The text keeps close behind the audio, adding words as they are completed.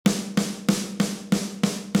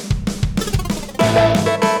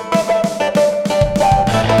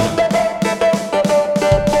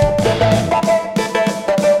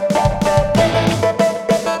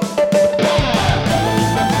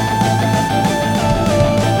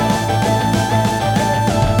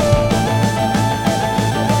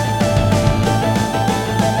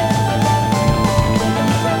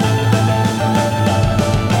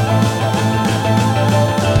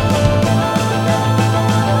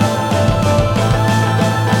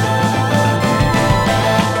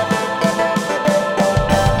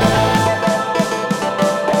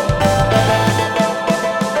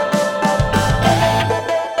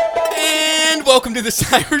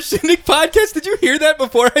Cyber Shindig podcast. Did you hear that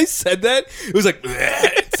before I said that? It was like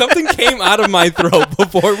something came out of my throat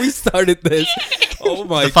before we started this. Oh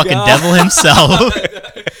my god! The fucking devil himself.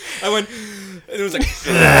 I went, and it was like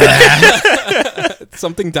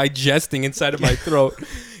something digesting inside of my throat.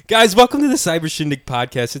 Guys, welcome to the Cyber Shindig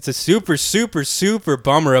podcast. It's a super, super, super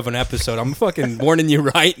bummer of an episode. I'm fucking warning you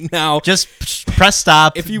right now. Just press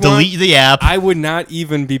stop. If you delete the app. I would not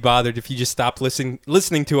even be bothered if you just stopped listening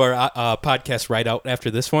to our podcast right out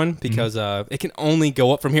after this one, because it can only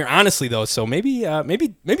go up from here. Honestly, though, so maybe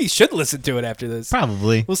you should listen to it after this.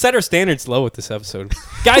 Probably. We'll set our standards low with this episode.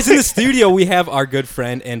 Guys, in the studio, we have our good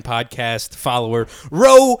friend and podcast follower,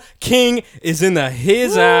 Ro King, is in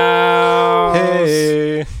his house.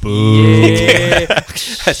 Hey. Boo. Yeah.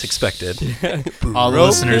 As expected. All the Ro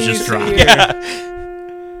listeners King just is dropped. here. Yeah.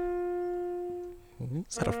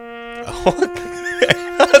 Is that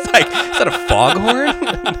a foghorn?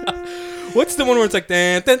 What's the one where it's like...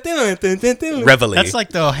 Reveille. That's like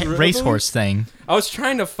the racehorse thing. I was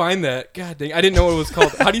trying to find that. God dang, I didn't know what it was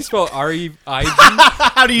called. How do you spell R-E-I-V?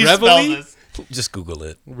 How do you Reveille? spell this? Just Google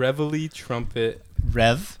it. Reveille trumpet.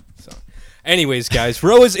 Rev? Anyways, guys,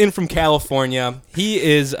 Ro is in from California. He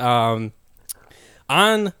is on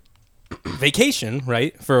vacation,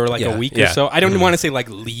 right, for like a week or so. I don't want to say like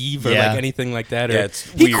leave or like anything like that. Or it's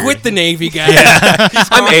he weird. quit the Navy, guys.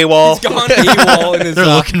 I'm AWOL. He's gone AWOL and is They're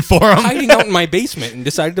looking for him. hiding out in my basement and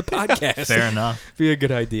decided to podcast. Fair enough. Be a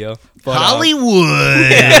good idea. But, Hollywood.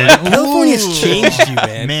 California's Ooh. changed you,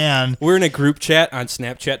 man. Man. We're in a group chat on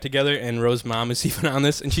Snapchat together, and Rose's mom is even on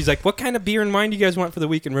this, and she's like, what kind of beer and wine do you guys want for the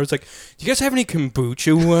week? And Rose's like, do you guys have any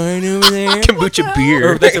kombucha wine over there? Kombucha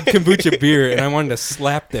beer. Or that's a kombucha beer, and I wanted to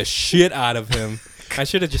slap the shit out of him. I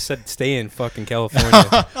should have just said stay in fucking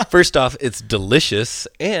California. First off, it's delicious,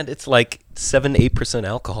 and it's like 7-8%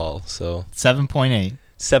 alcohol. So 7.8.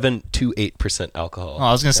 7 to 8% alcohol. Oh,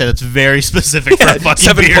 I was going to say that's very specific for a fucking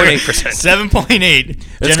 7.8%.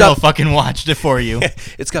 7.8. General fucking watched it for you.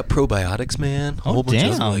 It's got probiotics, man. A Oh, whole bunch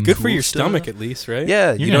of, damn. like, Good for cool your stuff. stomach, at least, right?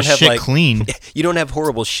 Yeah, You're you gonna don't have shit like clean. You don't have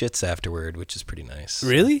horrible shits afterward, which is pretty nice.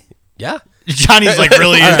 Really? Yeah. Johnny's like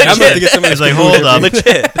really. All right, I'm about to get some of He's this like, hold up.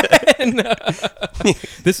 Legit.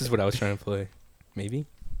 This is what I was trying to play. Maybe?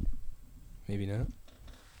 Maybe not.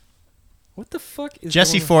 What the fuck is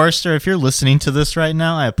Jesse going on? Forrester, if you're listening to this right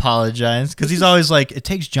now, I apologize, because he's always like, it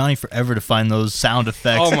takes Johnny forever to find those sound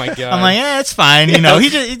effects. Oh my god. I'm like, it's fine, you know. He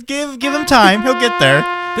just give him time, he'll get there.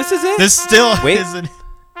 This is it? This still Wait. isn't.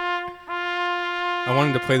 I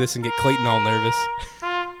wanted to play this and get Clayton all nervous.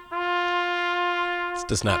 This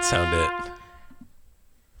does not sound it.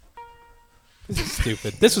 This is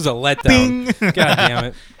stupid. This was a letdown. God damn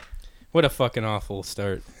it. What a fucking awful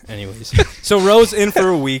start. Anyways. So Ro's in for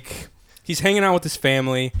a week. He's hanging out with his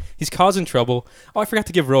family. He's causing trouble. Oh, I forgot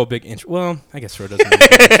to give Ro a big intro. Well, I guess Ro doesn't need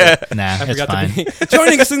an intro. Nah, I it's forgot fine. to be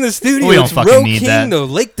joining us in the studio. We don't it's fucking Ro need King, that. the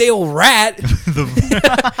Lakedale rat,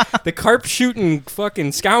 the carp shooting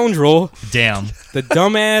fucking scoundrel, Damn. the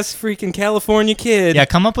dumbass freaking California kid. Yeah,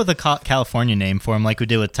 come up with a California name for him, like we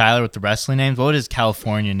did with Tyler with the wrestling names. What would his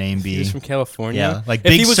California name be? He's from California. Yeah, like If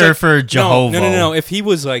Big he was Surfer like, Jehovah. No. If he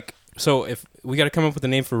was like, so if we got to come up with a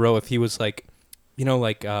name for Ro, if he was like, you know,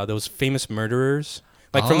 like those famous murderers,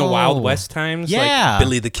 like from the Wild Oh. West times. Yeah.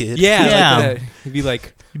 Billy the Kid. Like, yeah. Yeah. Like that. He'd be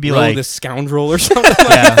like, You'd be Ro like- the scoundrel or something like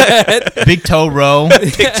Yeah. that. Big Toe Row.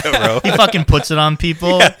 Big Toe Row. He fucking puts it on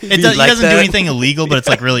people. Yeah, He like doesn't do that. anything illegal, but it's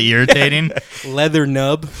like really irritating. Leather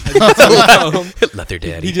nub. I think that's what we call him. Leather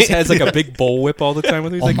Daddy. He just has like a big bull whip all the time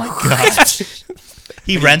with him. He's Oh like, my gosh.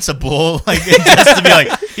 He rents a bull, like just to be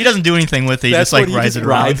like, he doesn't do anything with it. He that's just like what he rides just it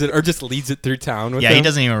around. rides it or just leads it through town with Yeah, him. he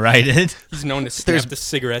doesn't even ride it. He's known to snap the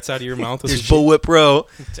cigarettes out of your mouth. With There's his Bullwhip Row.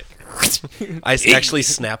 shit. I actually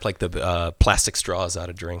snap like the plastic straws out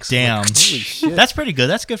of drinks. Damn. Holy shit. That's pretty good.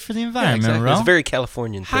 That's good for the Yeah, environment, exactly. bro. It's a very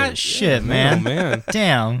Californian thing. Hot shit, Oh, man. man.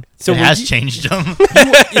 Damn. So it would has you- changed him.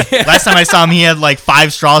 Last time I saw him, he had like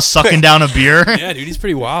 5 straws sucking down a beer. Yeah, dude, he's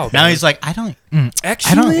pretty wild. Now man. he's like, I don't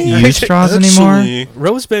actually use straws anymore.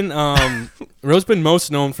 Ro's been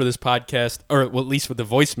most known for this podcast, or well, at least with the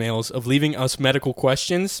voicemails, of leaving us medical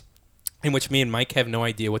questions in which me and Mike have no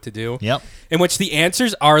idea what to do. Yep. In which the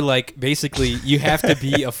answers are like, basically, you have to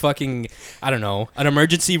be a fucking, I don't know, an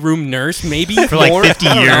emergency room nurse, maybe For like 50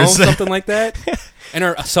 I don't know, years. something like that. And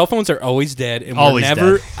our cell phones are always dead, and we're Always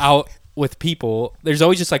never dead. out with people, there's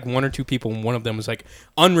always just like one or two people, and one of them was like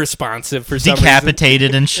unresponsive for some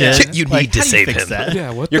Decapitated and shit. You Like, need to how do you save fix him. that? reason.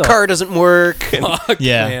 Yeah, what Your the car doesn't work. and fuck,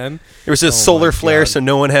 Yeah. man? There was a Oh solar my flare, God. so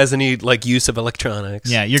no one has any like use of electronics.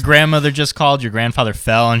 Yeah, your grandmother just called. Your grandfather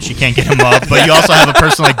fell, and she can't get him up. But you also have a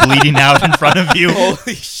person like bleeding out in front of you.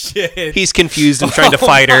 Holy shit! He's confused and trying to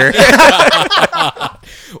fight her.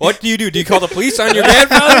 What do? Do you call the police on your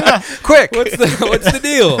grandfather? Quick! What's the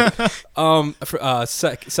deal?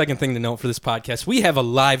 Second thing to note for this podcast, we have a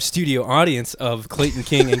live studio audience of Clayton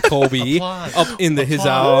King and Colby Applause. up in his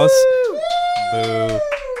house. Boo.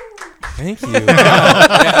 Thank you.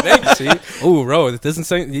 Yeah, thanks. See? Oh, Ro, it doesn't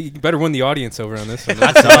say you better win the audience over on this one.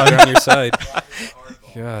 That's on your side.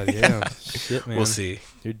 God, yeah. Shit, man. We'll see.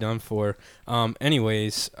 You're done for.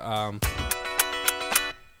 Anyways,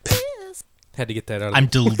 had to get that out of I'm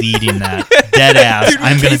deleting that. Dead ass. Dude,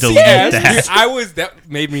 I'm gonna Casey delete asked, that. that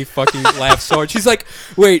made me fucking laugh so hard. She's like,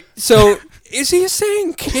 wait, so is he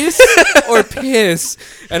saying kiss or piss?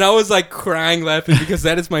 And I was like crying laughing because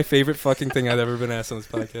that is my favorite fucking thing I've ever been asked on this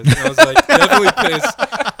podcast. And I was like, definitely piss.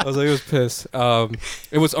 I was like, it was piss.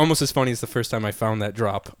 It was almost as funny as the first time I found that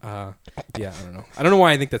drop. Yeah, I don't know. I don't know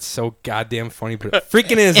why I think that's so goddamn funny, but it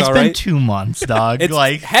freaking is, It's all been right? 2 months, dog. It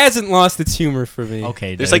like, hasn't lost its humor for me.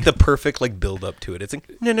 okay, There's dude. like the perfect like build up to it. It's like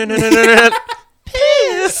no.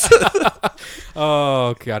 Piss.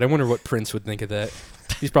 Oh God, I wonder what Prince would think of that.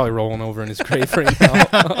 He's probably rolling over in his grave right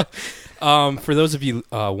now. For those of you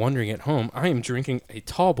wondering at home, I am drinking a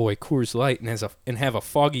Tall Boy Coors Light and have a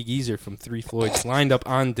Foggy Geezer from Three Floyds lined up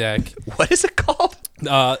on deck. What is it called?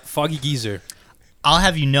 Foggy Geezer. I'll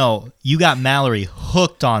have you know, you got Mallory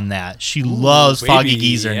hooked on that. She loves Foggy Baby,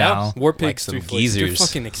 Geezer yeah. now. War Like Pigs, some Three Floyds. They're geezers.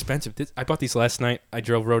 fucking expensive. I bought these last night. I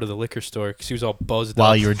drove Ro to the liquor store because he was all buzzed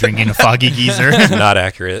While up. you were drinking a Foggy Geezer. Not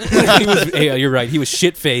accurate. Hey, you're right. He was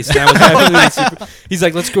shit faced. He's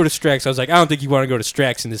like, let's go to Strax. I was like, I don't think you want to go to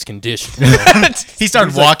Strax in this condition. He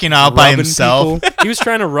started He was, like, walking out by rubbing himself people. He was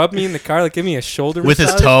trying to rub me in the car, like give me a shoulder with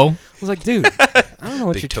his massage. toe. I was like, dude, I don't know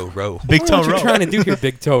what Big toe row. Big I don't know toe what row. you're trying to do here,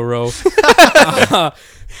 big toe row.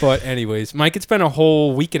 But anyways, Mike, it's been a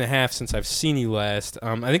whole week and a half since I've seen you last.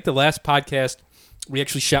 I think the last podcast we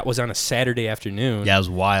actually shot was on a Saturday afternoon. Yeah, it was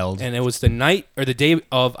wild. And it was the night or the day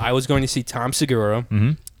of I was going to see Tom Segura,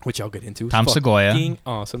 Mhm. which I'll get into. Tom Sequoia. Fucking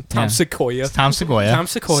awesome. Tom Yeah. Sequoia. Tom Sequoia. Tom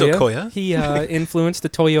Sequoia. Sequoia? He influenced the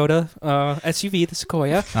Toyota SUV, the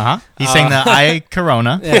Sequoia. Uh-huh. He sang the I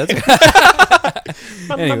Corona. Yeah,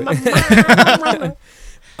 that's anyway.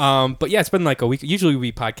 But yeah, it's been like a week. Usually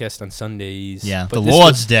we podcast on Sundays. Yeah, but the this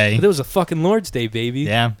Lord's was- Day. But it was a fucking Lord's Day, baby.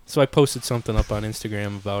 Yeah. So I posted something up on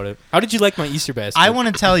Instagram about it. How did you like my Easter basket? I want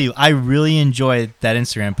to tell you, I really enjoyed that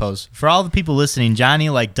Instagram post. For all the people listening, Johnny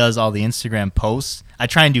like does all the Instagram posts. I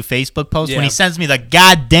try and do Facebook posts when Yeah. he sends me the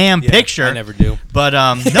goddamn Yeah, picture. I never do. But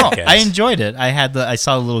no, Okay. I enjoyed it. I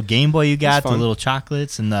saw the little Game Boy you got, the fun. little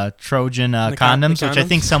chocolates, and the Trojan The condoms, which I condoms?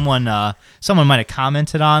 think someone might have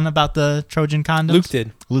commented on about the Trojan condoms. Luke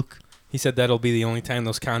did. Luke, He said that'll be the only time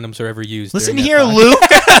those condoms are ever used. listen during here, that Luke.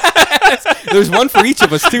 There's one for each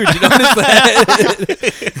of us too. Did you notice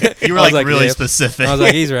that? You were I was like really yeah. specific. I was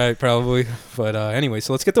like, he's right, probably. But anyway,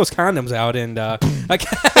 so let's get those condoms out and I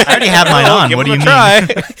already have mine on. Give What do him you a mean?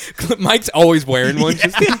 try. Mike's always wearing one.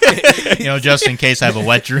 Just in case. You know, just in case I have a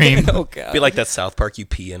wet dream. Oh god. Be like that South Park, you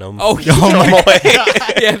pee in them. Oh, yeah,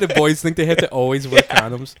 the boys think they have to always wear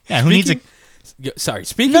condoms. Yeah, who needs a?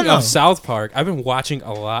 Speaking No. of South Park, I've been watching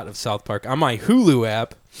a lot of South Park on my Hulu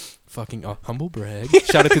app. Fucking humble brag.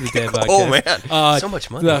 Shout out to the Dad Podcast. Oh man, so much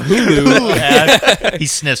money. The Hulu. He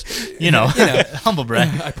sniffs. You know, humble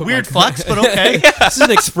brag. I put Weird my- flex, but okay. This is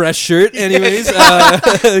an Express shirt, anyways.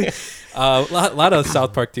 Lot of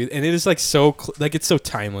South Park, dude, and it is like so like it's so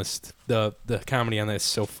timeless. The comedy on that is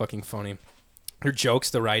so fucking funny. Her jokes,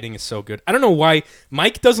 the writing is so good. I don't know why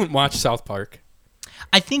Mike doesn't watch South Park.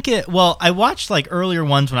 I think I watched like earlier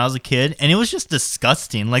ones when I was a kid, and it was just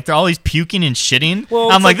disgusting. Like they're always puking and shitting. Well,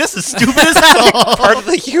 I'm it's like, this is stupid as hell. Part of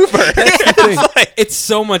the humor. It's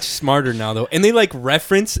so much smarter now, though, and they like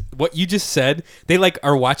reference what you just said. They like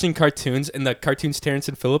are watching cartoons, and the cartoons Terrence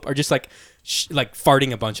and Phillip are just like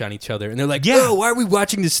farting a bunch on each other, and they're like, Yeah. "Oh, why are we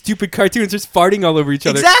watching this stupid cartoons? Just farting all over each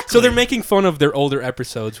other." Exactly. So they're making fun of their older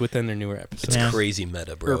episodes within their newer episodes. Yeah. Crazy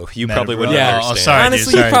meta, bro. You Meta, probably bro. wouldn't Yeah. understand. Oh, sorry.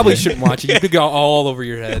 Honestly, dude, you probably dude. shouldn't watch it. You could go all over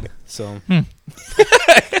your head. So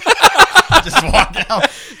Just walk out.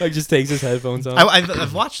 Like just takes his headphones off.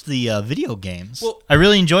 I've watched the video games. Well- I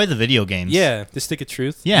really enjoy the video games. Yeah, the Stick of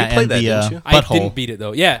Truth. Yeah, You played and that, the didn't you? I butthole. didn't beat it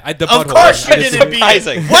though. Yeah, the Of butthole. course you I didn't beat it.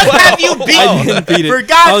 surprising. What have you beaten? I didn't beat it. For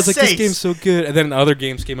God's I was like, this sakes. game's so good, and then other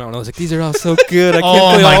games came out, and I was like, these are all so good. I can't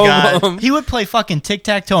Oh play my all god. of them. He would play fucking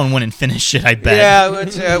tic-tac-toe and wouldn't finish it, I bet.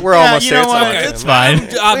 Yeah, we're almost you there. know what? okay. It's fine. I'm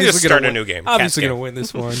obviously just start gonna a new game. Obviously Cat gonna win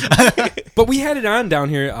this one. But we had it on down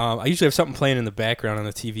here. I usually have something playing in the background on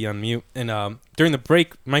the TV on mute, and during the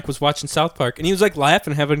break, Mike was watching South Park, and he was like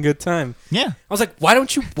laughing, having a good time. Yeah. I was like, why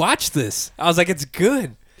don't you watch this? I was like, it's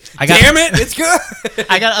good. Damn Damn it, it's good.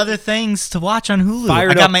 I got other things to watch on Hulu.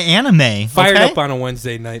 Fired I got up. my anime. Fired okay? up on a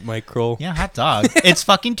Wednesday night, Mike Kroll. Yeah, hot dog. It's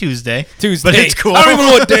fucking Tuesday. Tuesday. But it's cool. I don't even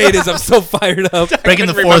know what day it is. I'm so fired up. Breaking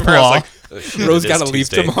the I fourth remember, I was wall. like, oh, shit, Rose it got is to leave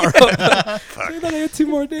Tuesday. tomorrow. I thought I had 2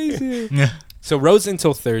 more days here. Yeah. So Rose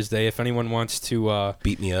until Thursday. If anyone wants to,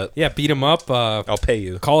 Beat me up. beat him up. I'll pay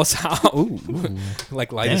you. Call us out. Ooh.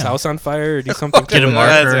 Like light his Damn. house on fire or do something. Get a cool.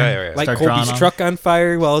 marker. That's right. Like Start Colby's drawing truck on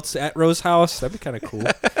fire while it's at Rose's house. That'd be kind of cool.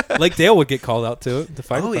 Lake Dale would get called out to it. The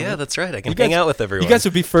fire Oh yeah, department. that's right. I can You guys- hang out with everyone. You guys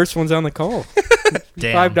would be first ones on the call.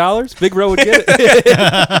 Damn. $5. Big Ro would get it.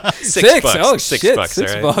 $6. Oh $6, shit! all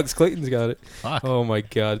 $6. right. Clayton's got it. Fuck. Oh my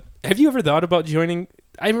god. Have you ever thought about joining?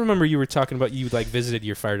 I remember you were talking about you like visited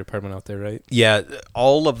your fire department out there, right? Yeah,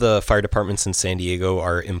 all of the fire departments in San Diego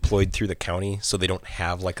are employed through the county, so they don't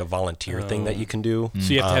have like a volunteer thing that you can do.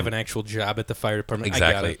 So you have to have an actual job at the fire department. I got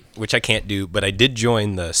Exactly, it. which I can't do, but I did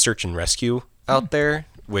join the search and rescue out there,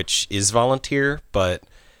 which is volunteer, but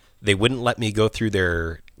they wouldn't let me go through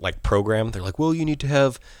their like program. They're like, well, you need to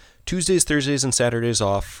have Tuesdays, Thursdays, and Saturdays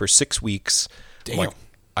off for 6 weeks. I'm Damn. like,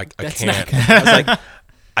 I That's can't. not I was like,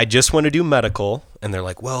 I just want to do medical, and they're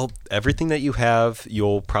like, well, everything that you have,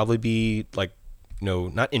 you'll probably be like,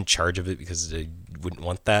 not in charge of it because they wouldn't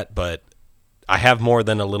want that, but I have more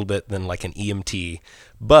than a little bit than like an EMT,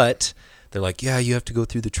 but they're like, yeah, you have to go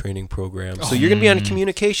through the training program, so you're gonna be on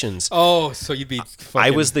communications. Oh, so you'd be. I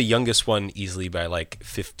Fucking, was the youngest one easily by like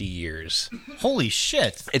 50 years. Holy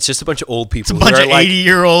shit. It's just a bunch of old people A bunch who are of like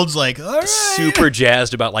 80-year-olds like, all right. super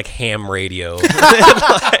jazzed about like ham radio.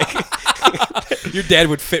 Your dad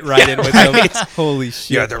would fit right in with them. Holy shit!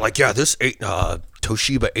 Yeah, they're like, yeah, this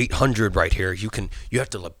Toshiba 800 right here. You have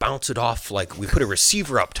to like, bounce it off. Like we put a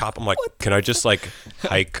receiver up top. I'm like, can I just like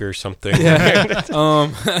hike or something? Wait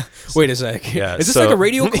a sec. Yeah, Is this so- like a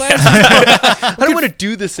radio class? I don't want to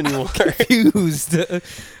do this anymore. Confused.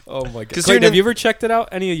 Oh my god. 'Cause Clayton, you're have you ever checked it out?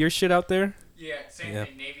 Any of your shit out there? Yeah, same Yeah.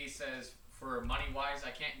 thing. Navy says for money wise, I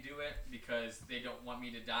can't do it because they don't want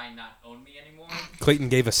me to die and not own me anymore. Clayton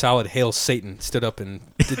gave a solid "Hail Satan," stood up and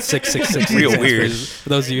did 666. Real weird. For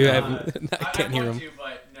those of you who Uh, haven't, I I can't hear want him. to,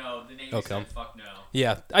 but no, the Navy Okay. said fuck no.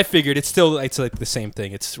 Yeah, I figured it's like the same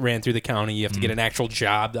thing. It's ran through the county. You have to get an actual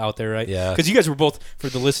job out there, right? Yeah. Because you guys were both, for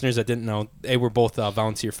the listeners that didn't know, they were both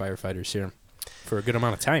volunteer firefighters here for a good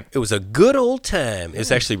amount of time. It was a good old time. It was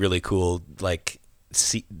actually really cool. Like,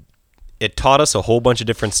 it taught us a whole bunch of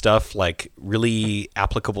different stuff, like really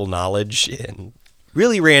applicable knowledge in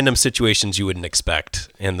really random situations you wouldn't expect.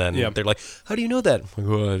 And then Yeah. they're like, "How do you know that?" I'm like,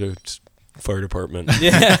 "Oh, it's fire department."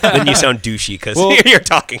 Yeah. Then you sound douchey because Well, you're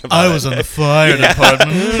talking about I it. was on the fire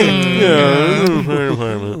department.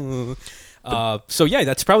 So yeah,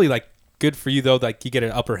 that's probably like good for you though. Like you get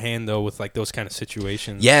an upper hand though with like those kind of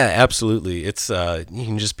situations. Yeah, absolutely. It's you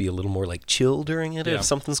can just be a little more like chill during it. Yeah. If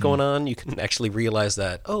something's going on, you can actually realize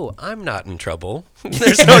that, oh, I'm not in trouble.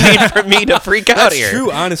 There's no need for me to freak out That's here.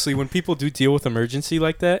 true. Honestly, when people do deal with emergency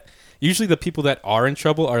like that, usually the people that are in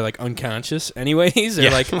trouble are like unconscious anyways. They're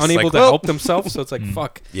Yeah, like it's unable like, to well. help themselves. So it's like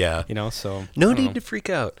fuck. Yeah. So No I don't need know. to freak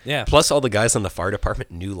out. Yeah. Plus, all the guys on the fire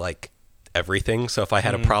department knew like everything. So if I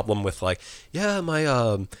had a problem with like, yeah, my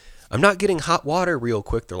I'm not getting hot water real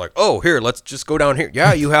quick. They're like, oh, here, let's just go down here.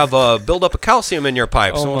 Yeah, you have build up of calcium in your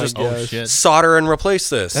pipe, Oh so we'll my just gosh. shit. solder and replace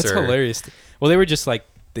this. That's or- hilarious. Well, they were just like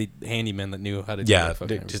the handymen that knew how to do Yeah, that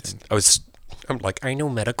fucking everything. I'm like, I know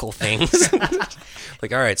medical things.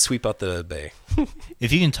 Like, all right, sweep out the bay.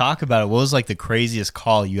 If you can talk about it, what was like the craziest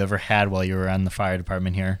call you ever had while you were on the fire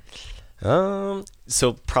department here?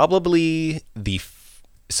 So probably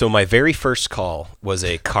so my very first call was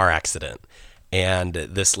a car accident. And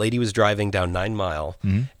this lady was driving down 9 Mile,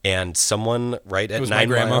 and someone right at was my 9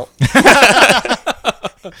 grandma. Mile.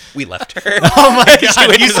 We left her. Oh my She god,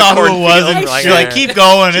 went you to the saw who it was, cornfield, and like, you're like, eh, keep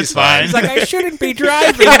going, she's it's fine. He's like, I shouldn't be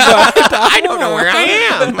driving, but I don't know where I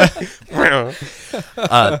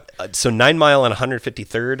am. So 9 Mile and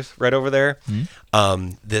 153rd, right over there.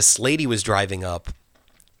 This lady was driving up,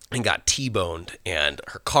 and got T-boned, and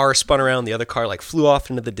her car spun around. The other car like flew off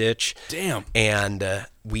into the ditch. Damn. And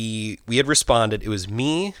we had responded. It was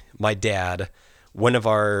me, my dad, one of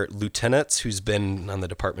our lieutenants who's been on the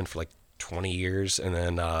department for like 20 years, and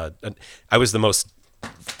then I was the most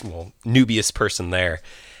newbiest person there.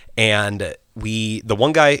 And the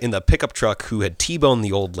one guy in the pickup truck who had T-boned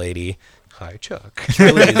the old lady. Hi, Chuck.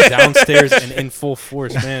 Really is downstairs and in full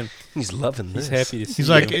force, man. He's loving this. He's happy to see He's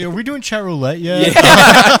like, you. hey, are we doing chat roulette yet?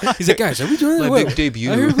 Yeah. He's like, guys, are we doing My what? big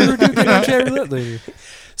debut. I heard we were doing chat roulette later.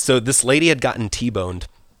 So this lady had gotten T-boned,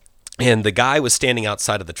 and the guy was standing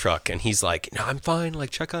outside of the truck, and he's like, no, I'm fine. Like,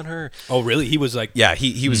 check on her. Oh, really? He was like, Yeah,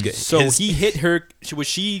 he was good. so he hit her. Was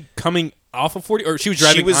she coming off of 40, or she was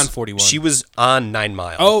driving on 41? She was on 9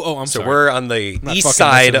 Mile. Oh, I'm so sorry. we're on the I'm not east fucking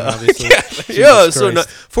side. listening, obviously. Yeah, Jesus so Christ.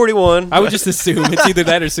 41. I would just assume it's either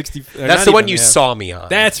that or 60. Or That's not the one even, you yeah. saw me on.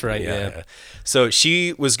 That's right, yeah. So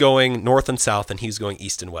she was going north and south, and he was going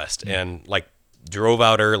east and west, and like drove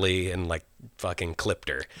out early and like fucking clipped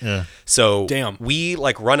her. Yeah. So Damn. we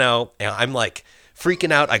like run out, and I'm like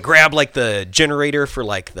freaking out. I grab like the generator for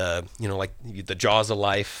like the, like the Jaws of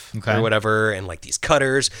Life Okay. or whatever, and like these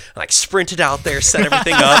cutters, and like sprinted out there, set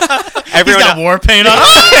everything up. He's Everyone got war paint on.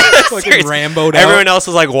 Fucking Rambo'd out. Everyone else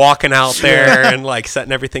is like walking out there and like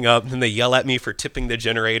setting everything up, and they yell at me for tipping the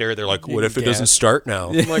generator. They're like, "What if it doesn't Gas. start now?"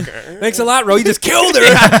 I'm like, Thanks a lot, Ro. You just killed her.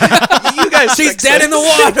 "You guys, She's fix dead it." in the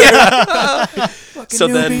water. So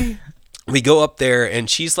then we go up there, and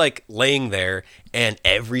she's like laying there, and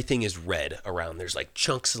everything is red around. There's like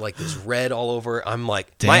chunks of like this red all over. I'm like,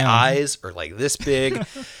 my Damn. eyes are like this big,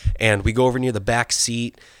 and we go over near the back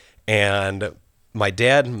seat, and my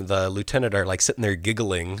dad and the lieutenant are like sitting there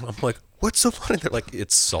giggling. I'm like, what's so funny? They're like,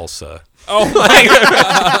 it's salsa. Oh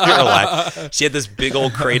my! She had this big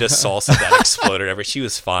old crate of salsa that exploded everywhere. She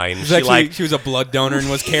was fine. She was a blood donor and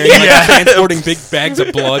was carrying transporting big bags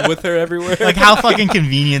of blood with her everywhere. Like, how fucking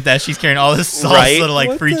convenient that she's carrying all this salsa Right? to like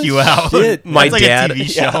What freak the you out. shit? my That's like dad, a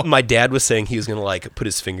TV show. my dad was saying he was gonna like put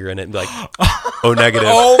his finger in it and be like, "Oh, negative."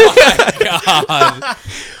 Oh my god,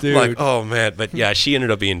 dude! Like, oh man, but yeah, she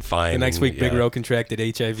ended up being fine. the next and, week, Big yeah. Ro contracted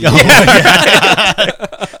HIV.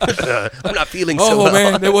 I'm not feeling so Oh well.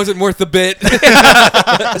 man, that wasn't worth the bit.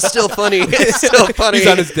 It's still funny. It's still funny. He's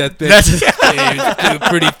on his deathbed. That's Dude,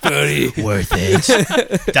 pretty funny. worth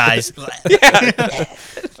it. Dies.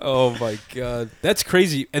 Oh my god, that's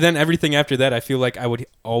crazy. And then everything after that, I feel like I would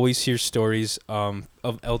always hear stories of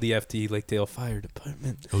LDFD, Lakedale Fire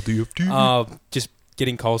Department. LDFD. Just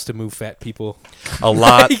getting calls to move fat people. A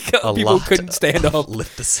lot. Like, a people lot. who couldn't stand up.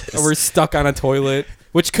 Lift assist. Or we're stuck on a toilet,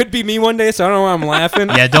 which could be me one day. So I don't know why I'm laughing.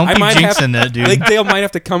 Yeah, don't I be might jinxing that, dude. Lakedale might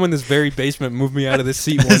have to come in this very basement, move me out of this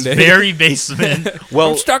seat one day. Very basement.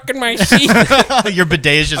 Well, I'm stuck in my seat. Your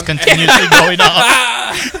bidet is just continuously going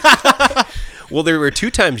off. well, there were 2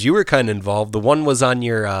 times you were kind of involved. The one was on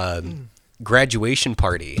your graduation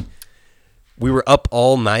party. We were up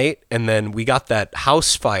all night, and then we got that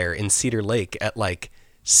house fire in Cedar Lake at like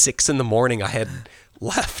 6 a.m. I had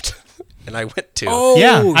left, and I went to. Oh,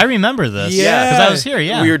 Yeah, I remember this. Yeah. Because I was here,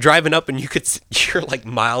 yeah. We were driving up, and you're like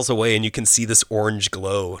miles away, and you can see this orange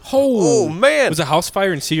glow. Oh, man! It was a house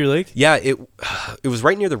fire in Cedar Lake. Yeah, it was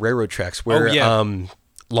right near the railroad tracks where Oh, yeah.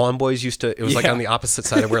 Lawn Boys used to. It was like Yeah. on the opposite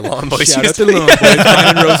side of where Lawn Boys Shout out used to to. Lone Boys.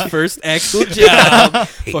 Mine and Rose first. Excellent job.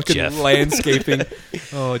 Fucking Jeff. landscaping.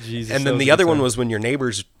 Oh, Jesus. And that then was the a other good one time. was when your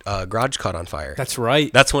neighbor's garage caught on fire. That's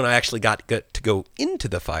right. That's when I actually got to go into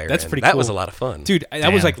the fire. That's and pretty That cool. was a lot of fun. Dude,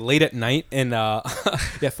 that was Damn. like late at night, and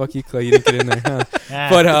yeah, fuck you, Clay, you didn't get in there, huh?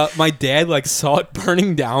 But my dad like saw it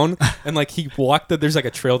burning down, and like he walked. There's like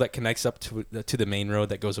a trail that connects up to the main road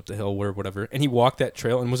that goes up the hill, where whatever, and he walked that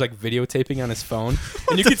trail and was like videotaping on his phone,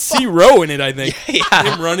 and you could see Ro in it. I think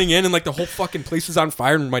him running in, and like the whole fucking place was on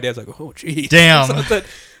fire, and my dad's like, "Oh, geez, Damn. Something,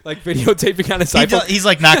 like videotaping on his He iPhone." he's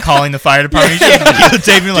like not calling the fire department. He's just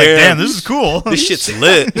videotaping like, damn, this is cool. This shit's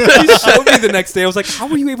lit. He showed me the next day. I was like, "How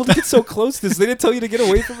were you able to get so close to this? They didn't tell you to get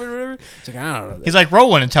away from it or whatever." It's like, I don't know. He's like, Ro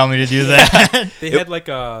wouldn't tell me to do that. They had like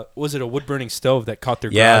was it a wood burning stove that caught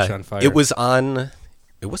their Yeah, garage on fire? it was on.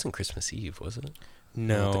 It wasn't Christmas Eve, was it?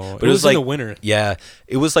 no, But it was in like the winter. Yeah,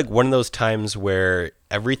 it was like one of those times where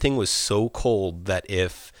everything was so cold that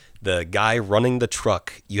if the guy running the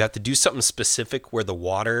truck, you have to do something specific where the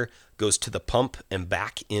water goes to the pump and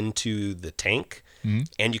back into the tank,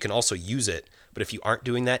 and you can also use it. But if you aren't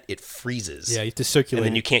doing that, it freezes. Yeah, you have to circulate. and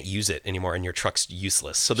then you can't use it anymore, and your truck's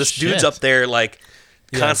useless. So this Shit. dude's up there like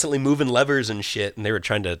Yeah. constantly moving levers and shit, and they were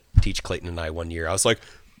trying to teach Clayton and I one year. I was like,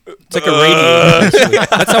 It's like a radiator. basically.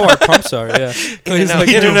 That's how our pumps are. Yeah. Clayton's like,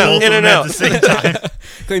 in and out, both of in and them out. at the same time.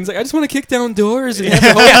 Clayton's like, I just want to kick down doors and have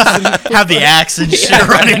the hose. And, Have the axe and shit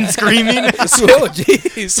running and screaming. oh,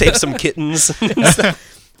 jeez. Save some kittens.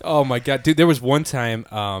 Oh my god, dude! There was one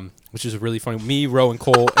time, which is really funny. Me, Ro, and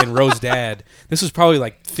Cole, and Ro's dad. This was probably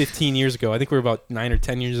like 15 years ago. I think we were about 9 or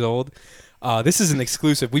 10 years old. This is an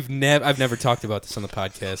exclusive. I've never talked about this on the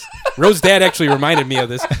podcast. Ro's dad actually reminded me of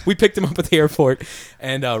this. We picked him up at the airport,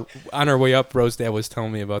 and on our way up, Ro's dad was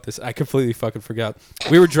telling me about this. I completely fucking forgot.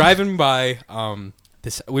 We were driving by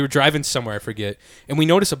we were driving somewhere, I forget, and we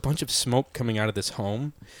noticed a bunch of smoke coming out of this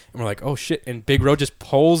home, and we're like, oh shit, and Big Ro just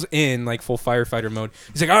pulls in like full firefighter mode.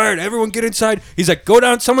 He's like, all right, everyone get inside. He's like,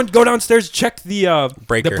 someone go downstairs, check the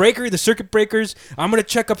breaker, the circuit breakers. I'm gonna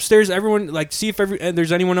check upstairs, everyone, like, see if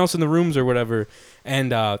there's anyone else in the rooms or whatever.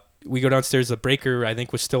 And we go downstairs, the breaker, I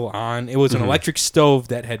think, was still on. It was an electric stove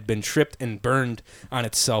that had been tripped and burned on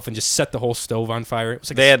itself and just set the whole stove on fire. It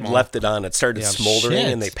was like They had left it on. It started Yeah. smoldering,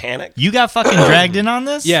 Shit. and they panicked. You got fucking dragged in on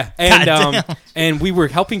this? Yeah, and we were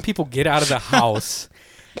helping people get out of the house,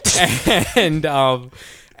 and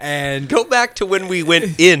Go back to when we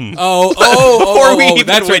went in. before we even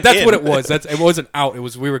that's right. went That's in. what it was. It wasn't out. It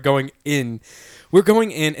was we were going in. We're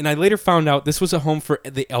going in, and I later found out this was a home for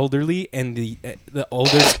the elderly and the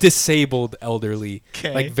older disabled elderly,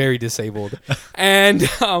 Okay. like very disabled, and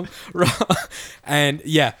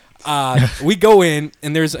yeah. We go in,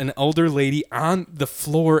 and there's an older lady on the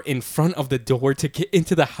floor in front of the door to get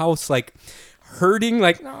into the house, like hurting,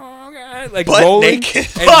 like, oh God, like Butt rolling, naked.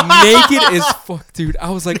 and naked as fuck, dude.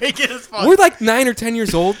 I was like, Naked as fuck. we're like 9 or 10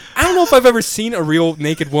 years old. I don't know if I've ever seen a real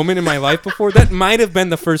naked woman in my life before. That might have been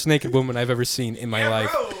the first naked woman I've ever seen in my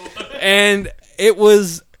life, and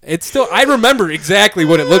it's still. I remember exactly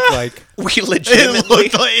what it looked like. We It legitimately.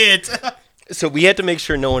 looked like it. So we had to make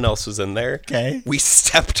sure no one else was in there. Okay. We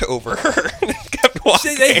stepped over her and kept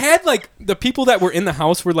walking. They had like the people that were in the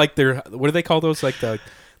house were like their, what do they call those? Like the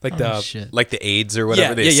Shit. Like the aides or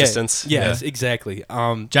whatever, the assistants. Yes, exactly.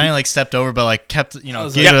 Johnny like stepped over, but like kept, you know,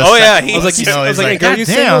 was gave like- it a Oh, yeah, second he- I was like, look, you know, I was he's like, girl, you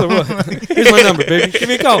 "God single or damn." what? Here's my number, baby. Give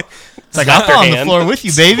me a call. It's like, I'll her fall on the hand. floor with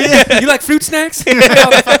you, baby. You like fruit snacks? All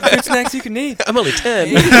the fucking fruit snacks you can eat. I'm only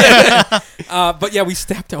 10. But yeah, we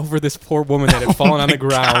stepped over this poor woman that had fallen on the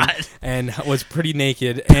ground God. and was pretty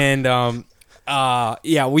naked. And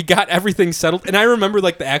yeah, we got everything settled. And I remember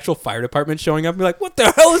like the actual fire department showing up and be like, what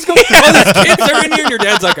the hell is going on? All these kids are in here. And your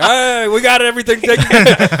dad's like, hey, we got everything taken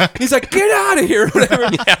care of. He's like, get out of here or whatever.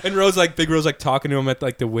 And Big Rose like talking to him at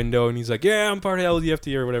like the window. And he's like, yeah, I'm part of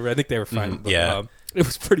LDFT or whatever. I think they were fine. But, yeah. it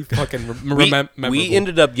was pretty fucking memorable. We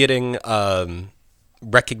ended up getting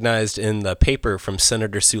recognized in the paper from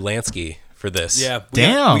Senator Sulansky for this. Yeah.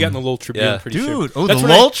 Damn. We got in the Lowell Tribune, Yeah. pretty sure. Dude, oh, That's the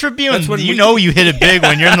when Lowell that's Tribune. when You we- know you hit it big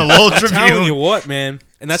when you're in the Lowell I'm telling you Tribune. what, man.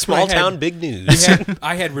 And that's Small when I had, town, big news.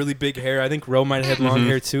 I had really big hair. I think Ro might have had long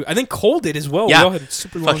hair too. I think Cole did as well. Yeah. We all had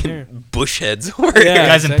super long hair. Fucking bush heads. Were Yeah.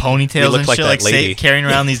 Guys in exactly. We ponytails look and like shit, that like lady. carrying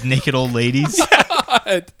around these naked old ladies.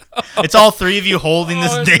 God. It's all three of you holding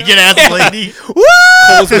this Oh, naked ass lady.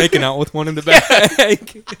 Cole's making out with one in the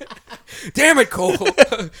back. Damn it, Cole.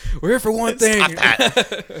 We're here for one thing. Stop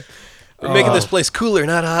that. We're making this place cooler,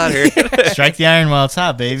 not hotter. Strike the iron while it's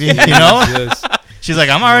hot, baby. You know? Yes. She's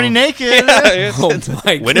like, I'm already naked. Oh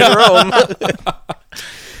my When in god. Rome.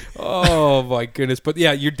 Oh my goodness. But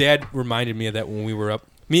yeah, your dad reminded me of that when we were up.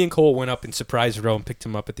 Me and Cole went up and surprised Ro and picked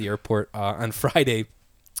him up at the airport on Friday.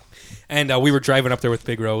 And we were driving up there with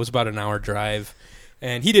Big Ro. It was about an hour drive.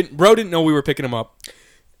 And Ro didn't know we were picking him up.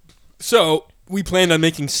 So we planned on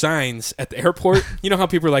making signs at the airport. You know how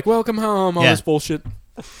people are like, welcome home, all Yeah. this bullshit.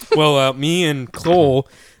 Well, me and Cole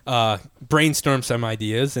brainstormed some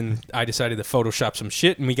ideas, and I decided to Photoshop some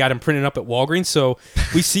shit, and we got them printed up at Walgreens. So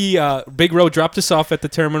we see Big Ro dropped us off at the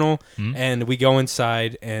terminal, and we go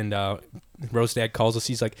inside, and Ro's dad calls us.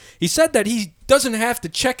 He's like, he said that he doesn't have to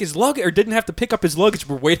check his luggage, or didn't have to pick up his luggage.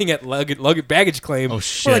 We're waiting at baggage claim. Oh, We're like,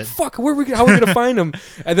 shit. fuck, how are we gonna find him?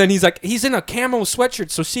 And then he's like, he's in a camo sweatshirt,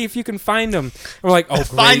 so see if you can find him. And we're like, oh, great.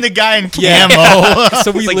 Find the guy in Yeah. camo. So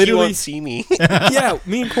we It's like, you literally won't see me. yeah,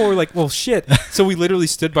 me and Cole were like, well, shit. So we literally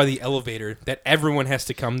stood by the elevator that everyone has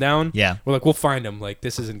to come down. Yeah. We're like, we'll find him. Like,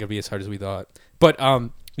 this isn't going to be as hard as we thought. But,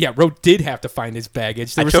 yeah, Ro did have to find his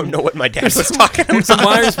baggage. I don't know what my dad was talking about. Some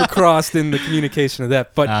wires were crossed in the communication of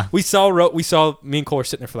that. But Ah. we saw me and Cole were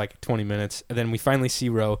sitting there for like 20 minutes. And then we finally see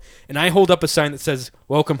Ro. And I hold up a sign that says,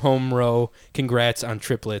 welcome home, Ro. Congrats on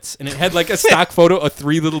triplets. And it had like a stock photo of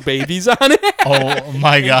 3 little babies on it. Oh,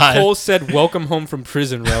 my And God. Cole said, welcome home from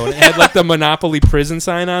prison, Ro. And it had like the Monopoly prison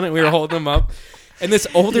sign on it. We were holding them up. And this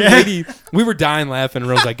older lady, we were dying laughing.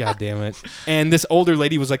 Rose like, God damn it. And this older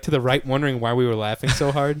lady was like to the right, wondering why we were laughing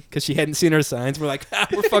so hard because she hadn't seen our signs. We're like,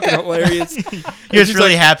 we're fucking hilarious. You're just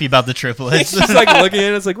really happy about the triplets. She's like looking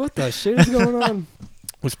at us like, what the shit is going on?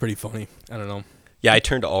 It was pretty funny. I don't know. Yeah, I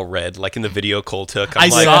turned all red, like in the video Cole took. I I'm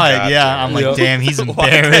like, saw God it. Yeah, damn I'm like, Yep. damn, he's Walking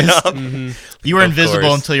embarrassed. up. You were Of invisible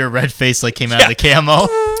course. until your red face like came out of the camo.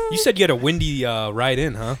 You said you had a windy ride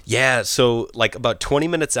in, huh? Yeah, so like about 20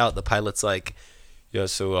 minutes out, the pilot's like, yeah,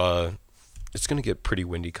 so it's going to get pretty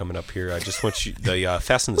windy coming up here. I just want you,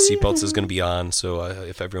 fasten the seatbelts is going to be on, so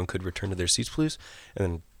if everyone could return to their seats, please. And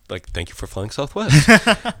then, like, thank you for flying Southwest.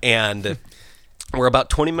 And we're about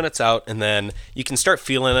 20 minutes out, and then you can start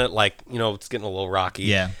feeling it, like, you know, it's getting a little rocky.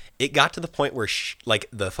 Yeah. It got to the point where, like,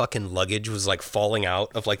 the fucking luggage was, like, falling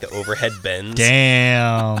out of, like, the overhead bins.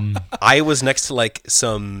 Damn. I was next to, like,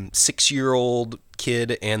 some 6-year-old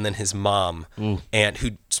kid and then his mom, and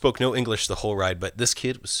who spoke no English the whole ride, but this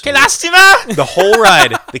kid was so... Que lastima! The whole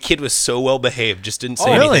ride, the kid was so well behaved, just didn't say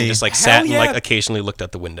Oh, anything, really? just, like, Hell sat and, yeah. like, occasionally looked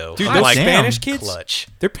out the window. Dude, I'm those like, damn. Spanish kids, clutch.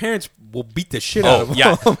 their parents will beat the shit out of them.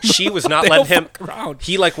 Yeah, she was not They letting don't him. fuck around.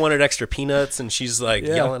 He like wanted extra peanuts, and she's like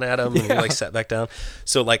Yeah. yelling at him, and he Yeah. like sat back down.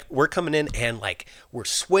 So like we're coming in, and like we're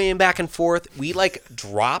swaying back and forth. We like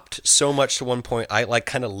dropped so much to one point. I like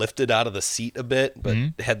kind of lifted out of the seat a bit, but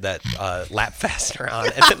had that lap fastener on,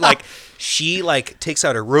 and then like she like takes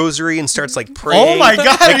out her rosary and starts like praying. Oh my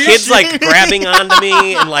God, The are you kid's like serious? grabbing onto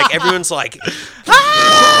me, and like everyone's like.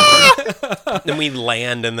 Then we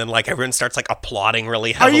land, and then like everyone starts like applauding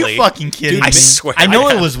really Are heavily. you fucking kidding Dude, me? I swear I know I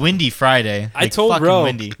it have. was windy Friday. I Like, told fucking Ro.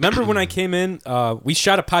 windy. Remember when I came in? We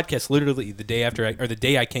shot a podcast literally the day after, or the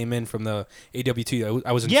day I came in from the AWT.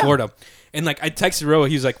 I was in Yeah. Florida, and like I texted Ro.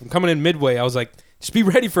 He was like, "I'm coming in midway." I was like, "Just be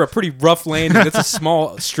ready for a pretty rough landing." That's a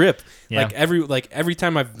small strip. Yeah. Like every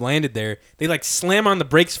time I've landed there, they like slam on the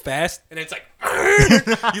brakes fast, and it's like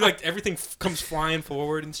you like everything comes flying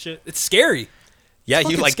forward and shit. It's scary. Yeah, you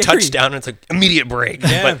fucking like scary. touch down and it's like immediate brake.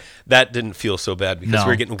 Yeah. But that didn't feel so bad because No,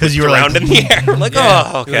 we were getting 'cause whipped you were around like, in the air. We're like,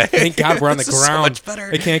 Yeah. oh, okay. Like, thank God we're on the This is so ground. much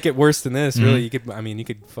better. It can't get worse than this. Really, you could. I mean, you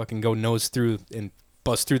could fucking go nose through and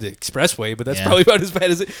bust through the expressway, but that's Yeah. probably about as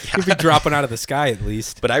bad as it. You'd be dropping out of the sky at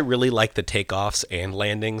least. But I really like the takeoffs and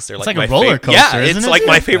landings. They're It's like like a my roller favorite. Yeah, coaster, isn't it's it? like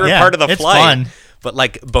my favorite Yeah, part of the it's flight. fun. But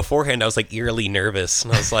like beforehand, I was like eerily nervous,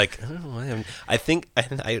 and I was like, I think I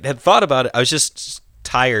had thought about it. I was just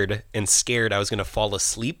tired and scared I was going to fall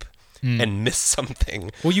asleep and miss something.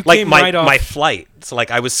 Well, you like came my right off- my flight. So like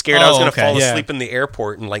I was scared I was Oh, going to okay. fall Yeah. asleep in the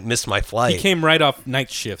airport and like miss my flight. He came right off night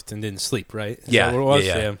shift and didn't sleep. Right? Is Yeah, that what it was?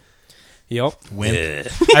 yeah. Yep. Wimp.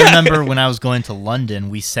 Yeah. I remember when I was going to London,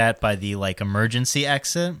 we sat by the like emergency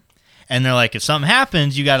exit, and they're like, if something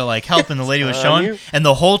happens, you got to like help. And the lady was showing, you. and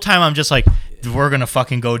the whole time I'm just like, we're gonna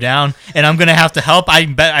fucking go down, and I'm gonna have to help. I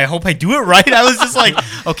hope I do it right. I was just like,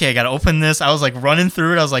 okay, I gotta open this. I was like running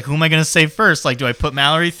through it. I was like, who am I gonna save first? Like, do I put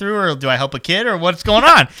Mallory through, or do I help a kid, or what's going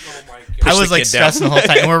on? I Push was the like kid down. stressing the whole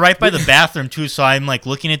time, and we're right by the bathroom too. So I'm like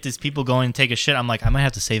looking at these people going to take a shit. I'm like, I might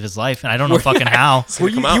have to save his life, and I don't know fucking how. Were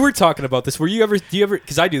you, come out. you were talking about this. Were you ever? Do you ever?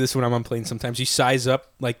 Because I do this when I'm on planes. Sometimes you size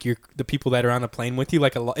up like the people that are on the plane with you,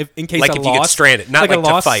 like in case Like a if you get loss, stranded, not like a like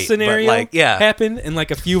to loss fight, but scenario, like, yeah. happened, and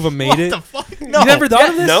like a few of them made What it. the fuck? No, You never thought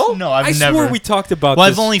of this? no? No, I've I never. swore we talked about. Well,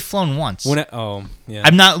 this I've only flown once. when. Yeah.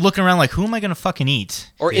 I'm not looking around like, who am I gonna fucking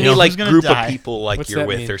eat? Or You any know, like who's gonna group die? of people like What's you're that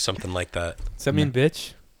with mean? or something like that. Does that mean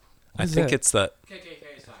bitch? I is think that? it's that.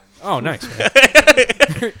 KKK's time. Oh, nice.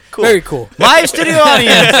 Man. Very cool. Live studio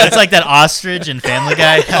audience. It's like that ostrich in Family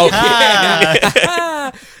Guy.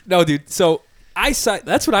 No, dude. So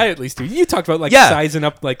that's what I at least do. You talked about like Yeah. sizing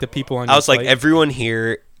up like the people on. I your was like, flight. everyone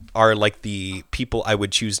here are like the people I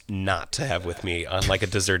would choose not to have with me on like a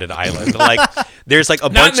deserted island. Like, there's like a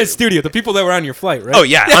not bunch in the of. studio. The people that were on your flight, right? Oh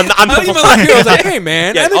yeah, on the I was like, hey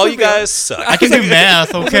man, I yeah, think all we'll you be guys suck. I can do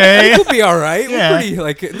math, okay? We'll be all right. Yeah. We're pretty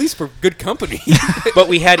like at least we're good company. But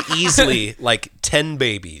we had easily like 10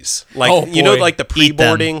 babies. Like Oh, you know, boy. like the Eat them.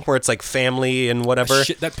 pre-boarding where it's like family and whatever.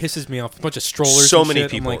 Shit, that pisses me off. A bunch of strollers. So and many shit. I'm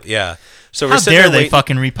people. like, Yeah. So How we're sitting dare there they waiting,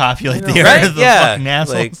 fucking repopulate the right? earth? Those Yeah. fucking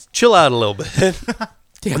assholes. Like chill out a little bit.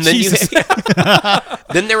 damn, And then Jesus.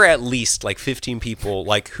 then there were at least like 15 people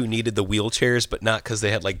like who needed the wheelchairs, but not because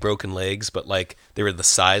they had like broken legs, but like they were the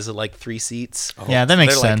size of like 3 seats. Yeah, that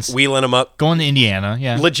makes They're like sense. wheeling them up. Going to Indiana,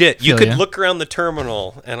 yeah. Legit, you Feel could ya. look around the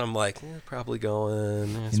terminal, and I'm like, probably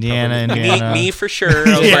going it's Indiana, probably- Indiana. Me for sure.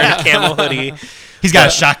 I was wearing a camo hoodie. He's got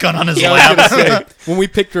a shotgun on his Yeah, I was lap. gonna say, when we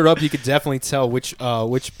picked her up, you could definitely tell which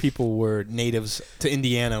people were natives to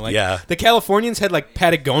Indiana. Like, Yeah. the Californians had like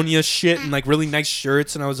Patagonia shit and like really nice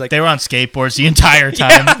shirts, and I was like, They were on skateboards the entire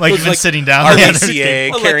time. Yeah. like It was even like sitting down. RVCA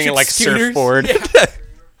Electric carrying a like scooters. surfboard.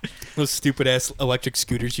 Those stupid ass electric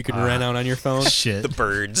scooters you can rent out on your phone. Shit. The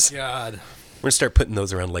birds. God, We're gonna start putting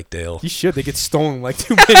those around Lake Dale. you should. They get stolen in like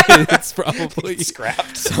 2 minutes, probably.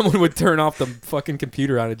 Scrapped. Someone would turn off the fucking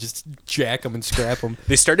computer on it, just jack them and scrap them.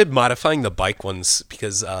 They started modifying the bike ones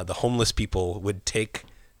because the homeless people would take,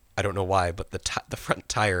 I don't know why, but the front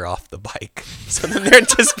tire off the bike. So then there'd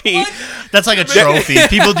just be That's like a trophy.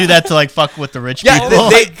 People do that to like fuck with the rich yeah.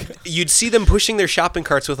 people. You'd see them pushing their shopping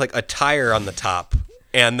carts with like a tire on the top,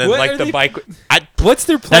 and then What like are the they- bike. What's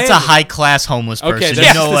their plan? That's a high class homeless Okay, person. that's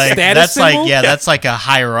you know, the like status that's symbol? like that's like a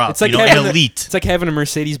higher up. It's like you know, having an elite. It's like having a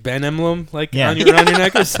Mercedes-Benz emblem, like Yeah. on your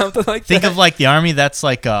neck or something like Think that. of like the army. That's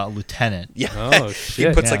like a lieutenant. Yeah. Oh, He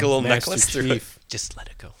shit. puts Yeah. like a little Master necklace through it. Chief. Just let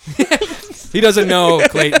it go. He doesn't know,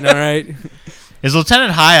 Clayton. All right, Is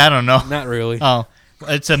lieutenant high? I don't know. not really. Oh,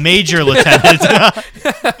 it's a major lieutenant.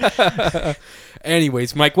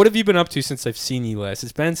 Anyways, Mike, what have you been up to since I've seen you last?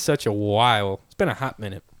 It's been such a while. It's been a hot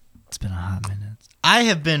minute. It's been a hot minute. I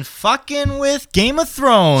have been fucking with Game of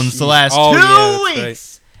Thrones the Jeez. last Oh, 2 yeah, that's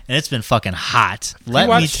weeks, and it's been fucking hot. You Let me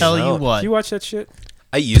watched- tell you Did what. Did you watch that shit?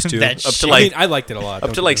 I used to That up shit. to I like mean, I liked it a lot. up don't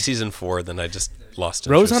to get like me season 4. Then I just lost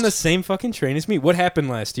wrong. Rose interest. on the same fucking train as me. What happened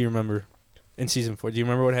last? Do you remember? In season 4, do you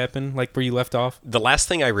remember what happened? Like where you left off? The last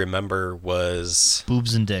thing I remember was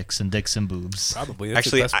Boobs and dicks and dicks and boobs. Probably. That's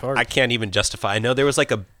actually the best part. I can't even justify. I know there was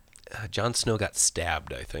like a Jon Snow got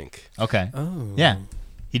stabbed. I think. Okay. Oh, Yeah,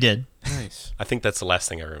 he did. nice. I think that's the last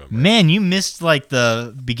thing I remember. Man, you missed like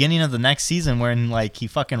the beginning of the next season when like he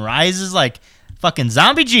fucking rises like fucking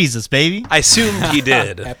zombie Jesus, baby. I assumed he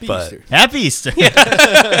did, Happy but Easter. Happy Easter.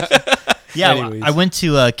 Yeah, Anyways. I went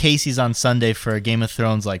to Casey's on Sunday for a Game of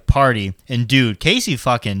Thrones like party, and dude, Casey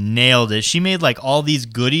fucking nailed it. She made like all these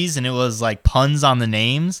goodies, and it was like puns on the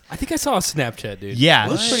names. I think I saw a Snapchat, dude. Yeah.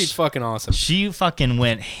 it was pretty fucking awesome. She fucking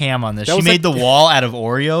went ham on this. That She was made like- the wall out of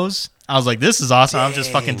Oreos. I was like, this is awesome. I'm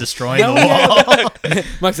just fucking destroying No, the wall.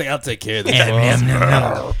 Mike's like, I'll take care of this. Yum, boss." yum,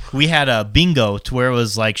 yum. We had a bingo to where it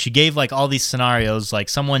was like she gave like all these scenarios, like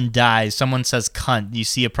someone dies, someone says cunt, you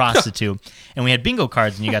see a prostitute, and we had bingo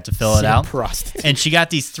cards and you got to fill it out. Prostitute. And she got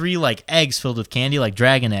these 3 like eggs filled with candy, like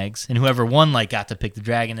dragon eggs, and whoever won like got to pick the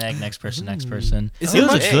dragon egg. Next person, next person. Is It there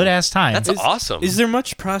was much- a good ass time. that's awesome. Is there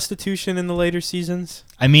much prostitution in the later seasons?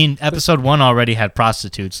 I mean, episode 1 already had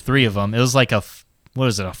prostitutes, 3 of them. It was like what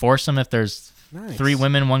is it, a foursome if there's Nice. 3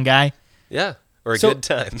 women, 1 guy. yeah, or a So- good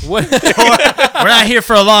time. What? We're not here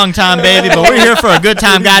for a long time, baby, but we're here for a good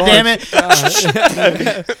time. God damn it!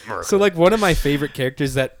 So, like, one of my favorite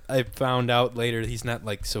characters that I found out later, he's not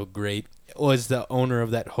like so great, was the owner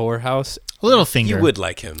of that whorehouse. Littlefinger. You would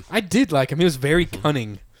like him. I did like him. He was very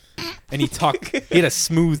cunning, and he talked. He had a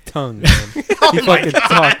smooth tongue. Man. Oh He fucking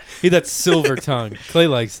talked. He had that silver tongue. Clay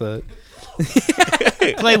likes that.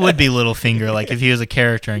 Clay would be Littlefinger, like if he was a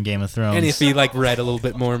character in Game of Thrones. And if he like read a little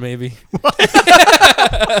bit more, maybe.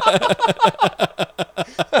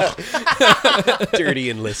 Dirty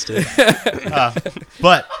enlisted.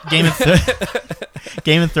 But Game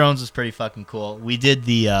of Thrones was pretty fucking cool. We did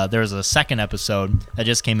there was a second episode that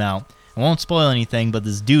just came out. I won't spoil anything, but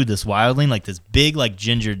this dude, this wildling, like this big like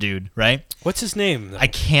ginger dude, right? What's his name? Though? I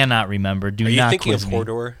cannot remember. Do Are you not thinking of quiz me.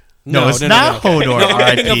 Hodor? No, it's not Hodor. No,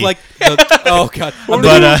 I'm thinking of R.I.P. like oh god.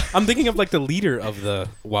 But, I'm thinking of like the leader of the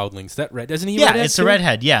wildlings. That red, doesn't he? Yeah, redhead it's a too?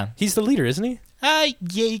 redhead. Yeah, He's the leader, isn't he? yeah,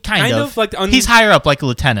 kind Kind of. of, like, he's higher up, like a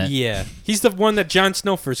lieutenant. Yeah, he's the one that Jon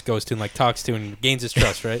Snow first goes to and like talks to and gains his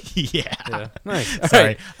trust, right? Yeah. Yeah, nice. All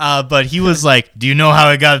Sorry. right. But he was like, do you know how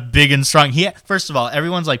I got big and strong? First of all,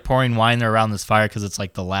 everyone's like pouring wine there around this fire because it's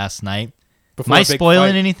like the last night. Before Am I a big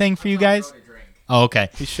spoiling fight. anything for you guys? Oh, okay.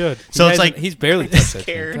 He should. So He it's hasn't- like- he's barely touched that thing.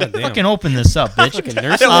 Scared. God damn. Fucking open this up, bitch. Fucking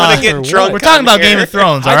nurse I don't wanna him get or what? drunk. We're talking about on Game air. of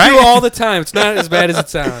Thrones, all I do right? all the time. It's not as bad as it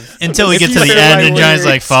sounds. Until we If get you to the say end right and Johnny's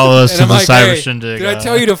like, words, follow us and to I'm the like, cyber hey, shindig. did I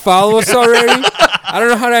tell you to follow us already? I don't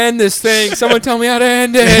know how to end this thing. Someone tell me how to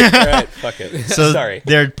end it. All right, fuck it. So Sorry.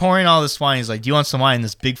 they're pouring all this wine. He's like, do you want some wine?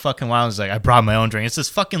 This big fucking wine. He's like, I brought my own drink. It's this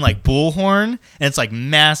fucking like bullhorn, and it's like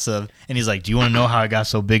massive. And he's like, do you want to know how I got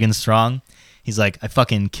so big and strong? He's like, I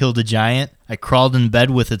fucking killed a giant. I crawled in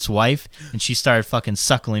bed with its wife, and she started fucking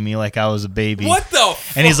suckling me like I was a baby. What the?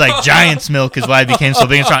 And he's like, giant's milk is why I became so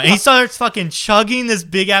big and strong. And he starts fucking chugging this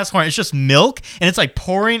big ass horn. It's just milk, and it's like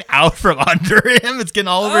pouring out from under him. It's getting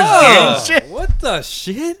all over his beard and shit. What the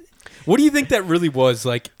shit? What do you think that really was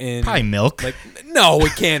like in? Probably milk. Like, no,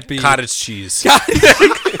 it can't be. Cottage cheese.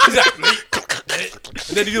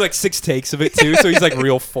 And then you do like 6 takes of it too, so he's like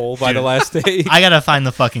real full by the last day. I gotta find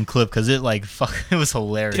the fucking clip because it like it was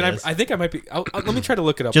hilarious. Can I think I might be. Let me try to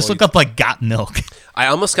look it up. Just while look up like got milk. I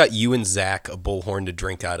almost got you and Zach a bullhorn to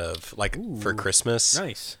drink out of, like for Christmas.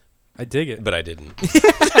 Nice. I dig it. but I didn't.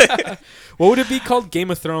 What would it be called? Game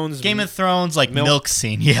of Thrones. Game of Thrones, like Milk- milk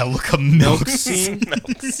scene. Yeah, look up milk Milk scene.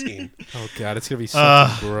 Milk scene. Oh god, it's gonna be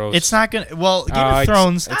something gross. It's not gonna. Well, Game Oh, of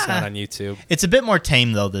Thrones. It's not on YouTube. It's a bit more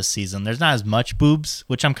tame though this season. There's not as much boobs,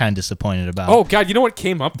 which I'm kind of disappointed about. Oh god, you know what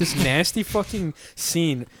came up? This nasty fucking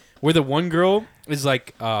scene where the one girl is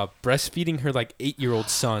like breastfeeding her like 8-year-old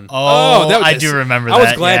son. Oh, that was I just- do remember I was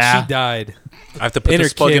that, glad yeah. she died. I have to put Inner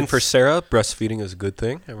this plug in kids. for Sarah. Breastfeeding is a good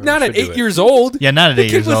thing. Everyone Not at should do 8 it. years old. Yeah, not at The 8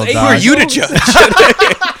 kid years was old. 8 dog. Who are you to old.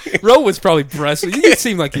 judge? Ro was probably breastfed. You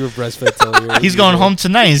seem like you were breastfed till you were 8 He's years going old. home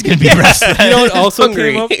tonight. He's gonna be breastfed. You know what also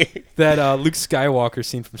Hungry. came up? That Luke Skywalker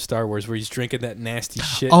scene from Star Wars where he's drinking that nasty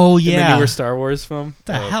shit. Oh, In the yeah. newer Star Wars film. What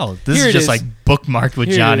the Oh. hell? This Here is it just like bookmarked with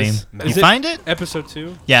Here it Johnny. is. You Is it find it? Episode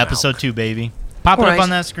 2? Yeah, episode 2, baby. Pop it All up right. on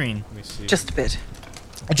that screen. Let me see. Just a bit.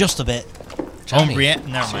 Just a bit. Johnny. Oh,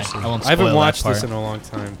 Brienne. Never mind. I won't I haven't spoil watched that part. this in a long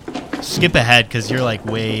time. Skip ahead because you're like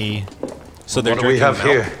way. So they're What do we drinking have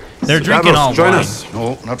milk? here? They're drinking all Join wine. us.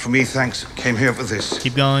 No, not for me, thanks. Came here for this.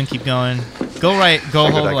 Keep going. Keep going. Go right. Go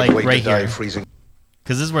Figured hold I could like wait right to die here. freezing.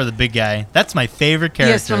 Because this is where the big guy. That's my favorite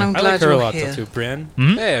Yes, character. well, I'm I glad like her a you're lot, here. though, too. Brienne.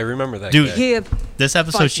 Hey, I remember that Dude. guy. Here, This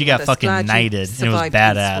episode, she got fighting with us. fucking Glad you knighted, and it was survived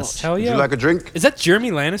badass. these Hell Would yeah. you like a drink? Is that Jeremy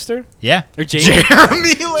Lannister? Yeah. Or Jamie?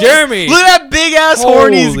 Jeremy. Jeremy! Look at that big ass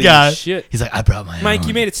horn he's Holy got. shit. He's like, I brought my Mike, own.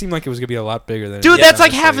 you made it seem like it was going to be a lot bigger than Dude, it that's is,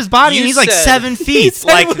 like half honestly. his body, You and he's like said- 7 feet.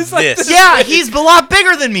 Like It was like this. Yeah, he's a lot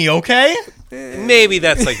bigger than me, okay? Maybe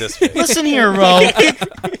that's like this. big. Listen here, Ro.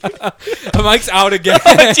 Mike's out again.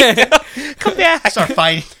 Come back. Start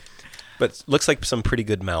fighting. But looks like some pretty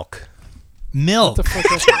good milk. Milk. What the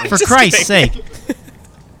fuck is that? For Christ's sake.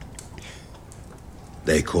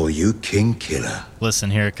 They call you King Killer.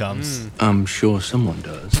 Listen, here it comes. I'm sure someone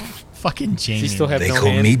does. Fucking Jamie. She still have They no call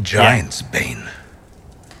hand? me Giant's Bane.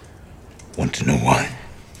 Want to know why?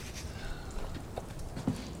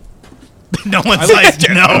 No one's like,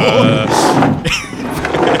 no.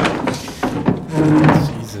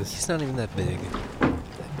 Jesus. He's not even that big.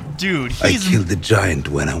 Dude, I he's... killed the giant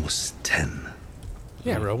when I was 10.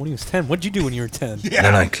 Yeah, bro, when he was 10. What'd you do when you were 10?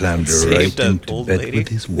 Then I climbed Saved right an into old bed lady. with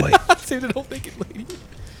his wife. Saved an old naked lady.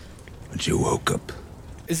 When she woke up,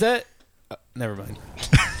 Is that... never mind.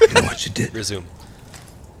 you know what she did? Resume.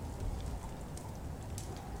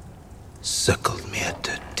 Suckled me at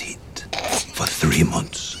her teeth for 3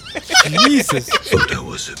 months. Jesus. Thought I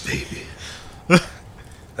was a baby.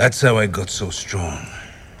 That's how I got so strong.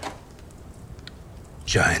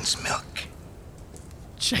 Giant's milk.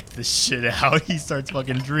 Check this shit out. He starts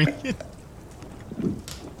fucking drinking.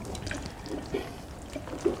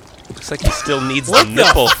 Looks like he still needs the What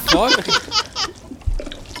nipple. the fuck?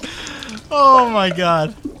 Oh my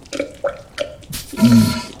god.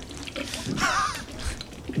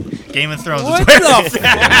 Game of Thrones What is where the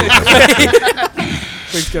fuck?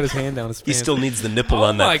 He's got his hand down his He pants. still needs the nipple Oh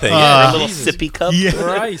on my that thing. God. For a little Jesus. sippy cup. Yeah.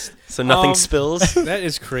 Christ. So nothing Um, spills. That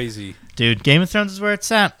is crazy. Dude, Game of Thrones is where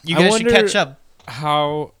it's at. You I guys should wonder- catch up.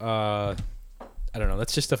 How, I don't know.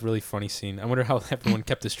 That's just a really funny scene. I wonder how everyone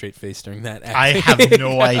kept a straight face during that. I acting. have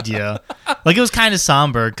no idea. Like, it was kind of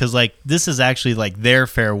somber because, like, this is actually, like, their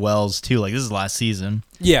farewells, too. Like, this is last season.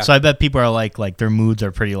 Yeah. So I bet people are, like their moods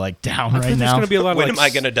are pretty, like, down I right think there's now. going to be a lot of When like, am I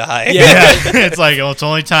gonna die? Yeah. Yeah. It's like, oh, it's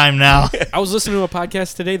only time now. I was listening to a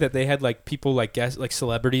podcast today that they had like people like guests, like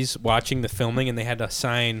celebrities watching the filming, and they had to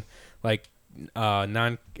sign like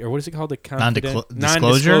non or what is it called, the Non-disclosure?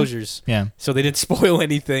 non-disclosures. Yeah. So they didn't spoil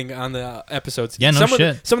anything on the episodes. Yeah, no some Of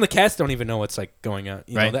shit. some of the cast don't even know what's like going on.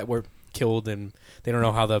 You know, Right. that were killed, and they don't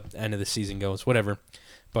know how the end of the season goes. Whatever.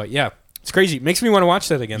 But yeah, it's crazy. Makes me want to watch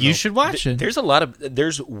that again. You though. should watch it.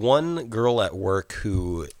 There's one girl at work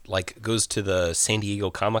who like goes to the San Diego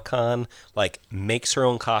Comic-Con, like makes her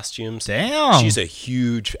own costumes. Damn. She's a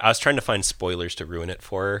huge. I was trying to find spoilers to ruin it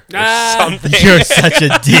for her. Or Ah! something. You're such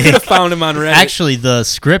a dick. Found him on Reddit. Actually, the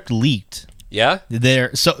script leaked. Yeah.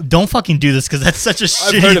 There, so don't fucking do this because that's such a I've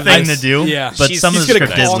shitty heard of thing this. to do. Yeah. but She's- some of He's the gonna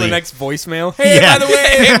script is call the leaked. next voicemail. Hey, Yeah. by the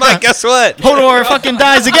way, Hey, Mike, guess what? Hodor fucking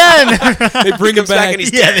dies again. they bring him Comes back back. and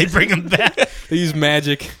he's Yeah, they bring him back. They use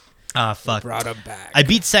magic. Ah, fuck. Brought him back. I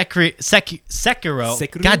beat Sekiro.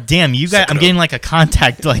 Sekiro? God damn, you guys! I'm getting like a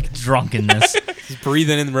contact like drunkenness. He's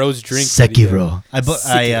breathing in Rose drink. Sekiro. I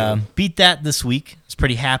Sekiro. beat that this week. I was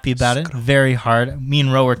pretty happy about it. Very hard. Me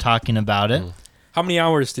and Ro were talking about it. How many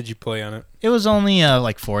hours did you play on it? It was only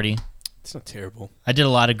like 40. It's not terrible. I did a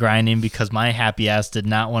lot of grinding because my happy ass did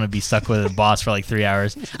not want to be stuck with a boss for like 3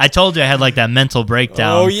 hours. I told you I had like that mental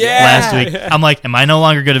breakdown last week. I'm like, am I no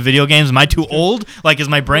longer good at video games? Am I too old? Like, is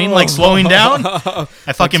my brain like slowing down?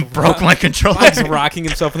 I fucking broke my controller. Mike's rocking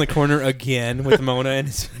himself in the corner again with Mona and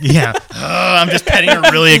his... Yeah. I'm just petting her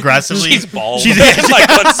really aggressively. She's bald. She's like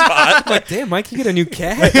one spot. Like, damn, Mike, you get a new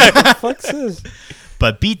cat? What the fuck's this?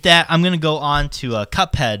 But beat that. I'm going to go on to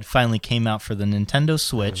Cuphead finally came out for the Nintendo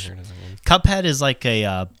Switch. Cuphead is like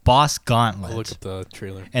a boss gauntlet. I'll look at the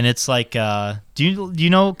trailer. And it's like, do you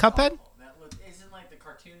know Cuphead? Isn't like the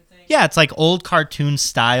cartoon thing? Yeah, it's like old cartoon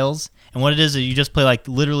styles. And what it is you just play like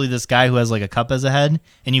literally this guy who has like a cup as a head.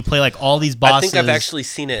 And you play like all these bosses. I think I've actually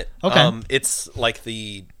seen it. Okay. It's like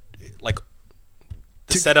the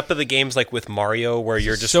setup of the games like with Mario where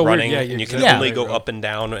you're just So weird, running yeah, and you can exactly only right, go bro. up and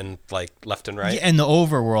down and like left and right. Yeah, and the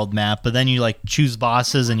overworld map, but then you like choose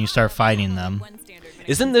bosses and you start fighting them.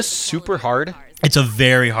 Isn't this super hard? It's a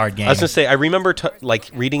very hard game. I was gonna say I remember like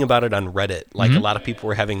reading about it on Reddit. Like a lot of people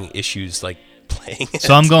were having issues like playing it.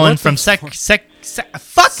 So I'm going from fuck me Sekiro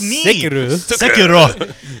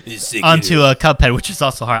onto Cuphead, which is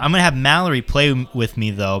also hard. I'm gonna have Mallory play with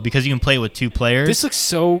me though because you can play with 2 players. This looks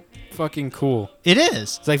so fucking cool. It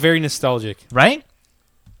is, It's like very nostalgic. right?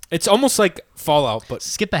 It's almost like Fallout, but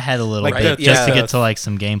Skip ahead a little Like bit the- just to yeah. get to like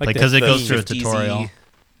some gameplay Like because the it goes through a 50Z tutorial.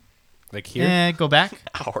 like here. Yeah, go back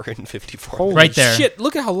hour and 54. Holy right there. shit,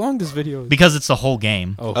 look at how long this video is. because it's the whole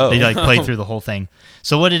game. Oh. They like play through the whole thing.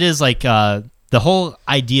 So what it is like, the whole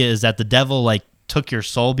idea is that the devil like took your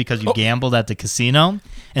soul because you gambled at the casino,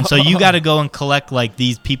 and so you got to go and collect like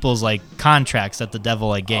these people's like contracts that the devil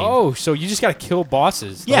like gave. Oh, so you just gotta kill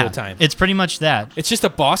bosses the yeah, whole time. it's pretty much that. It's just a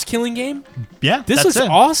boss killing game? Yeah, This that's looks it.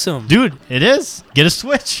 awesome. Dude. It is. Get a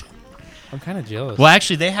Switch. I'm kind of jealous. Well,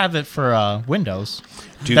 actually, they have it for Windows.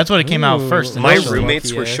 Dude, That's what it came out Ooh. first. My Lucky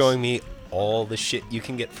roommates were ass. showing me all the shit you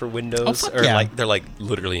can get for Windows, Oh, fuck or yeah. like they're like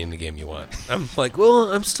literally in the game you want. I'm like,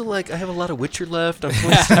 well, I'm still like I have a lot of Witcher left. I'm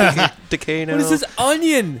still Decay now. What is this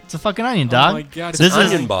onion? It's a fucking onion, dog. Oh my God, it's This an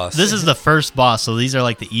is onion boss. This is the first boss, so these are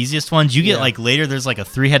like the easiest ones. You get Yeah. like later. There's like a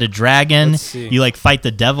 3-headed dragon. Let's see. You like fight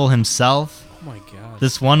the devil himself. Oh my god.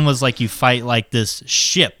 This one was like you fight like this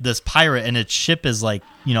ship, this pirate, and its ship is like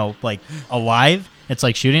like alive. It's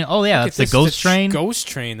like shooting. Oh yeah, Look it's at the this, Ghost Train. Ghost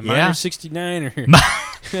Train, the Yeah. Miner 69 or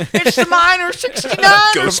It's the Miner 69.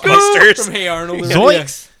 Ghostbusters. from Hey Arnold. or-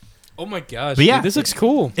 Zoinks. Oh my gosh. But yeah. dude, this looks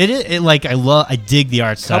cool. It is. It like I dig the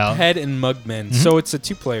art style. Cuphead and Mugmen. So it's a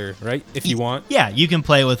 2-player, right? If you want. Yeah, you can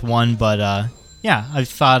play with one, but yeah, I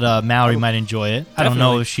thought Mallory might enjoy it. I don't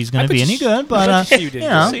know Definitely. if she's I gonna bet be any she- good, but I bet you did. you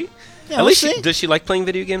know, See? yeah, At we'll least see. does she like playing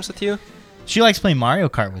video games with you? She likes playing Mario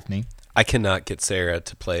Kart with me. I cannot get Sarah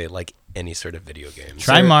to play like any sort of video games.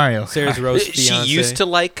 Try Mario. Sarah's roast She fiance. used to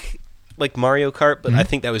like Mario Kart, but I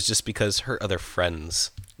think that was just because her other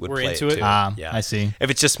friends would Were play into it it? too. I see. If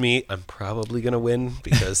it's just me, I'm probably gonna win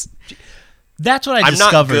because That's what I I'm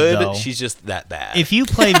not discovered good. though. She's just that bad. If you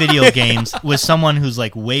play video games with someone who's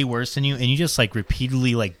like way worse than you, and you just like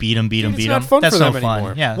repeatedly like beat them, it's not fun that's for no them fun.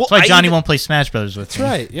 anymore. Yeah, Well, that's why I Johnny even- won't play Smash Brothers with That's me.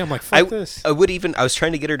 right. Yeah, I'm like, fuck this. I was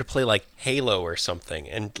trying to get her to play like Halo or something,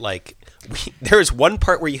 and like there was one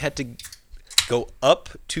part where you had to go up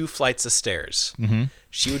 2 flights of stairs. Mm-hmm.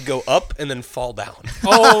 She would go up and then fall down.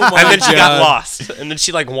 Oh my And then she got God. lost. And then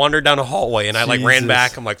she like wandered down a hallway, and I like ran Jesus.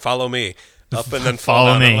 back. I'm like, follow me. Up and then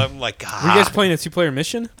Follow fall down. me. I'm like, God. Were you guys playing a 2-player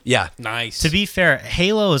mission? Yeah. Nice. To be fair,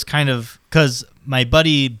 Halo is kind of because my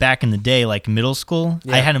buddy back in the day, like middle school,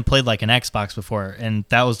 I Yeah. hadn't played like an Xbox before, and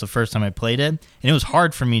that was the first time I played it, and it was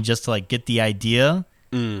hard for me just to like get the idea.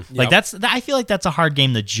 Like Yep. I feel like that's a hard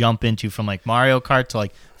game to jump into from like Mario Kart to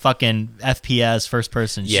like fucking FPS first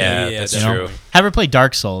person shit. Yeah, Yeah, that's You know? true. Have her play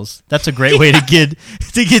Dark Souls. That's a great way to get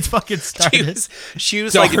fucking started. She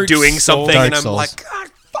was Dark like doing Souls. something, Dark and I'm Souls. like, God,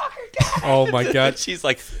 fuck her. Oh my God. She's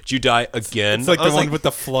like, did you die again? It's like I the was one with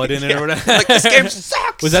the flood in it yeah. or whatever. like, this game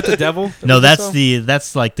sucks. Was that the devil? No, that's the.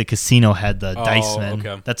 that's like the casino head, the Oh, dice man.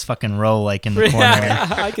 okay. That's fucking Ro like in the corner.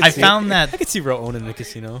 I found that I could see Ro owning the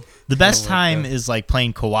casino. the best like time that. is like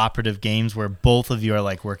playing cooperative games where both of you are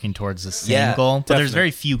like working towards the same Yeah, goal. But there's definitely.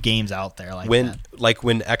 very few games out there like when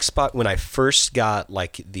that. when I first got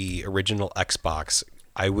like the original Xbox,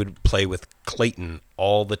 I would play with Clayton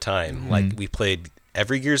all the time. Mm-hmm. Like we played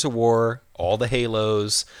every Gears of War, all the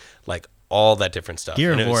Halos, like all that different stuff.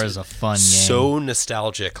 Gear And of it War was is a fun game. so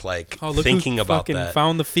nostalgic. Like Oh, look thinking who about fucking that.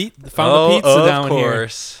 Found the pizza of down here.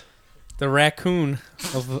 course. The raccoon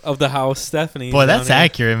of the house, Stephanie. Boy, is that's down here.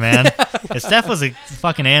 accurate, man. If Steph was a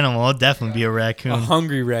fucking animal, it'd definitely be a raccoon. A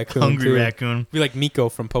hungry raccoon. Hungry too. raccoon. Be like Miko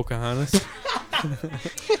from Pocahontas.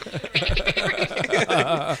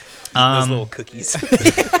 Those little cookies.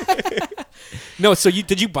 No, so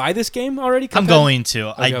did you buy this game already? I'm Cuphead? going to.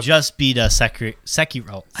 I Okay. just beat a Sekiro.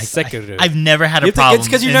 Sekiro. I've never had a You have to- problem. it's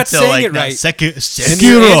 'cause you're not until, saying like, it now. right. Sekiro.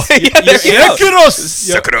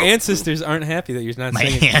 Your ancestors aren't happy that you're not My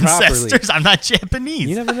saying it properly. ancestors. I'm not Japanese.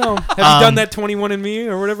 You never know. Have you done that 21andMe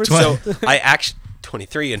or whatever? So I actually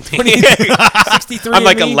 23 and 63. I'm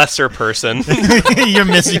like a and me? lesser person. You're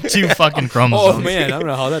missing 2 fucking chromosomes. Oh man, I don't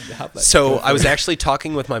know how that. So I was actually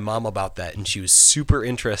talking with my mom about that, and she was super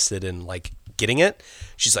interested in like getting it.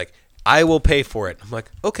 She's like, "I will pay for it." I'm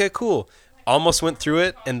like, "Okay, cool." Almost went through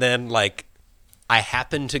it, and then like I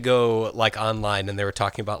happened to go like online, and they were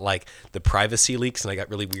talking about like the privacy leaks, and I got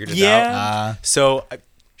really weirded out. So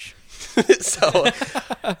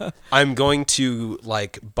I'm going to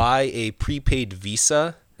like buy a prepaid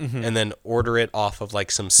Visa and then order it off of like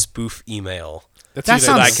some spoof email. That either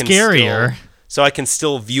sounds I can scarier. So I can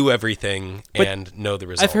still view everything But and know the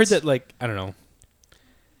results. I've heard that like I don't know.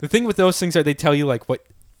 The thing with those things are they tell you like what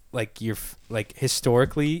like your like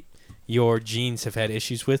historically your genes have had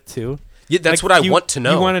issues with too. Yeah, that's Like, what I want to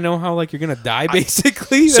know. You want to know how like you're gonna die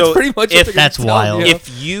basically? That's So pretty much if what they're that's gonna tell wild. you.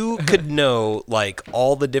 If you could know like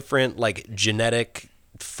all the different like genetic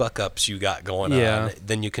fuck ups you got going Yeah. on,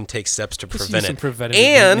 then you can take steps to Just prevent use some it. preventative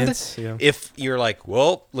And maintenance, yeah. if you're like,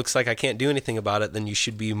 well, looks like I can't do anything about it, then you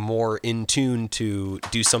should be more in tune to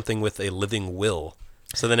do something with a living will.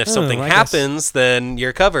 So then if something I guess. happens, then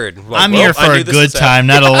you're covered. Like, I'm well, here for I a knew this good was time,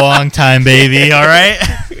 not a long time, baby. All right.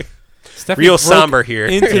 Stephanie Real broke somber here.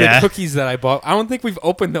 into Yeah. the cookies that I bought. I don't think we've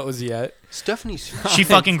opened those yet. Stephanie's. She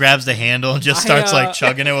fucking grabs the handle and just starts like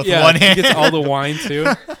chugging it with yeah, one she hand. gets all the wine too.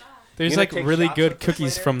 There's You gonna like take really shots good with us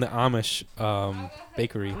cookies later? from the Amish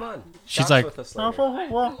bakery. She's like,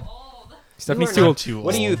 Stephanie's too old.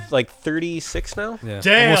 What are you, like 36 now? Yeah,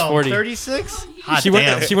 damn, almost 40. 36? She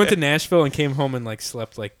went. She went to Nashville and came home and like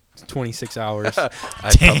slept like 26 hours. I'd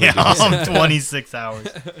probably do the same. Damn, 26 hours.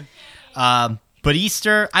 But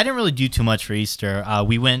Easter, I didn't really do too much for Easter.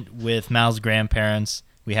 We went with Mal's grandparents.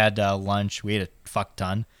 We had lunch. We ate a fuck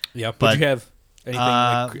ton. Yep. But, Did you have anything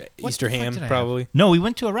like what Easter the fuck ham? did I have? Probably. No, we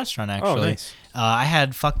went to a restaurant actually. nice. I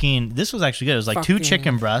had fucking. This was actually good. It was like 2 Fucking-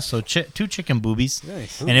 chicken breasts, so 2 chicken boobies,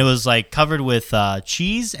 Nice. and it was like covered with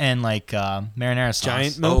cheese and like marinara sauce.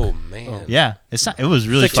 Giant milk. Oh, man. Yeah, it's not, it was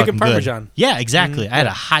really like chicken fucking good. parmesan. Yeah, exactly. I had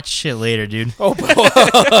a hot shit later, dude. Oh boy.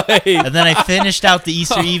 And then I finished out the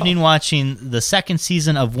Easter evening watching the 2nd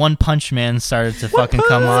season of One Punch Man started to fucking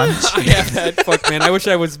come on. I have that. Fuck man. I wish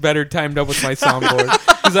I was better timed up with my soundboard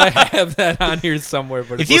because I have that on here somewhere.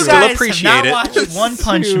 But If it's you still guys have appreciate not it. watched One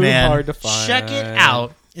Punch too Man, hard to find. check it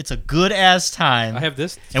out. It's a good ass time. I have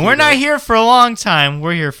this. And we're not here for a long time.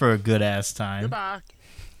 We're here for a good ass time.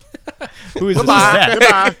 Who is Who's this?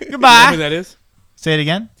 that? Do you know Goodbye. who that is? Say it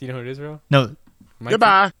again. Do you know who it is, bro? No. Mike?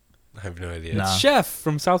 I have no idea. Nah. Chef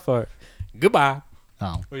from South Park. Goodbye.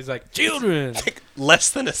 Oh. Where he's like, children.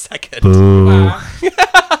 Less than a second. Boo. What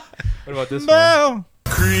about this one? No.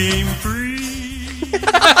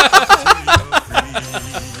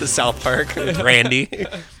 The South Park. Randy.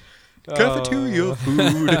 Cafeteria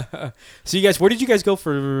food. So you guys, where did you guys go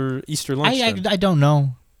for Easter lunch? then? I don't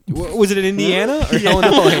know. Was it in Indiana or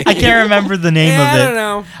Illinois? I can't remember the name I don't of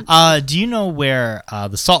know. it. Do you know where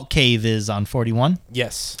the Salt Cave is on 41?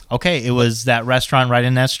 Yes, Okay, it was that restaurant right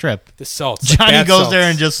in that strip. the salt. Johnny goes there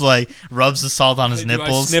and just like rubs the salt on his I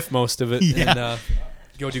nipples. sniff most of it Yeah. and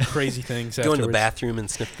go do crazy things. Go in the afterwards. bathroom and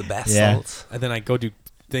sniff the bath Yeah. salts. and then I go do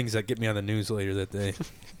things that get me on the news later that day.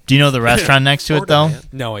 Do you know the restaurant next to it though? man.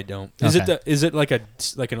 No, I don't. Is Okay. it like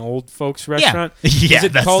an old folks restaurant? Yeah, Is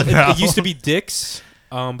it that's called? the It problem. used to be Dick's,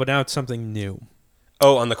 but now it's something new.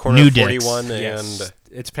 Oh, on the corner New of Dicks. 41 Yes, and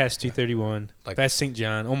it's past 231, Like- past St.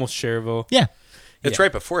 John, almost Cherville. Yeah, it's Yeah.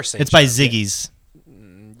 right before St. it's by John. Ziggy's,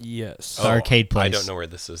 Yes. the arcade place. I don't know where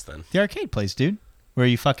this is then. The arcade place, dude, where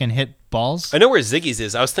you fucking hit balls. I know where Ziggy's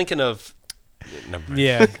is. I was thinking of. Never mind.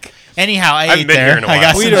 Yeah. Anyhow, I Haven't ate been there. here in a I while.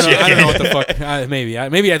 got We some don't know, chicken. I don't know what the fuck. Maybe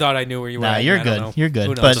I thought I knew where you were. Nah, at, you're I don't good. know. You're Who good.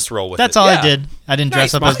 knows? But Just roll with that's it. all I Yeah. did. I didn't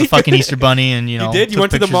dress Nice, up as the Mike. fucking Easter bunny, and you know, did? You took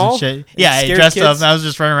went to the pictures mall? and shit. And Yeah, I scared dressed up. kids? And I was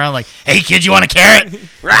just running around like, "Hey, kid, you want a carrot?" I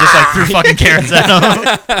just like threw fucking carrots at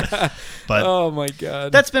them. But Oh my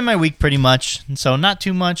god. that's been my week pretty much. So not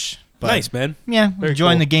too much. But nice, man. Yeah, Very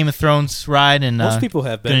enjoying cool. the Game of Thrones ride, and Most people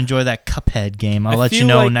have gonna been. enjoy that Cuphead game. I'll I let you feel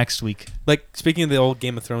know like- next week. Like speaking of the old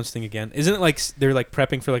Game of Thrones thing again, isn't it like they're like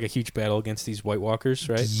prepping for like a huge battle against these White Walkers,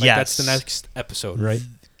 right? Like that's the Yes. next episode, right?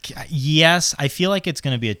 Yes, I feel like it's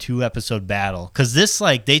going to be a 2-episode battle because this,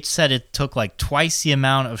 like, they said it took like twice the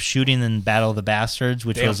amount of shooting than Battle of the Bastards,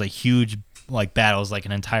 which Damn. was a huge like battle, it was like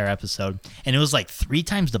an entire episode, and it was like 3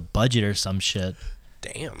 times the budget or some shit.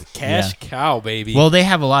 Damn. Cash cow, baby. Well, they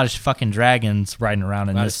have a lot of fucking dragons riding around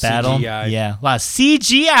in Lot this of battle. CGI. Yeah, a lot of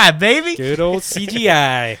CGI, baby. Good old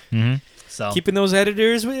CGI. So Keeping those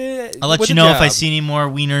editors with. I'll let with you a know if I job. see any more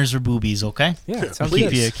wieners or boobies. Okay. Yeah, it sounds Keep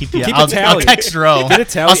good. you. Keep a I'll tally. text Ro. Get a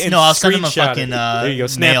tally. and I'll send him a screenshot fucking it. There you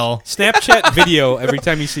go. mail. Snapchat video every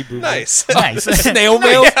time you see boobs. Nice. Nice. Snail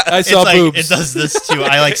mail. I It's saw like, boobs. it does this too.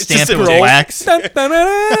 I like stamp it with scroll. wax. Dun, dun, dun,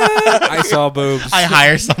 dun. I saw boobs. I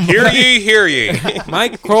hire somebody. Hear ye, hear ye.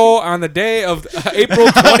 Mike Kroll on the day of April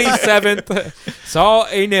 27th saw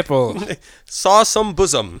a nipple Saw some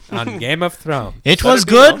bosom. on Game of Thrones. It was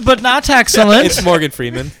good, but not excellent. It's Morgan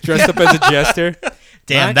Freeman dressed up as a jester.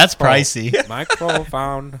 Damn, Mike that's Kroll. pricey. Mike Kroll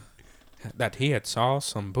found that he had saw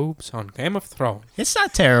some boobs on Game of Thrones. It's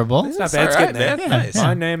not terrible. It's not All bad. It's right, getting man. there. Nice.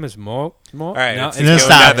 My name is Mo. All right, No, it's it's No, going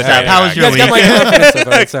stop. down the Stop. drain. How was You your guys got my week? confidence up.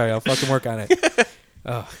 All right, sorry, I'll fucking work on it.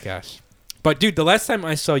 Oh gosh, but dude, the last time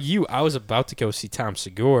I saw you, I was about to go see Tom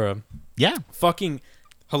Segura. Yeah. Fucking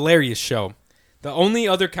hilarious show. The only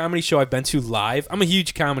other comedy show I've been to live. I'm a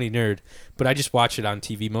huge comedy nerd, but I just watch it on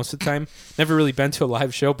TV most of the time. Never really been to a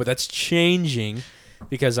live show, but that's changing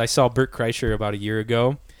because I saw Bert Kreischer about a year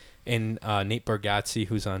ago, and Nate Bargatze,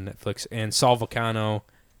 who's on Netflix, and Saul Volcano.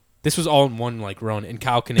 This was all in one like run, and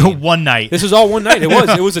Kyle Kinane. One night. This was all one night. It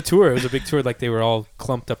was a tour. It was a big tour. Like they were all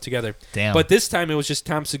clumped up together. Damn. But this time it was just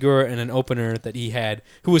Tom Segura and an opener that he had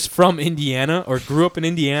who was from Indiana or grew up in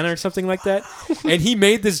Indiana or something like that. And he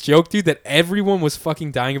made this joke, dude, that everyone was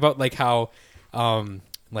fucking dying about, like how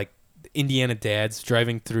like Indiana dads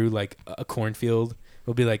driving through like a cornfield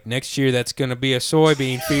will be like, next year that's gonna be a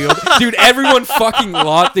soybean field. Dude, everyone fucking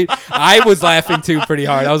lost. Dude, I was laughing too pretty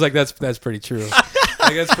hard. I was like, that's pretty true.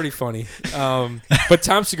 Like, that's pretty funny. But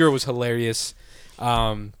Tom Segura was hilarious.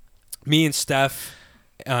 Me and Steph,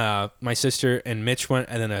 my sister, and Mitch went,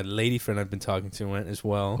 and then a lady friend I've been talking to went as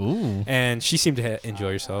well. Ooh. And she seemed to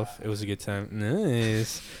enjoy herself. It was a good time.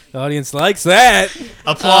 Nice. The audience likes that.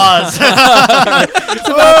 Applause.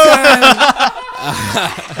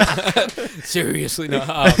 Seriously, no.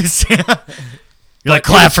 You're like,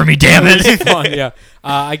 clap for me, damn It was it. fun, yeah.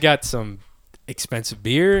 I got some expensive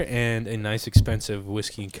beer and a nice expensive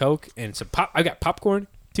whiskey and Coke and some pop. I got popcorn.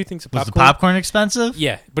 2 things of Was popcorn. the popcorn expensive?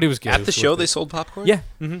 Yeah, but it was good. It At was the show, worth they it. sold popcorn? Yeah,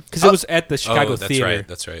 because it was at the Chicago that's Theater. right,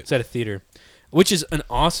 that's right. It's at a theater, which is an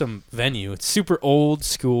awesome venue. It's super old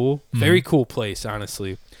school, very cool place,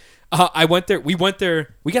 honestly. I went there. We went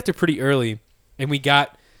there. We got there pretty early, and we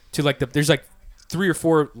got to like there's like 3 or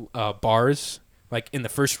 4 bars like in the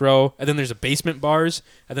first row, and then there's a basement bars,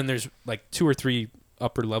 and then there's like 2 or 3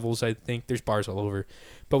 upper levels. I think there's bars all over,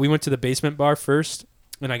 but we went to the basement bar first.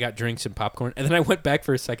 And I got drinks and popcorn. And then I went back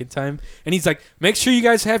for a second time. And he's like, make sure you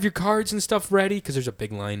guys have your cards and stuff ready. Because there's a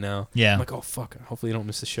big line now. Yeah. I'm like, oh, fuck. Hopefully I don't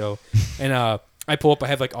miss the show. And I pull up. I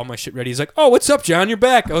have like all my shit ready. He's like, oh, what's up, John? You're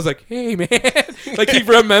back. I was like, hey, man. Like he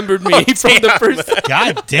remembered me from the first time.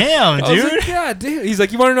 God damn, I was dude. like, God damn. He's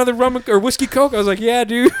like, you want another rum or whiskey Coke? I was like, yeah,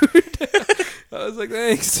 dude. I was like,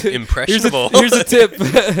 thanks. Impressionable. Here's a tip.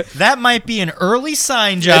 That might be an early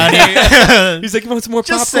sign, Johnny. He's like, you want some more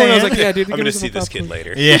Just popcorn? I was saying. like, yeah, dude. I'm going to see this kid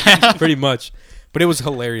later. Yeah. Pretty much. But it was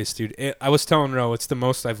hilarious, dude. I was telling Ro, it's the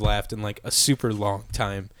most I've laughed in like a super long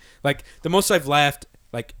time. Like the most I've laughed,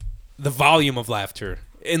 like the volume of laughter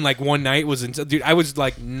in like one night was, dude. I was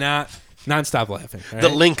like nonstop laughing. all The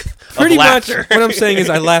right? length Pretty of much. laughter. What I'm saying is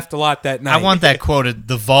I laughed a lot that night. I want that quoted.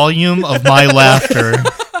 The volume of my laughter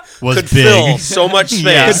was Could big. fill so much space.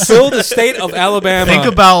 Yeah. Could fill the state of Alabama. Think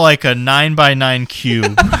about like a 9x9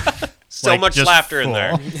 cube. So Like, much just laughter in full.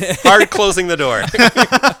 there. Hard closing the door.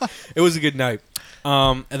 It was a good night.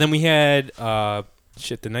 And then we had the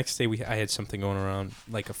next day I had something going around,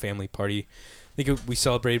 like a family party. I think we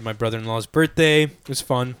celebrated my brother-in-law's birthday. It was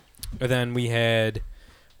fun. And then we had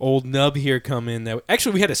old Nub here come in.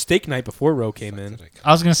 Actually, we had a steak night before Ro came in.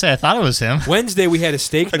 I was going to say, I thought it was him. Wednesday we had a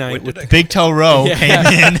steak night. With, Big Toe Row Yeah.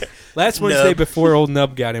 came in. last Wednesday Nub. before old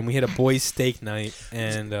Nub got in, we had a boys' steak night,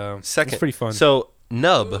 and it Second. was pretty fun. So,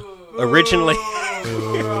 Nub, originally...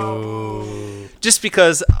 Just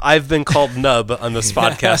because I've been called Nub on this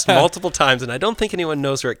podcast multiple times, and I don't think anyone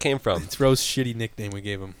knows where it came from. It's Ro's shitty nickname we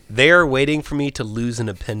gave him. They are waiting for me to lose an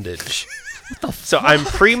appendage. So I'm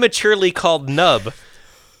prematurely called Nub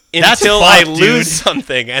That's until fucked, I lose dude.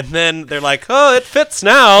 something, and then they're like, "Oh, it fits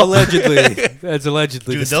now." Allegedly. That's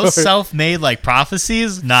allegedly Dude, the those story. self-made like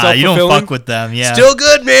prophecies? Nah, you don't Self-fulfilling? fuck with them. Yeah. Still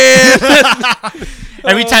good, man.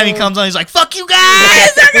 Every time he comes on, he's like, "Fuck you guys!"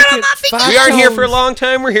 We aren't here for a long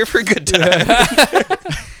time. We're here for a good time.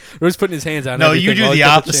 Ro's putting his hands on No, everything. you do Always the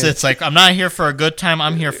got opposite. chance. It's like, I'm not here for a good time.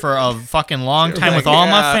 I'm here for a fucking long time with all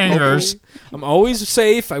my Yeah. fingers. I'm always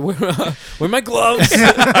safe. I wear my gloves.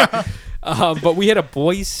 But we had a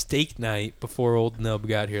boys' steak night before Old Nub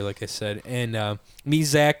got here, like I said. And me,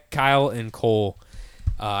 Zach, Kyle, and Cole.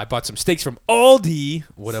 I bought some steaks from Aldi.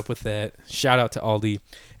 What up with that? Shout out to Aldi.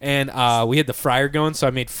 And we had the fryer going, so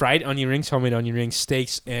I made fried onion rings, homemade onion rings,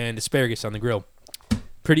 steaks, and asparagus on the grill.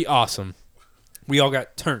 Pretty awesome. We all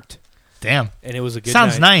got turned, Damn. and it was a good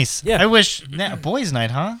Sounds night. nice. Yeah. I wish boys'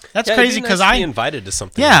 night, huh? That's Yeah, crazy it'd be because nice to be I invited to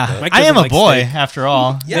something. yeah, like Mike I am doesn't a like boy steak. after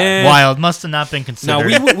all. Yeah. Wild must have not been No,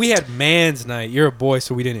 considered. we had man's night. You're a boy,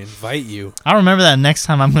 so we didn't invite you. I'll remember that next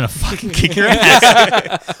time I'm gonna fucking kick your ass.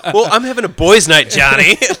 that. Well, I'm having a boys' night,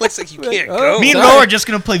 Johnny. It looks like you can't go. Me and Ro are just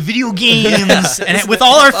gonna play video games and with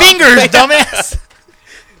all our fingers, dumbass.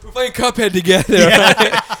 We're playing Cuphead together.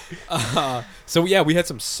 Right? So yeah, we had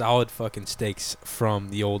some solid fucking steaks from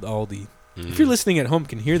the old Aldi. If you're listening at home,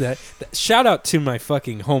 can hear that. Shout out to my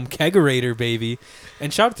fucking home kegerator, baby,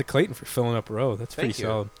 and shout out to Clayton for filling up Row. That's Thank pretty you.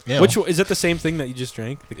 solid. Yeah. Which one, is that the same thing that you just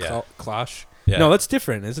drank? The Yeah. Klosh? Yeah. No, that's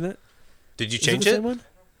different, isn't it? Did you Is change the it? same one?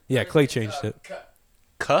 Yeah, Clay changed it.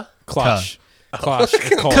 Cuh? Klosh. Klosh.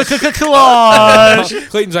 It's called. Collage.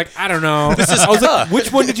 Clayton's like, I don't know. I was like,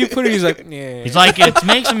 which one did you put in? He's like, yeah. He's like, it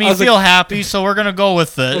makes me I was feel happy, so we're gonna go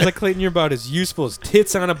with I was it. like, Clayton, you're about as useful as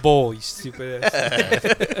tits on a bowl, you stupid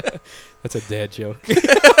ass. That's a dad joke.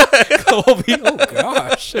 Colby, oh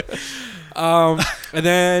gosh. And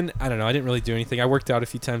then, I don't know, I didn't really do anything. I worked out a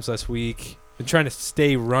few times last week. Been trying to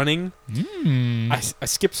stay running. I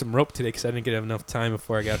skipped some rope today because I didn't get enough time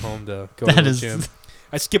before I got home to go to That the is- gym.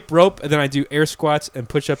 I skip rope, and then I do air squats and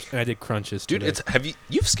push-ups, and I did crunches. Dude, today.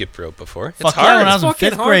 you've skipped rope before. It's Fuck hard. yeah, when I was in Fucking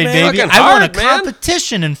 5th hard, grade, man. baby. Fucking I won a hard, man.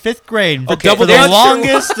 competition in 5th grade. Okay, For the there's-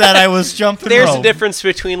 longest that I was jumping There's rope. a difference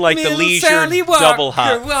between like the Little leisure Sally Walker double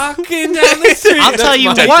hop. walking down the street. I'll tell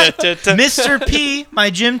you That's what, my- Mr. P, my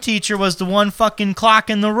gym teacher, was the one fucking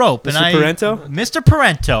clocking the rope. And Mr. Parento? Mr.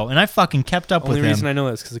 Parento. And I fucking kept up Only with reason him. I know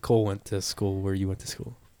that is because Cole went to school where you went to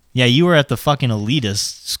school. Yeah, you were at the fucking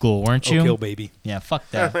elitist school, weren't you? Oak Hill, baby. Yeah, fuck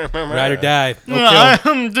that. Ride or die. Oak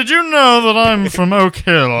Hill. Did you know that I'm from Oak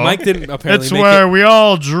Hill? Mike didn't apparently It's make where it. we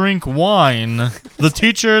all drink wine. The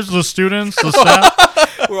teachers, the students, the staff.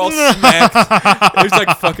 We're all smacked. There's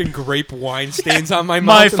like fucking grape wine stains on my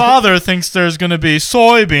mouth. My father thinks there's going to be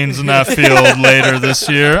soybeans in that field later this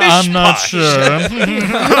year. I'm not sure.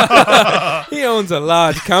 He owns a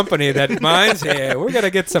large company that mines here. We're gonna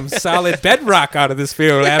get some solid bedrock out of this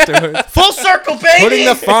field afterwards. Full circle, baby! Putting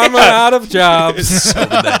the farmer out of jobs. So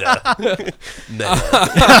meta.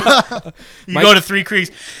 Meta. You go to Three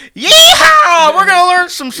Creeks. Yeehaw! We're going to learn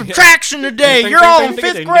some subtraction today. You're all in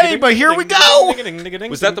 5th grade, but here we go.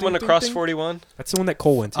 Was that the one across 41? That's the one that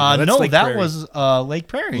Cole went to. That's No, Lake that Prairie. was Lake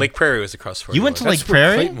Prairie. Lake Prairie was across 41. You went to Lake That's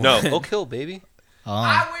where Prairie? Clayton No, Oak Hill, baby.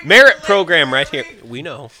 Oh, Merit program right here. We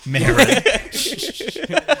know. merit.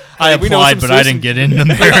 I We know applied, some but I didn't get in the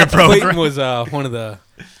merit Clayton program. was one of the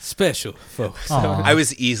special folks. Aw. I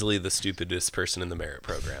was easily the stupidest person in the merit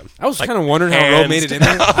program. I was Like, kind of wondering how Ro hands made it in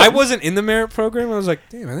there. I wasn't in the merit program. I was like,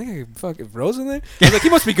 damn, I think I can fucking Ro's in there. I was like, he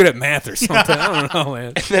must be good at math or something. I don't know,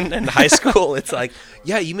 man. And then in high school, it's like,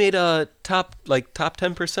 yeah, you made a top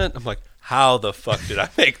 10%. I'm like, how the fuck did I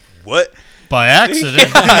make what? By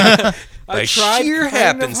accident. By tried sheer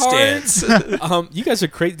kind of hard. happenstance. You guys are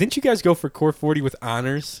crazy. Didn't you guys go for Core 40 with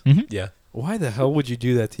honors? Yeah. Why the hell would you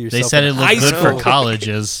do that to yourself? They said in it high looked good school? for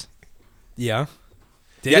colleges. Yeah.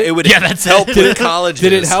 Did Yeah, it would Yeah, that's help it. with colleges.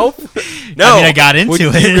 Did it help? No. I mean, I got Would into you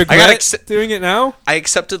it. regret accept- doing it now? I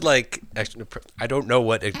accepted actually, I don't know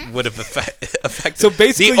what it would have affected. So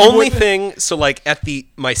basically the you only wouldn't- thing, so like at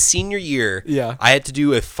my senior year, Yeah. I had to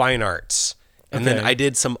do a fine arts, and then Okay. I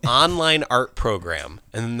did some online art program,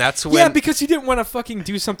 and that's when Yeah, because you didn't want to fucking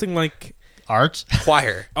do something like. Art?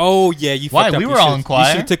 choir. Oh yeah, you. Why? fucked up. We You were all should've- in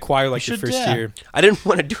choir. You should take choir like You your should, first yeah. year. I didn't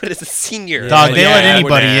want to do it as a senior. Dog, they let Yeah,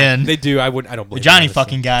 anybody yeah. in. They do. I would. I don't believe. Johnny that,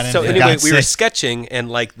 fucking got in. So for anyway, God's we were sake. sketching, and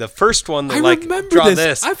like the first one, I they're like, remember draw this.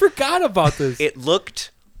 this. I forgot about this. It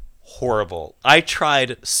looked horrible. I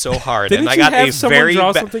tried so hard, Didn't and I you got have a someone very.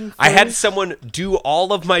 draw something I for had you? someone do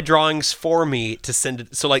all of my drawings for me to send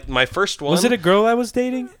it. So like my first one Was it a girl I was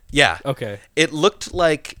dating? yeah. Okay. It looked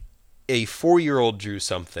like a 4-year-old drew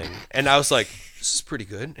something, and I was like, "This is pretty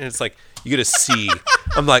good." And it's like you get a C.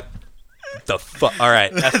 I'm like, "The fuck? All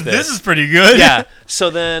right, F this." This is pretty good. Yeah. So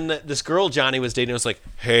then this girl Johnny was dating was like,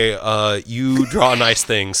 "Hey, you draw nice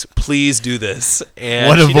things. Please do this." And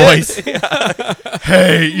What a she did. voice.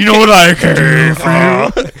 Hey, you know what I can do for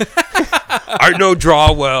you? I know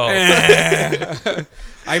draw well.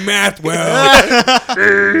 I math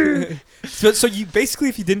well. So you basically,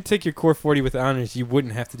 if you didn't take your Core 40 with honors, you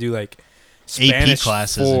wouldn't have to do like Spanish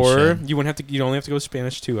classes 4. and shit. You wouldn't have to. You only have to go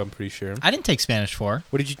Spanish 2. I'm pretty sure. I didn't take Spanish 4.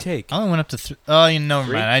 What did you take? I only went up to Oh, you know,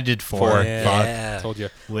 man, I did 4. Yeah, told you.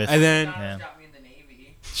 With And then yeah. Got me in the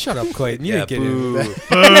Navy. shut up, Clayton. You Yeah, didn't get boo. into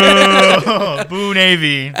that. Boo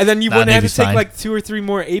Navy. And then you Nah, wouldn't have to Navy's take fine. like 2 or 3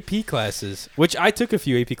 more AP classes, which I took a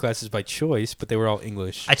few AP classes by choice, but they were all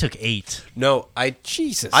English. I took 8. No,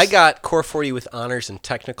 Jesus. I got Core 40 with honors and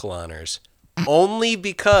technical honors. Only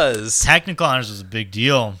because Technical honors was a big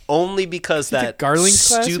deal. that Garling's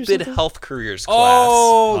class or stupid something? health careers class.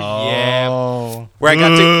 Oh, yeah. Oh. Where I got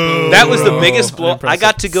to that was the biggest blow. I Unimpressive.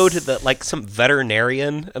 got to go to the like some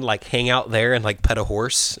veterinarian and like hang out there and like pet a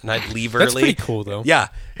horse, and I'd leave That's early. pretty cool, though. Yeah,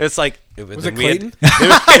 it's like Was it we had- Clayton?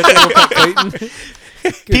 Clayton?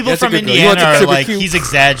 People That's a from good girl. You want Indiana the are like, sugar cube? he's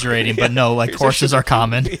exaggerating, but no, like horses are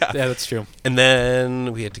common. Yeah, that's true. and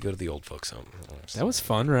then we had to go to the old folks home. That was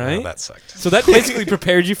fun, Oh, right? that sucked. So that basically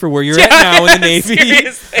prepared you for where you're at now in the Navy.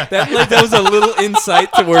 that was a little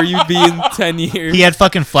insight to where you'd be in 10 years. He had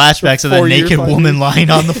fucking flashbacks of that 4-year naked fight. woman lying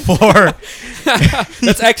on the floor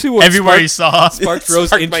That's actually what everywhere he saw. sparked Rose's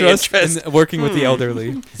Sparked my interest interest. in working with the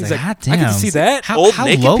elderly. He's like, God I can see that. How, Old how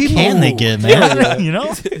naked low people? can they get, man? Yeah. You know?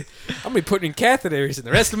 I'm gonna be putting in catheters in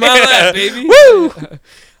the rest of my life, baby. Woo!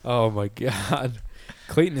 Oh my god.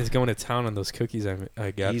 Clayton is going to town on those cookies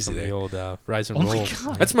I got Easy from the there. old Rise and Oh my Roll.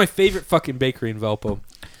 God. That's my favorite fucking bakery in Valpo.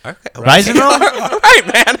 Okay. Rise and roll? All right,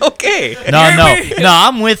 man. Okay. No,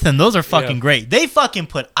 I'm with him. Those are fucking Yeah. great. They fucking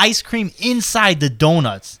put ice cream inside the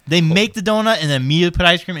donuts. They make the donut and then immediately put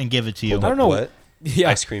ice cream and give it to you. I don't know. What? Yeah.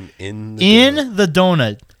 Ice cream in the donut. In the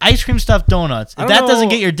donut. Ice cream stuffed donuts. I If don't that doesn't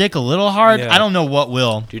know. get your dick a little hard, Yeah. I don't know what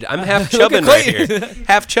will. Dude, I'm half Look at chubbing right here. Clayton.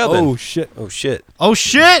 Half chubbing. Oh shit. Oh shit. Oh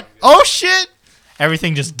shit! Oh shit!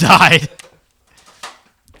 Everything just died.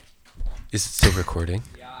 Is it still recording?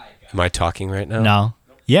 Am I talking right now? No.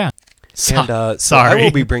 Yeah. So- And so sorry. I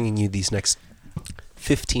will be bringing you these next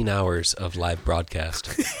 15 hours of live broadcast.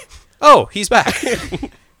 Oh, he's back.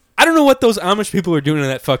 I don't know what those Amish people are doing in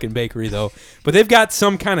that fucking bakery though, but they've got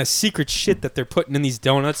some kind of secret shit that they're putting in these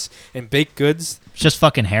donuts and baked goods It's just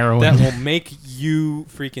fucking heroin. that will make you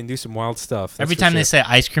freaking do some wild stuff. That's Every for time they sure. say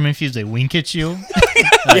ice cream infused, they wink at you.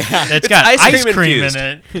 It's got ice ice cream cream infused.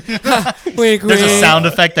 in it. Wink, There's a wink. sound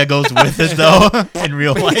effect that goes with it, though, in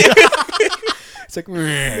real life. It's like,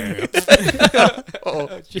 oh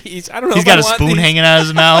jeez, I don't know. He's if got I a want spoon these. hanging out of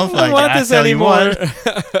his mouth. I don't Like, want I this tell you anymore.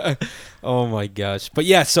 what. Oh my gosh! But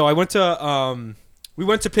yeah, so I went to we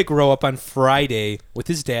went to pick Ro up on Friday with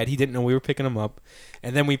his dad. He didn't know we were picking him up,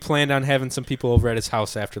 and then we planned on having some people over at his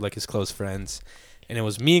house after, like his close friends. And it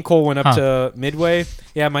was me and Cole went up to Midway.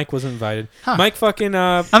 Yeah, Mike wasn't invited. Huh. Mike fucking.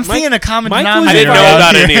 I'm seeing a common Mike was denominator. I didn't know out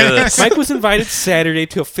about here. any of this. Mike was invited Saturday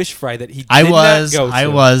to a fish fry that he I did was. not go to. I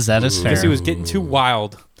was. That is fair. Because he was getting too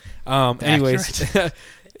wild. Anyways,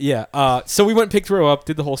 yeah. So we went and picked Ro up,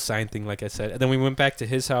 did the whole sign thing, like I said, and then we went back to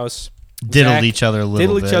his house. Diddled Zach each other a little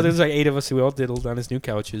Diddled bit. each other. There's like 8 of us. We all diddled on his new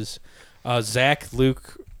couches. Zach,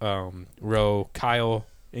 Luke, Ro, Kyle,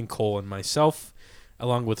 and Cole, and myself,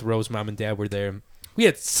 along with Ro's mom and dad, were there. We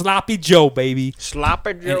had Sloppy Joe, baby.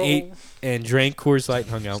 Sloppy And ate and drank Coors Light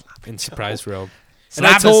and hung out and surprised Ro. And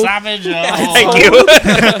I Slap it, told- slap it, Joe.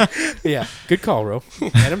 Thank you. Yeah, good call, Ro.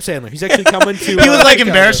 Adam Sandler. He's actually coming to. He was like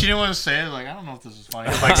embarrassed. He didn't want to say it. Like, I don't know if this is funny.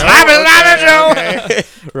 He was like, slap it,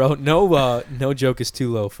 Joe. Ro, no joke is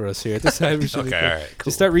too low for us here at the side. Okay, all right, cool.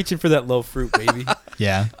 Just start reaching for that low fruit, baby.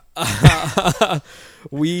 Yeah.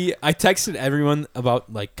 I texted everyone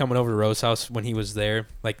about like coming over to Ro's house when he was there,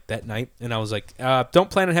 like that night, and I was like, don't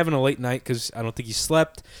plan on having a late night because I don't think he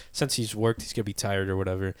slept. Since he's worked, he's gonna be tired or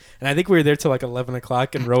whatever. And I think we were there till like 11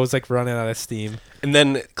 o'clock, and Ro's like running out of steam. And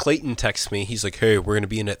then Clayton texts me. He's like, "Hey, we're gonna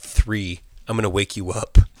be in at 3. I'm gonna wake you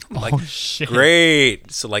up." I'm like, Oh, shit.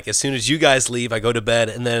 great. So like, as soon as you guys leave, I go to bed,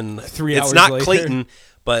 and then 3 it's hours not later. Clayton,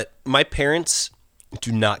 but my parents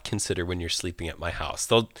do not consider when you're sleeping at my house.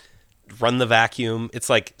 They'll run the vacuum. It's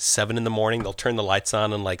like 7 in the morning. They'll turn the lights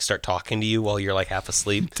on and like start talking to you while you're like half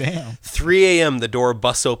asleep. Damn. 3 a.m. the door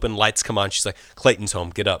busts open, lights come on. She's like, "Clayton's home.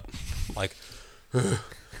 Get up." I'm like,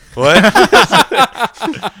 what?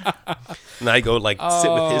 And I go like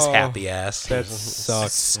sit with his happy ass. That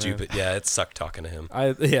sucks, Stupid. Yeah, it sucked talking to him.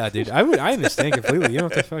 Yeah, dude. I understand completely. You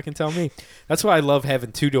don't have to fucking tell me. That's why I love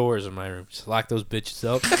having 2 doors in my room. Just lock those bitches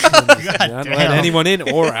up. Not let damn. anyone in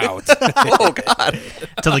or out. Oh God.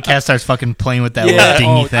 Until the cat starts fucking playing with that Yeah. little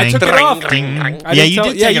dingy Oh, thing. I took it off. Ding. I Yeah, didn't you tell-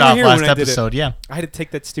 did yeah, take you it were off here last when I did it. episode. Yeah. I had to take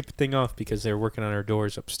that stupid thing off because they were working on our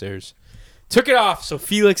doors upstairs. Took it off, so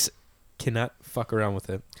Felix cannot fuck around with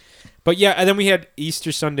it. But yeah, and then we had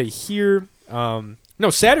Easter Sunday here. No,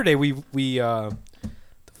 Saturday we the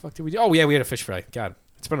fuck did we do? Oh yeah, we had a fish fry. God,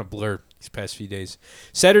 It's been a blur these past few days.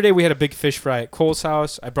 Saturday, we had a big fish fry at Cole's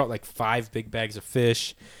house. I brought like 5 big bags of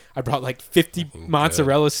fish. I brought like 50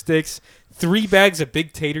 mozzarella sticks, 3 bags of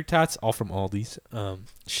big tater tots, all from Aldi's.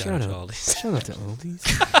 Shout out to Aldi's. Shout out to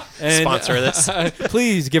Aldi's. And, Sponsor this.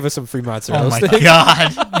 Please give us some free mozzarella Oh my sticks.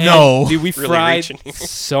 God, no! Dude, we Really fried reaching here.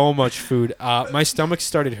 so much food. My stomach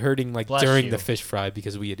started hurting like Bless during you. the fish fry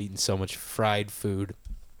because we had eaten so much fried food.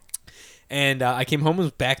 And I came home and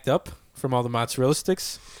was backed up from all the mozzarella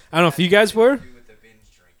sticks. I don't know if you guys were.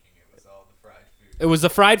 It was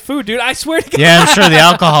the fried food, dude. I swear to God. Yeah, I'm sure the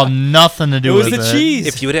alcohol nothing to do It was with the it. cheese.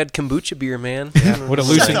 If you had had kombucha beer, man, Would have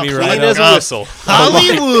loosened me right clean as up. a whistle.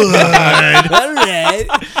 Hollywood. All right.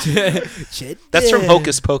 That's from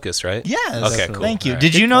Hocus Pocus, right? Yes. Okay, cool. Thank you. All right.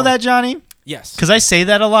 Did you know that, Johnny? Yes. Because I say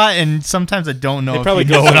that a lot, and sometimes I don't know It if probably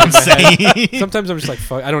you know goes what I'm over my head. saying. Sometimes I'm just like,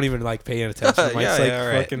 fuck. I don't even like paying attention. I'm Yeah, like yeah,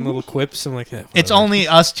 right. fucking little quips. I'm like, It's whatever. only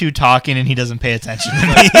us two talking, and he doesn't pay attention to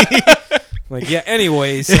me. Like, yeah,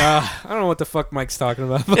 anyways, I don't know what the fuck Mike's talking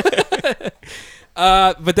about.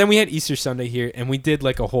 But then we had Easter Sunday here, and we did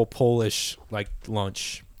like a whole Polish like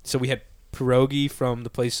lunch. So we had pierogi from the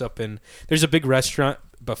place up in, there's a big restaurant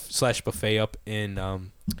slash buffet up in,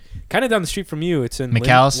 kind of down the street from you. It's in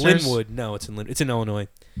McAllister's? Linwood. No, it's in Illinois.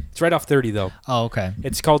 It's right off 30 though. Oh, okay.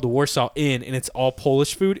 It's called the Warsaw Inn, and it's all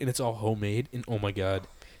Polish food, and it's all homemade. And oh my god,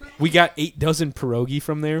 we got 8 dozen pierogi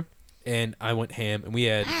from there. And I went ham, and we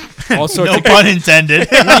had all sorts No of pun intended.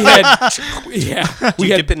 we had Do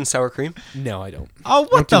you dip it in sour cream? no, I don't. Oh,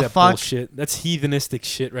 Don't what do the that fuck? bullshit. That's heathenistic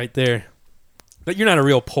shit right there. But you're not a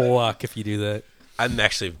real Polak if you do that. I'm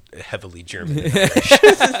actually heavily German.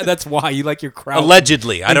 That's why you like your crowd.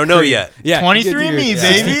 Allegedly. I don't know yet. Yeah, 23andMe,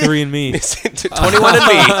 baby. 23andMe. 21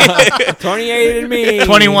 and me. 28 and me.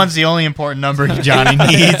 21's the only important number Johnny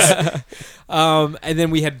needs. And then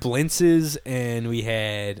we had blintzes, and we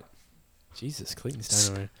had Jesus, Clayton's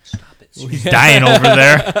dying over. He's dying over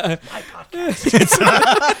there.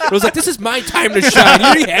 It was like, this is my time to shine. You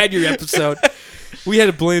already had your episode. We had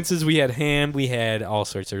blintzes, we had ham, we had all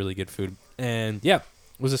sorts of really good food. And yeah, it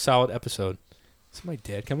was a solid episode. Is my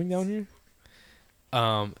dad coming down here?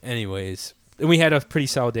 Anyways, and we had a pretty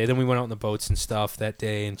solid day. Then we went out on the boats and stuff that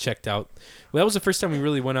day and checked out. Well, that was the first time we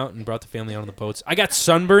really went out and brought the family out on the boats. I got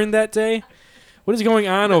sunburned that day. What is going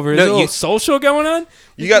on over? Is No, there a little you- social going on?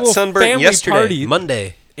 You got Little sunburned family yesterday, party.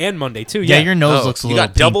 Monday. And Monday too. Yeah, Yeah, your nose Oh, looks a you little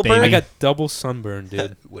got double pink, burn? baby. I got double sunburn,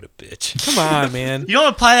 dude. What a bitch. Come on, man. You don't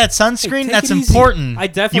apply that sunscreen? Hey, take That's it easy. important. I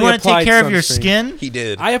definitely You want to take applied care of your sunscreen. skin? He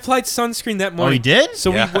did. I applied sunscreen that morning. Oh, you did?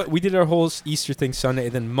 So Yeah. we did our whole Easter thing Sunday,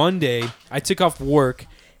 and then Monday I took off work,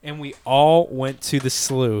 and we all went to the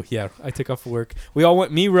slough. Yeah, I took off work. We all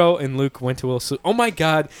went. Me, Ro, and Luke went to a little slough. Oh my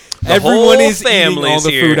God! The Everyone whole is eating all family's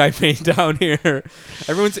the here. food I made down here.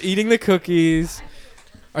 Everyone's eating the cookies.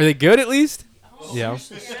 Are they good at least? Yeah.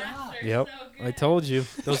 Yep. I told you.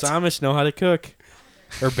 Those Amish know how to cook.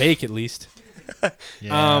 Or bake at least.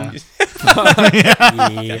 Yeah.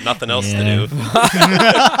 Got nothing else to do.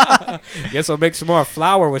 Guess I'll make some more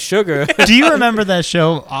flour with sugar. Do you remember that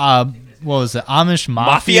show? What was it? Amish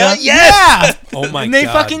Mafia? Mafia? Yes! Yeah. Oh my And they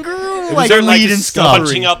God. fucking grew like They're weed and stuff.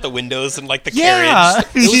 punching out the windows and like the Yeah. carriage.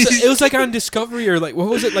 It was like on Discovery or like what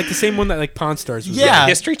was it, like the same one that like Pawn Stars was Yeah. on.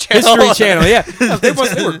 History Channel. History Channel. Yeah,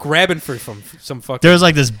 they were grabbing from some fucking. There was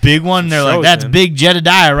like this big one. They're like, Shows, that's man. Big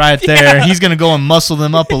Jedediah right there. He's going to go and muscle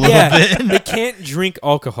them up a little yeah, bit. they can't drink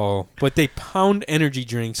alcohol, but they pound energy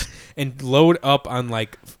drinks and load up on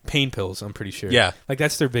like pain pills. I'm pretty sure. Yeah. like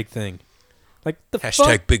that's their big thing. Like the Hashtag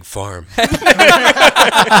fuck? Big Farm.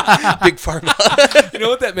 Big Farm. You know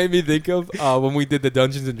what that made me think of? When we did the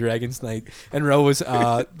Dungeons and Dragons night, and Ro was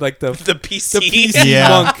like the The PC. the PC Yeah.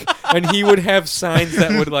 monk, and he would have signs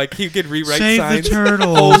that would like he could rewrite Save signs. the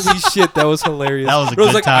turtles. Holy shit, that was hilarious. That was a It was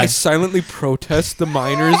good like I time. silently protest the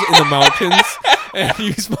miners in the mountains and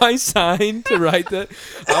use my sign to write that.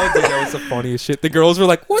 I would think that was the funniest shit. The girls were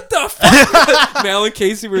like, "What the fuck?" Mel and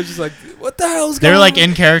Casey were just like, "What the hell's They going were like on?"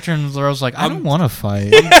 in character, and I was like, I I'm- don't want to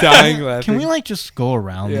fight. I'm dying laughing. Can we like just go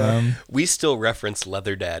around Yeah. them? We still reference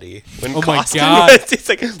Leather Daddy. When Oh my Costin God. was- it's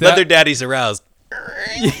like Leather Daddy's aroused.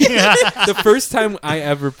 The first time I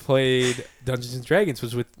ever played Dungeons and Dragons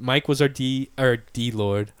was with Mike. Was our D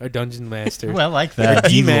Lord, our dungeon master. Well, I like that. Our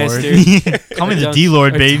D-Lord. D-Master. Call me the Dun-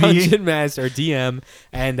 D-Lord, our baby. Dungeon Master, our DM,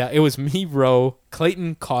 and it was me, Ro,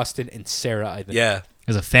 Clayton, Costin, and Sarah. I think. Yeah. It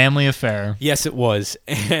was a family affair. Yes, it was.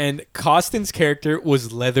 And Costin's character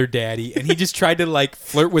was Leather Daddy, and he just tried to like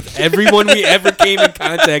flirt with everyone we ever came in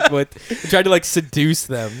contact with. He tried to like seduce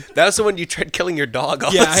them. That was the one you tried killing your dog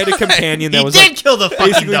all Yeah, the I had a time. companion that He was did like kill the fucking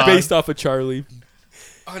basically dog. based off of Charlie.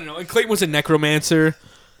 I don't know. And Clayton was a necromancer.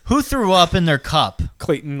 Who threw up in their cup?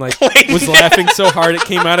 Clayton was laughing so hard it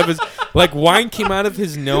came out of his wine came out of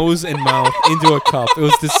his nose and mouth into a cup. It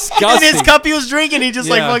was disgusting. In his cup he was drinking, he just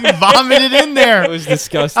Yeah. fucking vomited in there. It was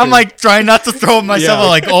disgusting. I'm trying not to throw myself. Yeah. I'm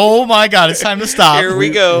like, oh my god, it's time to stop. Here we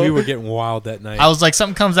go. We were getting wild that night. I was like,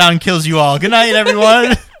 something comes out and kills you all. Good night,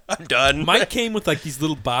 everyone. I'm done. Mine came with these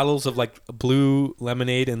little bottles of blue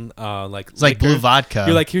lemonade and It's like blue vodka.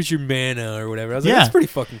 You're like, here's your mana or whatever. I was like, Yeah. that's pretty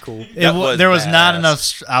fucking cool. There was not badass.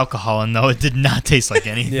 enough alcohol in though. It did not taste like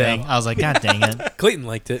anything. Yeah. I was like, god dang it. Clayton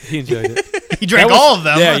liked it. He enjoyed it. He drank That was- all of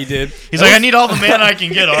them. Yeah, he did. He's like, I need all the mana I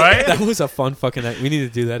can get, all right? That was a fun fucking night. We need to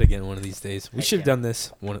do that again one of these days. We should have done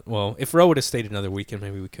this one. Well, if Ro would have stayed another weekend,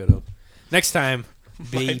 maybe we could have. Next time,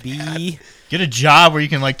 baby. Get a job where you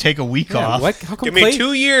can take a week Yeah, off. what? How come Give me Clay,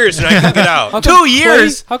 2 years and I can get how out. come 2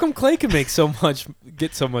 years? How come Clay can get so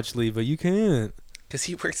much leave, but you can't? Because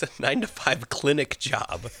he works a 9-to-5 clinic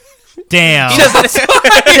job. Damn. That's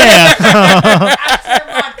Vermont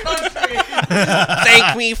country.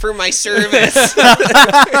 Thank me for my service.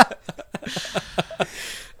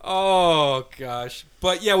 Oh gosh,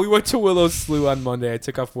 but yeah, we went to Willow's Slough on Monday. I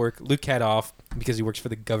took off work. Luke had off because he works for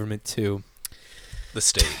the government too. The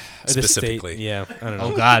state, The state, specifically. yeah, I don't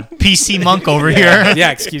know. Oh god. PC monk over here. Yeah,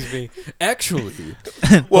 excuse me. Actually,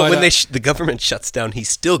 Well, But, when the government shuts down, he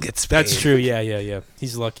still gets paid. that's true. Yeah.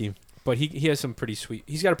 He's lucky, but he has some pretty sweet.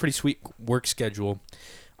 He's got a pretty sweet work schedule.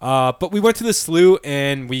 But we went to the slough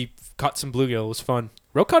and we caught some bluegill. It was fun.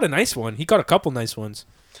 Ro caught a nice one. He caught a couple nice ones.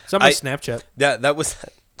 It's on my Snapchat. That was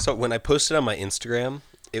so. When I posted on my Instagram,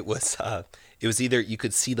 it was either you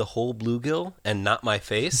could see the whole bluegill and not my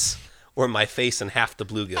face, or my face and half the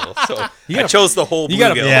bluegill. So I chose the whole bluegill. You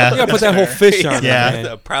gotta, Yeah. you gotta put that whole fish on. Yeah. there,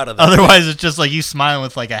 man. I'm proud of that. Otherwise, it's just you smiling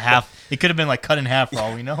with a half. It could have been cut in half for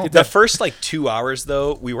all we know. The first 2 hours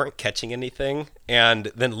though, we weren't catching anything,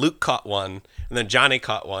 and then Luke caught one, and then Johnny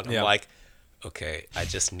caught one. I'm Yeah. like, okay, I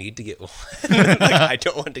just need to get one. I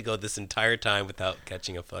don't want to go this entire time without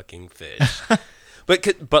catching a fucking fish. But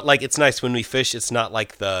it's nice when we fish. It's not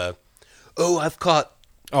like I've caught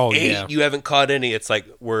Oh 8, yeah. you haven't caught any. It's like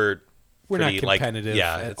we're We're not pretty, competitive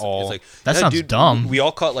at it's all. like That "Yeah, sounds dude, dumb." We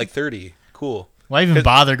all caught 30. Cool. Why even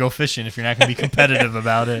bother go fishing if you're not going to be competitive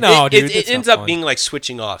about it? No, dude, it that's ends not up fun. being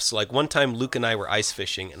switching off. So one time Luke and I were ice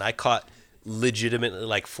fishing, and I caught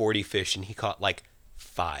legitimately 40 fish, and he caught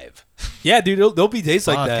 5. Yeah, dude. There'll be days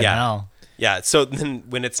like Fuck that. Yeah. hell. Yeah. So then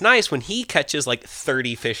when it's nice, when he catches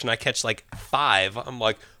 30 fish and I catch 5, I'm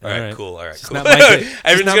like, all right, right. cool. All right, It's cool. not my day. It's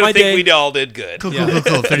Everyone's not gonna my think day. we all did good. Cool, Yeah. cool,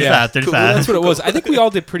 cool. 35, Yeah. 35. Well, that's what it was. I think we all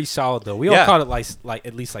did pretty solid though. We all Yeah. caught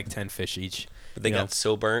at least 10 fish each. But they you know. got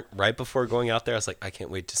so burnt right before going out there. I was like, I can't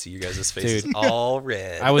wait to see you guys' faces Dude. all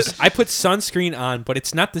red. I put sunscreen on, but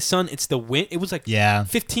it's not the sun, it's the wind. It was Yeah.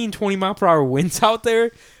 15, 20 mile per hour winds out there,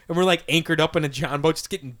 and we're anchored up in a John boat, just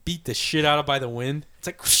getting beat the shit out of by the wind.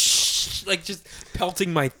 It's just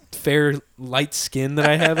pelting my fair light skin that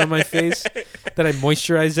I have on my face that I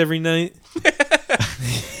moisturize every night.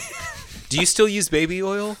 Do you still use baby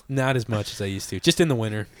oil? Not as much as I used to, just in the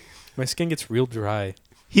winter. My skin gets real dry.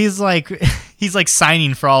 He's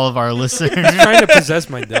signing for all of our listeners. Trying to possess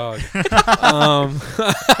my dog.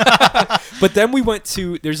 But then we went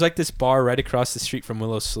to there's this bar right across the street from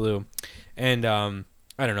Willow Slough, and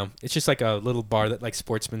I don't know, it's just a little bar that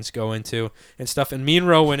sportsmen go into and stuff. And me and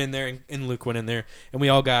Ro went in there, and Luke went in there, and we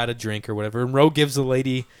all got a drink or whatever. And Ro gives the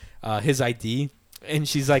lady his ID, and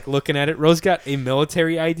she's looking at it. Ro's got a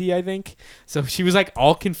military ID, I think, so she was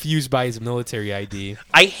all confused by his military ID.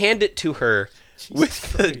 I hand it to her with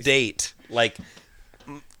Christ. the date. Like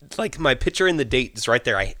my picture in the date is right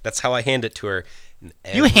there. That's how I hand it to her. And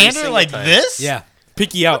You every hand her single like time- this? Yeah,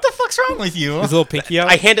 pinky out. What the fuck's wrong with you? His little pinky out.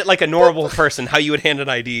 I hand it like a normal person, how you would hand an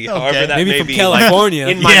ID, however that Maybe may from be. California.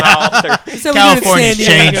 In my Yeah. mouth. Or, Is that what we did in California's San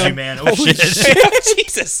changed Diego? you, man. Oh, Holy shit.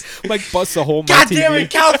 Jesus. Busts a hole in my God TV. damn it,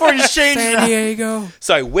 California's changed. San Diego.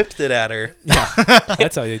 So I whipped it at her.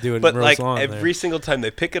 That's how they do it But in Rose Lawn. every single time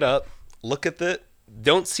they pick it up, look at it,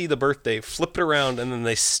 don't see the birthday, flip it around, and then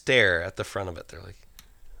they stare at the front of it. They're like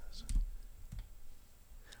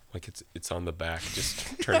it's on the back.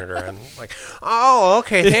 Just turn it around. Oh,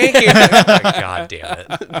 okay, thank you. God damn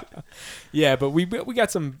it. Yeah, but we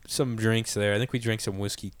got some drinks there. I think we drank some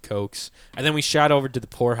whiskey cokes, and then we shot over to the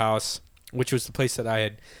poorhouse, which was the place that I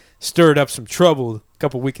had stirred up some trouble a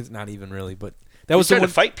couple weekends. Not even really, but that He was was the trying one.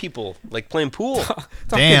 to fight people, playing pool. Talk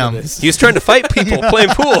Damn. into this. He was trying to fight people playing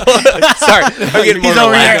pool. Sorry, I'm getting more He's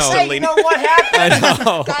over here. relaxed. and leaning. what happened? I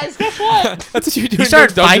know. Guys, guess what? That's what you do.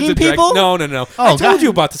 started fighting people? No. Oh, I told God. you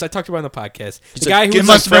about this. I talked about it on the podcast. The like, guy who "Get It was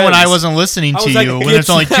must have been when I friends. wasn't listening I to was like, you, when "Get there's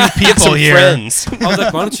only two Get people some here. friends. I was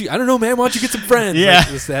like, why don't you? I don't know, man. Why don't you get some friends? Yeah.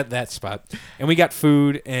 It was that spot. And we got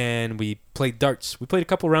food, and we played darts. We played a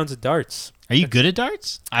couple rounds of darts. Are you good at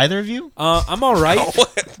darts? Either of you? I'm all right.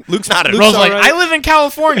 Luke's not at Rose all. like, all right. I live in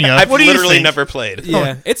California. I've what do you literally think? never played.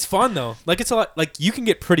 Yeah, it's fun though. Like it's a lot. Like you can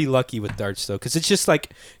get pretty lucky with darts though, because it's just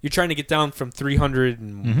like you're trying to get down from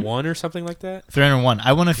 301 or something like that. 301.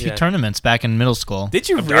 I won a few Yeah. tournaments back in middle school. Did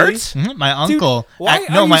you really? darts? My uncle. why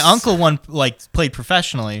are no, you my s- uncle played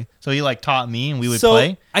professionally, so he like taught me, and we would So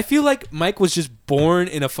play. I feel like Mike was just born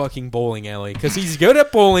in a fucking bowling alley because he's good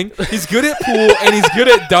at bowling, he's good at pool, and he's good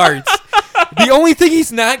at darts. The only thing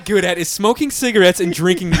he's not good at is smoking cigarettes and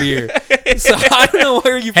drinking beer. So I don't know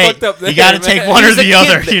where you Hey, fucked up there. you got to take one or He's a the kid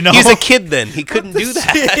other. then. You know, He's a kid then. He couldn't do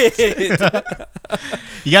that.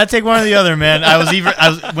 you got to take one or the other, man.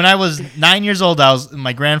 When I was 9 years old.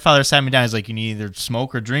 My grandfather sat me down. He's like, you can either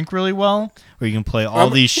smoke or drink really well, or you can play all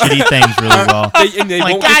these shitty things really well. And they I'm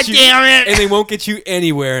like, won't God get you, damn it! and they won't get you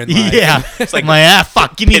anywhere in life. Yeah, it's like,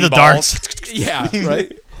 fuck, give me the Pinball. darts. Yeah,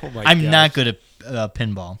 right? Oh my I'm God. not good at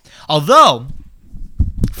pinball. Although,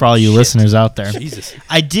 for all you listeners out there, Jesus.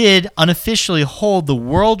 I did unofficially hold the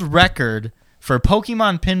world record for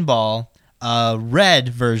Pokemon Pinball Red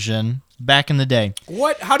version back in the day.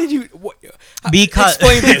 What? How did you... What, Because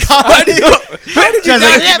explain this. How did you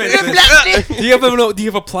document this? Do you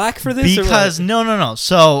have a plaque for this? or what? Because no.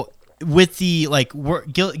 So with the like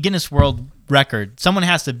Guinness World Record, someone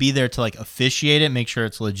has to be there to like officiate it, make sure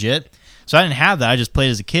it's legit. So I didn't have that. I just played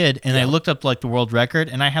as a kid, and I looked up like the world record,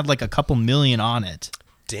 and I had like a couple million on it.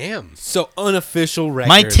 Damn. So unofficial record.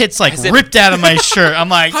 My tits like ripped out of my shirt. I'm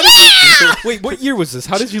like, Wait, what year was this?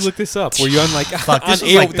 How did you look this up? Were you on like Fuck, on this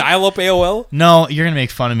was like- dial-up AOL? no, you're gonna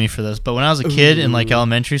make fun of me for this, but when I was a kid in like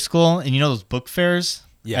elementary school, and you know those book fairs,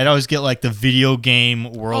 Yeah. I'd always get like the video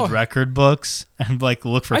game world Oh. record books and like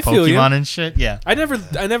look for I feel you. Pokemon and shit. Yeah, I never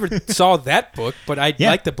saw that book, but I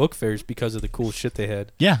Yeah. liked the book fairs because of the cool shit they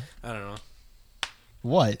had. yeah. I don't know.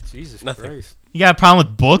 What? Jesus Nothing. Christ. You got a problem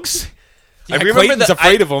with books? Yeah, I remember Clayton's that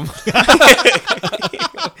afraid of them.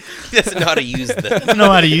 He doesn't know how to use them. You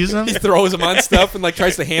know how to use them? He throws them on stuff and like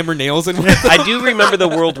tries to hammer nails in. I do remember the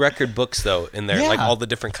world record books though in there, like Yeah. all the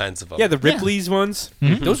different kinds of them. Yeah, the Ripley's ones.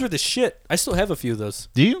 Those were the shit. I still have a few of those.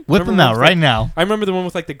 Do you whip Remember them when out it's right like- now? I remember the one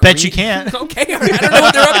with like the green. Bet you can't. Okay, I don't know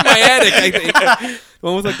what they're up in my attic. I think. The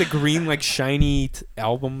one with like the green, like shiny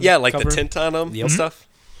album. yeah, like cover. the tint on them Yep. and stuff.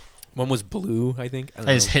 One was blue, I think. don't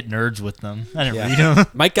I just know. hit nerds with them. I didn't Yeah. read them.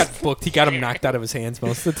 Mike got booked. He got him knocked out of his hands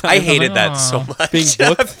most of the time. I hated that "Oh." so much. Being I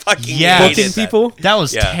booked? fucking Yeah. hated booking that. people. That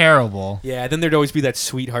was Yeah. terrible. Yeah, then there'd always be that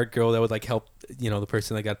sweetheart girl that would like help, the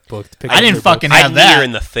person that got booked. Pick I up didn't their book. fucking have I'd that. knee her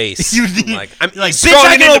in the face. You need- like I'm Like, bitch, strong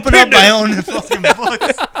I and can open up independent. my own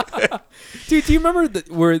fucking book. Dude, do you remember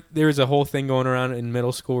where there was a whole thing going around in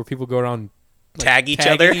middle school where people go around Tag each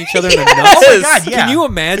tagging other. each other in the Yes. nuts? Oh my God, yeah. Can you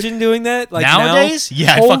imagine doing that? Like Nowadays? now?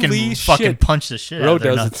 Yeah, I Holy fucking shit. punch the shit out Ro of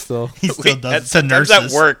their does it nuts. still. He still Wait, does. that's It's a sometimes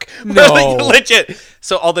nurses. at work. No. Like, legit.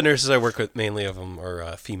 So all the nurses I work with, mainly of them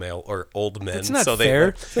are female or old men. It's not so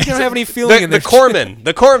fair. They, They don't have any feeling the, in the their corpsman.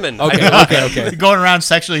 The corpsman. Okay, I- okay. Going around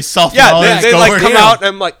sexually self Yeah, they like come Damn. out and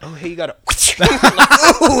I'm like, oh hey, you gotta. like,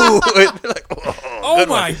 ooh. They're like, Oh good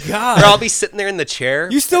my one. God. Or I'll be sitting there in the chair.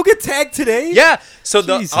 You still get tagged today? Yeah. So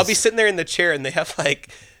I'll Jesus. be sitting there in the chair and they have like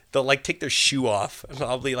they'll like take their shoe off and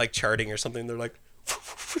I'll be like charting or something. They're like,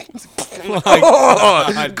 My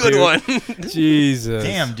oh, God, good dude. one. Jesus.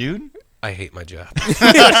 Damn, dude. I hate my job.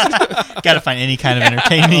 Got to find any kind of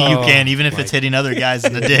entertainment you Oh, can, even if my it's hitting other guys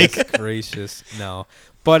in the dick. Gracious. No.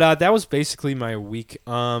 But that was basically my week.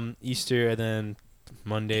 Easter, and then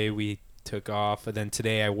Monday we took off, and then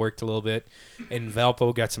today I worked a little bit. In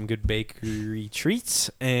Valpo, got some good bakery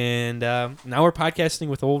treats, and now we're podcasting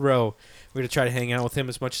with Old Ro. We're gonna try to hang out with him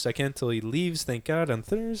as much as I can until he leaves. Thank God on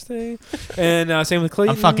Thursday, and same with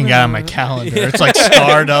Clayton. I'm fucking got on my calendar. It's like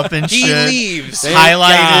starred up and He shit. leaves. Thank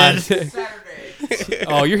highlighted. God. Saturday.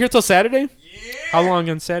 Oh, you're here till Saturday? Yeah. How long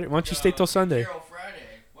on Saturday? Why don't you stay till Sunday? Till Friday.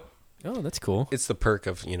 What? Oh, that's cool. It's the perk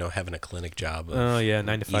of having a clinic job. Of Oh yeah,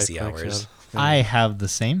 9 to 5 easy clinic hours. job. I have the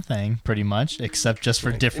same thing, pretty much, except just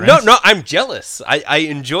for difference. No, I'm jealous. I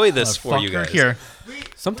enjoy this for you Fucker, guys. Here.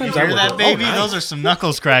 Sometimes You I hear will that, go, baby? "Oh, nice." Those are some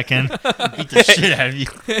knuckles cracking. Beat the shit out of you.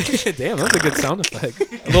 Damn, that was a good sound effect.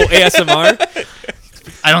 A little ASMR.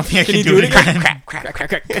 I don't think I can, you do it do it again. Crack, crack,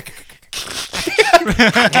 crack.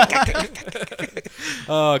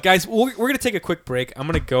 Guys, we're going to take a quick break. I'm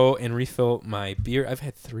going to go and refill my beer. I've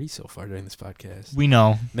had 3 so far during this podcast. We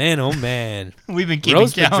know. Man, oh man. We've been keeping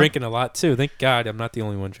Rose been count. drinking a lot too. Thank God I'm not the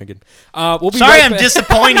only one drinking. We'll be Sorry, right I'm back.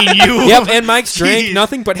 disappointing you. Yep, and Mike's drank Jeez.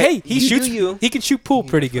 nothing, but hey, he You do shoots. you. He can shoot pool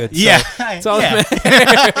pretty good. So Yeah. that's all Yeah. that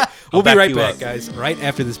matters. We'll be back right you back, up. guys. Right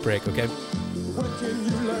after this break, okay? What can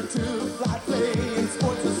you learn to fly, play in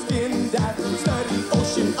sports or skin dive? Study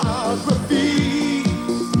oceanography.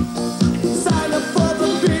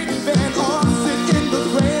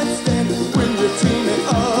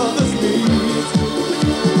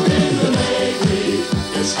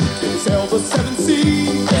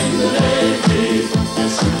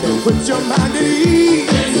 put your mind at ease.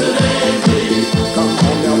 Come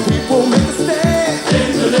on now, people, make a stand.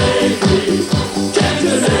 Can't you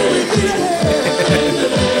see we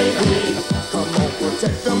come on,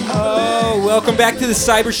 protect them. Oh, welcome back to the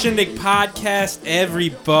Cyber Shindig podcast,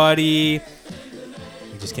 everybody.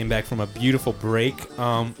 We just came back from a beautiful break.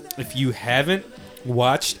 If you haven't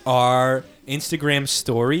watched our Instagram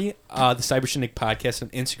story, the Cyber Shindig podcast on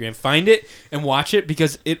Instagram, find it and watch it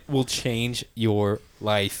because it will change your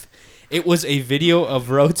life. It was a video of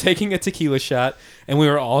Ro taking a tequila shot, and we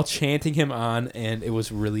were all chanting him on, and it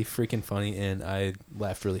was really freaking funny, and I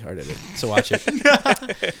laughed really hard at it. So watch it.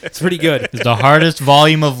 It's pretty good. It's the hardest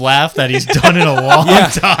volume of laugh that he's done in a long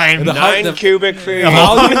time. The 9 cubic feet.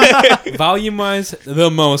 Volume-wise,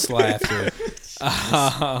 the most laughter.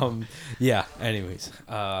 Yeah, anyways.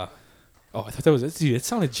 I thought that was it. Dude, it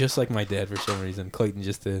sounded just like my dad for some reason. Clayton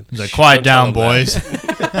just did. He's like, quiet down, boys.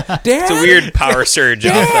 Dad? It's a weird power surge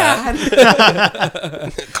off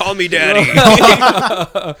that. Call me daddy.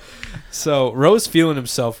 So, Ro's feeling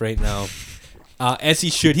himself right now. As he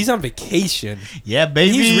should. He's on vacation. Yeah,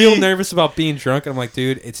 baby. He's real nervous about being drunk. And I'm like,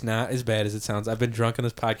 dude, it's not as bad as it sounds. I've been drunk on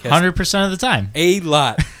this podcast 100% of the time. a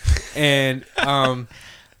lot. And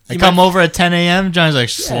I come over at 10 a.m. Johnny's like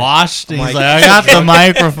sloshed. And he's Mike- like, I got the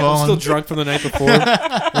microphone. I'm still drunk from the night before.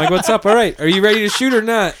 I'm like, what's up? All right. Are you ready to shoot or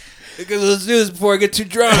not? Because let's do this before I get too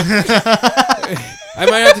drunk.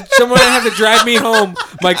 Someone might have to drive me home.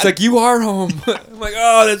 Mike's like, you are home. I'm like,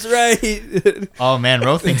 oh, that's right. Oh, man.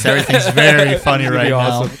 Ro thinks everything's very funny It's gonna right be now.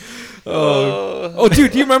 awesome. Oh,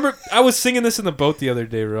 dude, do you remember? I was singing this in the boat the other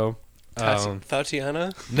day, Ro.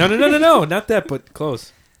 Tatiana? No. Not that, but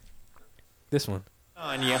close. This one.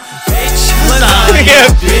 Bitch lasagna,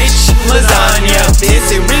 bitch lasagna.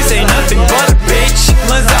 This ain't nothing but a bitch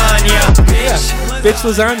lasagna. Bitch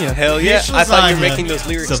lasagna. Hell yeah. Bitch I thought you were lasagna. making those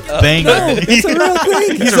lyrics It's a up. banger. No, it's a real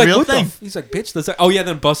thing. He's a like, real what the thing. He's like, bitch lasagna. Oh, yeah,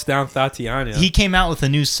 then bust down Tatiana. He came out with a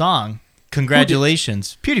new song.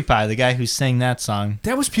 Congratulations. PewDiePie, the guy who sang that song.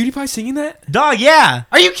 That was PewDiePie singing that? Dog, yeah.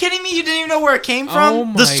 Are you kidding me? You didn't even know where it came from? Oh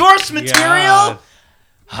my the source material?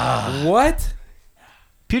 What?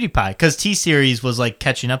 PewDiePie, because T-Series was like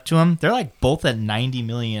catching up to him. They're like both at 90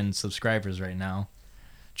 million subscribers right now,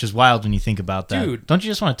 which is wild when you think about that. Dude. Don't you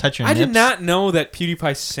just want to touch your I nips? did not know that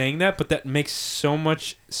PewDiePie sang that, but that makes so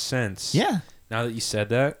much sense. Yeah. Now that you said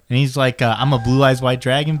that. And he's like, I'm a blue eyes white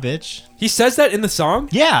dragon, bitch. He says that in the song?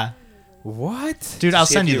 Yeah. What? Dude, I'll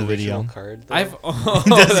Does he have send you the original video. Card, though?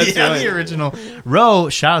 Does That's he have right. the original? Ro,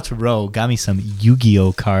 shout out to Ro, got me some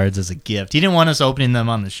Yu-Gi-Oh cards as a gift. He didn't want us opening them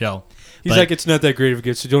on the show. He's but like, it's not that great of a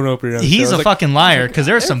gift, so don't open it on the show. he's I a was like, fucking liar because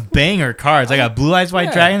there's some banger cards. I got Blue Eyes White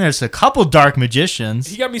Yeah. Dragon. There's a couple Dark Magicians.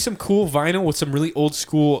 He got me some cool vinyl with some really old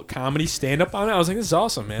school comedy stand-up on it. I was like, this is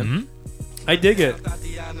awesome, man. Mm-hmm. I dig it.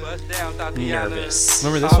 Nervous.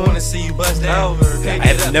 Remember this one? I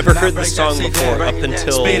have never heard this song before up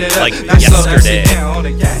until like yesterday.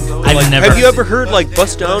 I've never. Have you ever heard like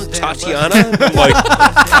 "Bust Down Tatiana"? Like,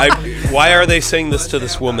 why are they saying this to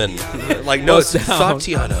this woman? Like, no, it's Bust down.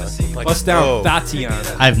 Tatiana. Like, Bust down oh.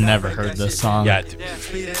 Tatiana. I've never heard this song. Yeah,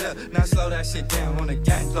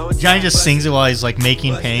 Johnny just sings it while he's like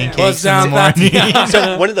making pancakes Bust in the down morning. Tatiana.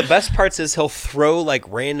 so one of the best parts is he'll throw like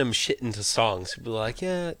random shit into songs. He'll be like,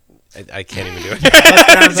 yeah, I can't even do it.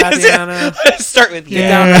 Bust down Tatiana. Start with Get yeah,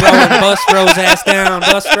 down the road and bust Ro's ass down.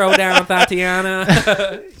 Bust Ro down,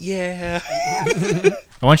 Tatiana. yeah.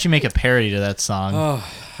 I want you to make a parody to that song. Oh,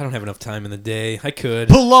 I don't have enough time in the day. I could.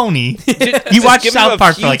 Baloney. You watch Give him South a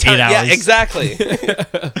Park for few like 8 hours. Yeah, exactly.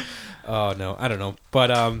 Oh, no. I don't know.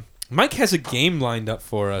 But Mike has a game lined up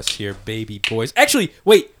for us here, baby boys. Actually,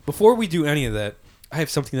 wait. Before we do any of that, I have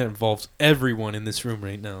something that involves everyone in this room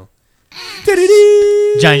right now.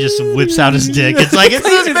 Johnny just whips out his dick. It's like, it's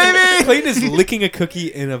this, baby! Clayton is licking a cookie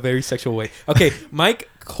in a very sexual way. Okay, Mike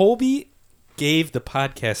Colby gave the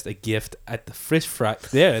podcast a gift at the fish fry.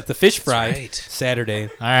 Yeah, at the fish fry right. Saturday. All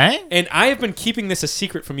right. And I have been keeping this a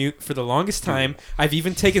secret from you for the longest time. I've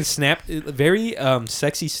even taken very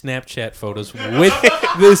sexy Snapchat photos with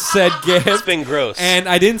this said gift. It's been gross. And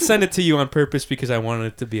I didn't send it to you on purpose because I wanted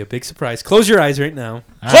it to be a big surprise. Close your eyes right now.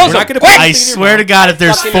 Close We're not them. gonna put I anything in your swear to mouth. God, if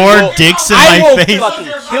there's Fucking 4 will- dicks in I my will face. fucking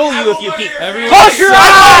kill you if you peek. Everyone- Close your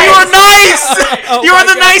eyes! You were nice! Oh you my were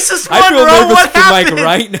the God. nicest one, I feel bro. nervous What for Mike happened?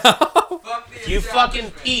 right now. You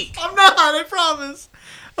fucking peek. I'm not, I promise.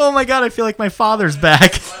 Oh my God, I feel like my father's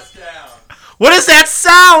back. What is that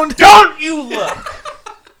sound? Don't you look.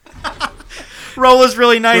 Ro was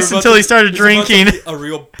really nice until he started drinking. A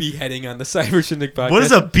real beheading on the Cyber Shindig podcast. What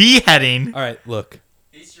is a beheading? All right, look.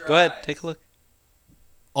 Go ahead, take a look.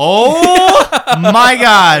 Oh my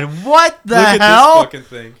God! What the Look at hell? this fucking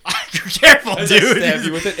thing. Careful, As I stabbed you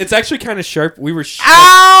dude. with it. It's actually kind of sharp. We were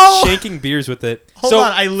Ow! shaking beers with it. Hold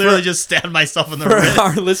on, I literally just stabbed myself in the For wrist.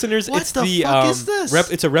 our listeners, What it's the fuck is this?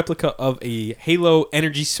 It's a replica of a Halo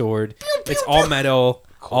energy sword. It's all metal,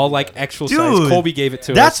 all like actual size. Dude, Colby gave it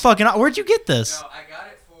to That's us. fucking. Where'd you get this? No, I got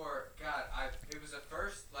it for it was the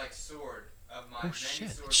first like sword of my many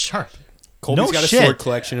Shit, sword it's sharp. Colby's no got a shit. sword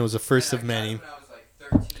collection. It was the first of many. when I was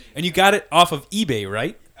like 13. And you got it off of eBay,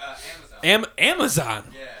 right? Amazon. Amazon.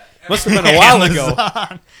 Yeah. Must have been a while ago.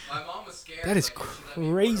 Amazon. My mom was scared. That is like, if she let me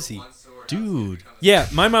order crazy. one sword, Dude. Yeah,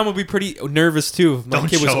 my mom would be pretty nervous too if my Don't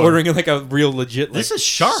kid was show her. ordering like a real legit like, This is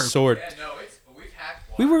sharp. sword. Yeah, no, we've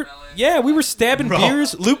hacked We were stabbing Bro.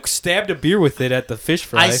 beers. Luke stabbed a beer with it at the fish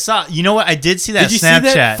fry. I saw. You know what? I did see that Did you see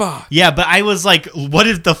Snapchat. that? Fuck. Yeah, but I was like, what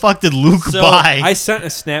if the fuck did Luke So buy? I sent a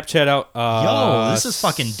Snapchat out. Yo, this is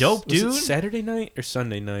fucking dope, was dude. it Saturday night or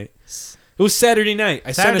Sunday night? It was Saturday night.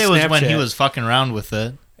 I Saturday sent a Snapchat. was when he was fucking around with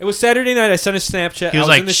it. It was Saturday night. I sent a Snapchat. He was I was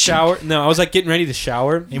like, in the "Shh." shower. No, I was like getting ready to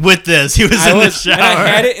shower. With this, he was in the shower. And I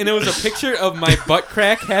had it, and it was a picture of my butt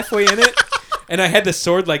crack halfway in it, and I had the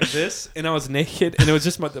sword like this, and I was naked, and it was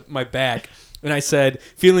just my back. And I said,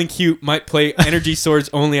 "Feeling cute, might play energy swords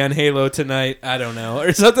only on Halo tonight. I don't know,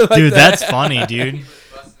 or something like Dude, that." that's funny, dude.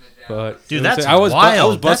 But Dude, it was- that's I was wild. I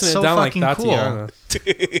was busting That's it so down like fucking cool.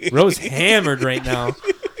 Tatiana. Rose hammered right now.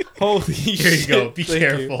 Holy shit! Here you go. Be Thank you.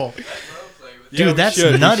 careful. Yeah, Dude, we that's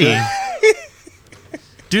should, we nutty. should.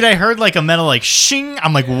 Dude, I heard like a metal like shing.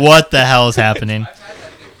 I'm like, what the hell is happening?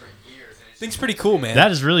 Thing's pretty cool, man. That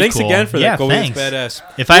is really Thanks cool. again for Yeah, that, Colby. It's thanks.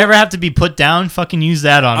 badass. If I ever have to be put down, fucking use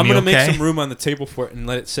that on I'm me, gonna okay? make some room on the table for it and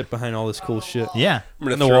let it sit behind all this cool shit. Yeah. I'm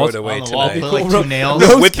gonna And the throw walls- it away On the wall, tonight. put like Ro- two nails.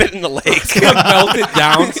 Rose- Whip it in the lake. Like melt it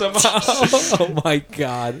down somehow. Oh my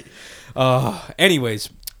god. Anyways,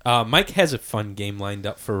 Mike has a fun game lined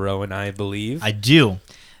up for Ro and I believe. I do.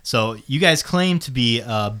 So you guys claim to be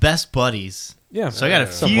best buddies. Yeah. So I got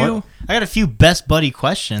a somewhat. few best buddy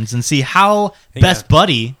questions and see how Hang best on.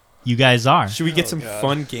 buddy you guys are. Should we get some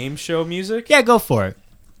fun game show music? Yeah, go for it.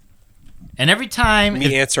 And every time,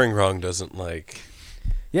 Me answering wrong doesn't like.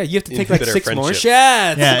 Yeah, you have to take like Bitter 6 more friendship.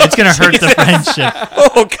 shots. yeah, it's gonna hurt the friendship.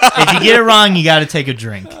 Oh God! If you get it wrong, you got to take a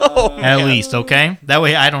drink at least, okay? That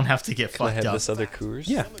way I don't have to get Can I fucked have up. this other Coors?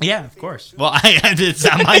 Yeah. Yeah, of course. Well, it's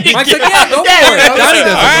not my. Mike's like, yeah, go for it. Johnny doesn't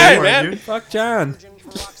All right, go for it, man. dude. Fuck John.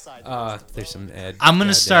 There's some ad. I'm gonna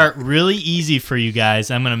goddamn. start really easy for you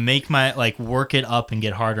guys. I'm gonna make my work it up and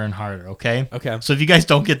get harder and harder. Okay. Okay. So if you guys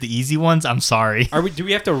don't get the easy ones, I'm sorry. Do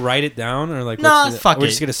we have to write it down or like? No, what's the- fuck it. We're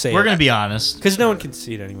just gonna say We're it. gonna be honest. Because no one can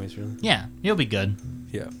see it anyways, really. Yeah, you'll be good.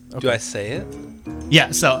 Yeah. Okay. Do I say it?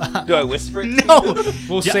 Yeah. So Do I whisper it? no.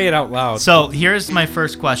 We'll Yeah. say it out loud. So here's my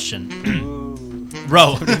first question.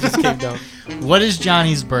 Ro, just came down. what is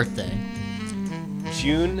Johnny's birthday?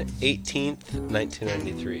 June 18th,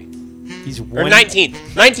 1993. He's Or one. 19th.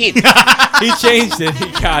 19th. He changed it. He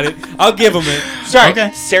got it. I'll give him it. Sorry.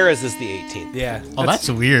 Okay. Sarah's is the 18th. Yeah. Oh, that's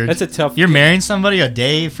weird. That's a tough. You're marrying somebody a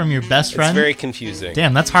day from your best It's friend. very confusing.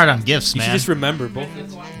 Damn, that's hard on gifts, You should man. just remember both.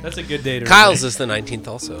 That's a good day to. Kyle's is the 19th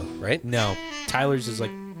also, right? No, Tyler's is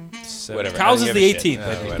like. 7. Whatever. Kyle's I is don't the give a shit. 18th.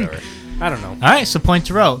 I think. Whatever. I don't know. All right, so point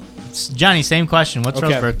to Ro. Johnny, same question. What's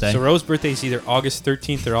Ro's birthday? So Ro's birthday is either August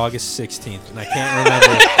 13th or August 16th, and I can't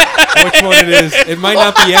remember which one it is. It might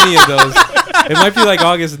not be any of those. It might be like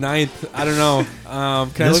August 9th. I don't know.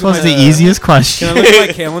 Can I This look was at the my, easiest Can I question. look at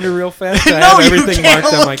my calendar real fast? I have everything can't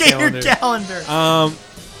marked on my look at calendar. your calendar.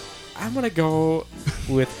 I'm gonna go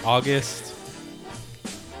with August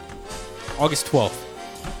 12th,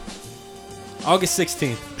 August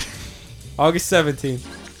 16th, August 17th.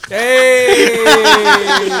 Hey!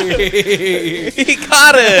 He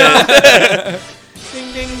got it.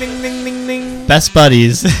 Ding ding ding ding ding ding. Best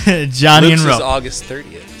buddies, Johnny Luke's and Ro. is August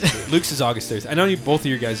 30th. Luke's is August 30th. I know both of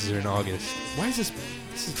your guys are in August. Why is this?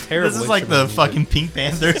 This is terrible. This is like the instrumental fucking Pink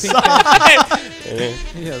Panther song. music.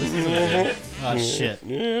 Yeah, this is Oh shit.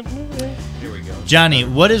 Here we go. Johnny,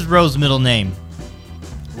 what is Ro's middle name?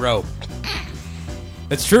 Ro.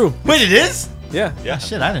 That's true. Wait, it is? Yeah. Oh,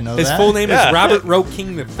 shit, I didn't know His that. full name Yeah. is Robert Roe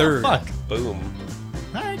King III. Fuck. Boom.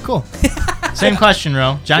 All right, cool. Same question,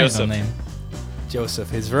 Ro. Johnny's Joseph. middle name.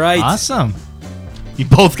 Joseph is right. Awesome. You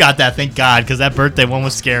both got that, thank God, because that birthday one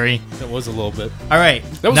was scary. That was a little bit. All right.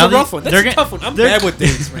 That was now a rough one. That's they're a gonna- tough one. I'm they're- bad with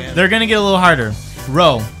dates, man. They're going to get a little harder.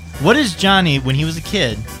 Ro, what is Johnny, when he was a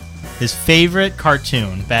kid, his favorite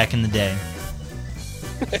cartoon back in the day?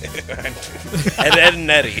 Ed and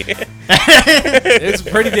Eddie. It's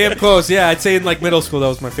pretty damn close. Yeah, I'd say in like middle school that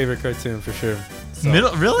was my favorite cartoon for sure. So,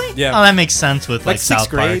 Middle, really? Yeah. Oh, that makes sense with like like sixth South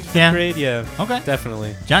grade, Park. fifth Yeah. grade. Yeah, Okay.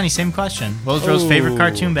 definitely. Johnny, same question. What was Ro's favorite Ooh.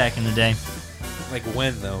 cartoon back in the day? Like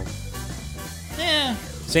when though? Yeah.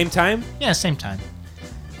 Same time? Yeah, same time.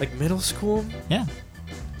 Like middle school? Yeah.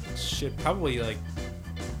 Shit, probably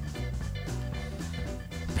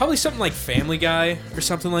something like Family Guy or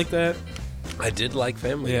something like that. I did like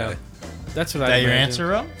Family Yeah. Guy. That's what Is I that your imagine. answer,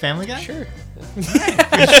 Ro? Family Guy? Sure.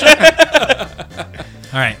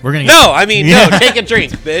 All right, we're gonna get, No, I mean, no, take a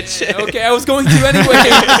drink, bitch. Okay, I was going to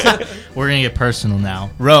anyway. we're gonna get personal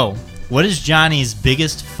now. Ro, what is Johnny's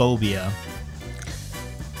biggest phobia?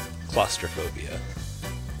 Claustrophobia.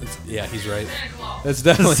 Yeah, he's right. That's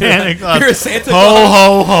definitely Santa Claus. You're a Santa Claus.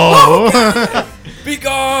 Ho ho ho! Be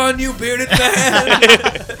gone, you bearded man.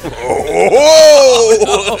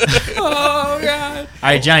 Oh God. All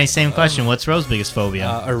right, Johnny. Same question. What's Ro's biggest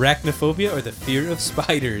phobia? Arachnophobia or the fear of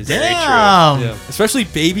spiders. Damn. Yeah. Especially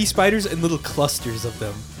baby spiders and little clusters of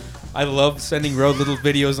them. I love sending Ro little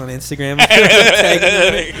videos on Instagram.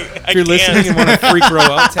 If you're listening and want to freak Ro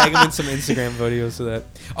out, tag him in some Instagram videos of that.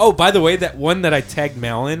 Oh, by the way, that one that I tagged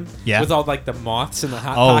Mal in with all like the moths in the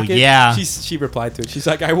hot pocket. Yeah. She replied to it. She's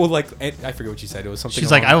like, I will like. I forget what she said. It was something. She's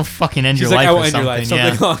like, I will fucking end your She's like, life. I will or end your life. something.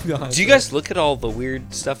 Something along the lines. Do you guys look at all the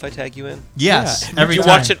weird stuff I tag you in? Yes. Yeah. Every Did you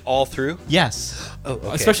time. watch it all through? Yes. Oh,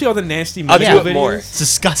 okay. Especially all the nasty I'll do medical it more. videos. It's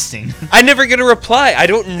disgusting. I never get a reply. I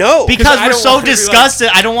don't know. Because I we're don't so want to be like- disgusted.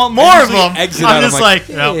 I don't want more I of usually them. exit out, I'm I'm just like,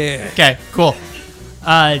 like, no. yeah. Okay, cool.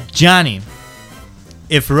 Johnny,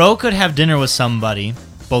 if Ro could have dinner with somebody,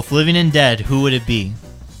 both living and dead, who would it be?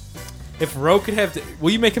 If Ro could have,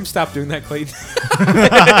 will you make him stop doing that, Clayton?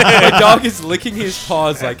 My dog is licking his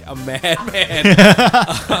paws like a madman.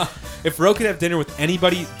 If Ro could have dinner with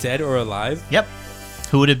anybody, dead or alive, Yep.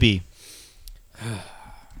 Who would it be?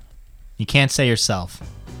 You can't say yourself.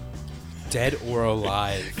 dead or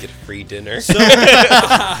alive. Get a free dinner. So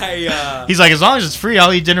I He's like, as long as it's free,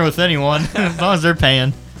 I'll eat dinner with anyone. As long as they're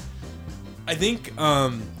paying. think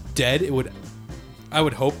dead. I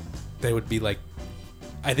would hope they would be like.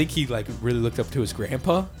 I think he like really looked up to his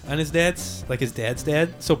grandpa and his dad's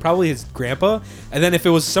dad. So probably his grandpa. And then if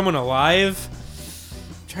it was someone alive,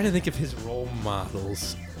 I'm trying to think of his role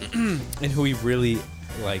models and who he really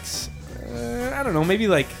likes. I don't know. Maybe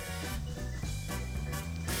like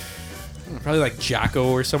probably like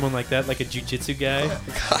Jocko or someone like that, like a jiu-jitsu guy.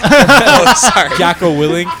 Oh, sorry. Jocko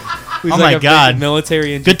Willink. Who's Oh like my a big God.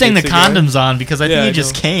 military and Good thing the jiu-jitsu guy. condom's on because I Yeah, think I he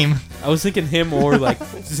just know. came. I was thinking him or like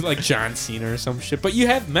John Cena or some shit. But you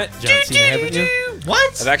have met John Cena, haven't you?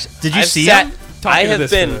 What? I've actually, Did you I've see sat- him? Talk I into have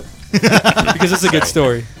this been. for that. Because it's a good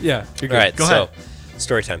story. Yeah. You're good. All right, Go so ahead.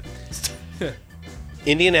 story time.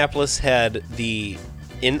 Indianapolis had the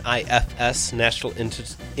NIFS, National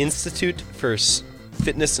Institute for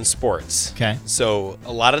Fitness and Sports. Okay. So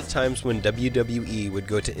a lot of the times when WWE would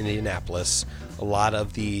go to Indianapolis, a lot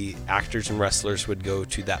of the actors and wrestlers would go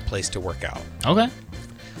to that place to work out. Okay.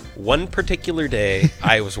 One particular day,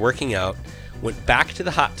 I was working out, went back to the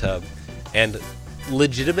hot tub, and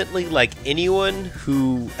legitimately, like anyone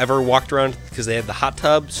who ever walked around, because they had the hot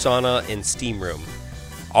tub, sauna, and steam room,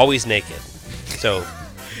 always naked. So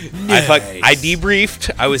I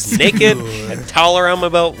debriefed. I was naked, had a towel around my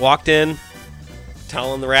belt, walked in,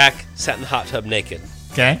 towel in the rack, sat in the hot tub naked.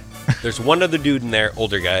 Okay. There's one other dude in there,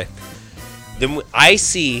 older guy. Then I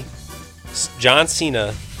see John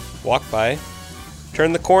Cena walk by,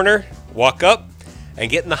 turn the corner, walk up, and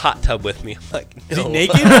get in the hot tub with me. I'm like, no. Is he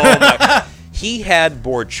naked? Oh my. He had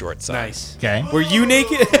board shorts on. Nice. Okay. Were you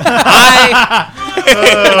naked? I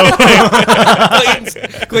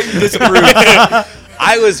Clayton disapproves.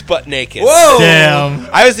 I was butt naked. Whoa! Damn.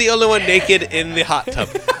 I was the only one naked in the hot tub.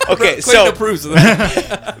 Okay, Clayton so approves of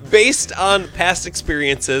that. based on past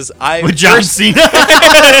experiences, I With John first- Cena?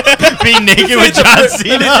 Being naked with John Let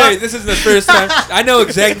me tell Cena? you, this is the first time. I know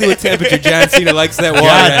exactly what temperature John Cena likes that water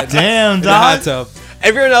God at. damn, In the hot dog. tub.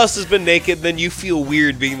 Everyone else has been naked, then you feel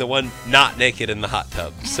weird being the one not naked in the hot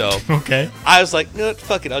tub. So Okay. I was like, no,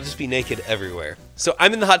 fuck it, I'll just be naked everywhere. So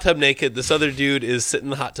I'm in the hot tub naked. This other dude is sitting in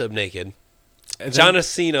the hot tub naked. And then John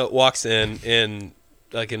Cena walks in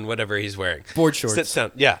like in whatever he's wearing. board shorts. Sits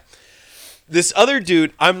down. Yeah. This other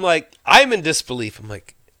dude, I'm in disbelief. I'm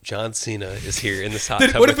like, John Cena is here in this hot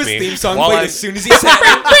tub What if with his me. theme song while played I'm- as soon as he sat?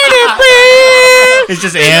 It's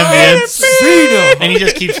just ambience. Cena. And he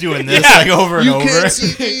just keeps doing this Yeah. like over and over.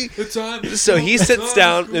 The time. So he sits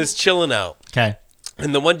down and is chilling out. Okay.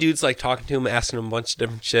 And the one dude's like talking to him, asking him a bunch of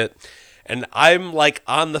different shit. And I'm like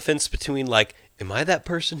on the fence between like, am I that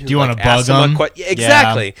person who Do you like, wanna asks bug him? him? Yeah,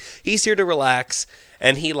 exactly. He's here to relax.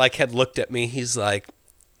 And he like had looked at me. He's like,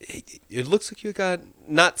 it looks like you got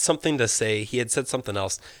not something to say. He had said something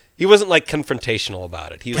else. He wasn't like confrontational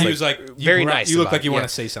about it. He was like very nice. You look about like it. you want Yeah.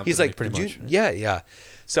 to say something. He's like, pretty much. Yeah.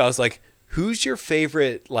 So I was like, who's your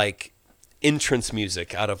favorite like entrance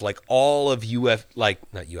music out of like all of not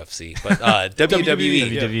UFC, but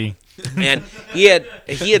WWE. WWE. And he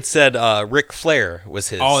had said Ric Flair was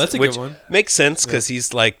his. Oh, that's a good which one. Makes sense because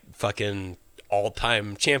he's like fucking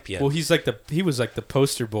all-time champion. Well, he was like the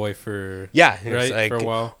poster boy for Yeah, he was right like, for a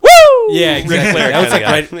while. Woo! Yeah, exactly. Flair That was like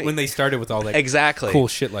kinda guy. right when they started with all that Exactly. cool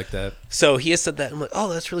shit like that. So he has said that. I'm like, oh,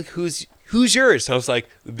 that's really who's yours? So I was like,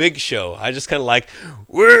 The Big Show. I just kind of like,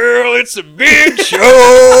 well, it's a big show.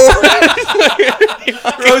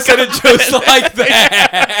 Rose said it just like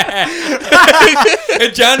that.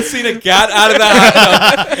 And John Cena got out of the hot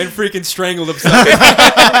tub and freaking strangled himself.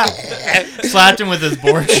 Slapped him with his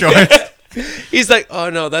board shorts. He's like, oh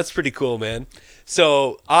no, that's pretty cool, man.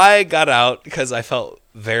 So I got out because I felt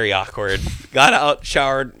very awkward. Got out,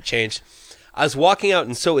 showered, changed. I was walking out,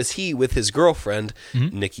 and so is he with his girlfriend,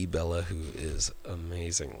 Nikki Bella, who is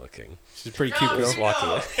amazing looking. She's a pretty cute girl. Just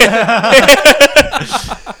walking.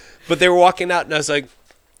 But they were walking out, and I was like,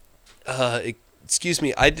 "Excuse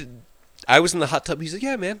me, I was in the hot tub." He's like,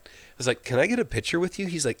 "Yeah, man." I was like, "Can I get a picture with you?"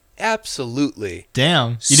 He's like, "Absolutely."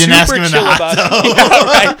 Damn. You didn't ask him in the chill hot about tub. it.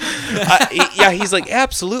 Yeah, right. Yeah, he's like,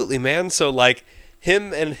 "Absolutely, man." So like,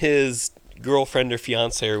 him and his girlfriend or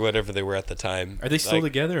fiance or whatever they were at the time. Are they still like,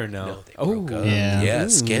 together or no? No, they broke up. Yeah. Yeah,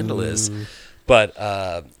 scandalous. But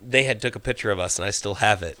they had took a picture of us, and I still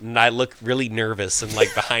have it. And I look really nervous and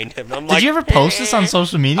like behind him. I'm like, Did you ever post this on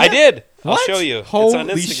social media? I did. What? I'll show you. It's Holy on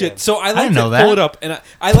Instagram. shit! So I like didn't to know that. pull it up, and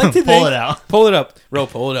I like to Pull think, it out. Pull it up, Ro.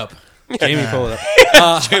 Pull it up. Jamie, pull it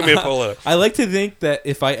up. Jamie, pull it up. I like to think that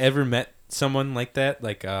if I ever met someone like that,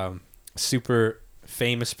 like super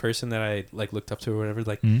famous person that I like looked up to or whatever,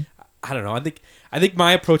 like I don't know. I think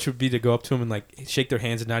my approach would be to go up to them and like shake their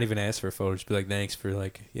hands and not even ask for a photo. Just be like, thanks for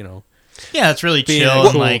like Yeah, it's really Being chill a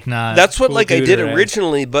and cool- like not. That's what cool like I dude did or ass.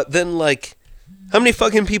 originally, but then like, how many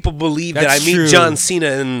fucking people believe that I That's meet true. John Cena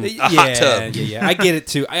in a hot tub? Yeah. I get it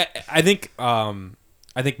too. I think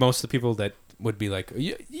most of the people that would be like,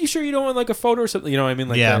 you sure you don't want like a photo or something? You know what I mean?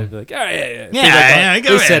 Like, Yeah. they'd be like, oh, yeah. If Yeah, they, like, yeah, they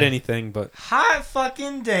go said ahead. anything, but hot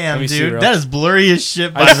fucking Let damn, me see, dude. Ro. That is blurry as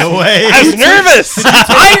shit, by the way. I was nervous.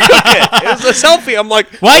 I took it. It was a selfie. I'm like,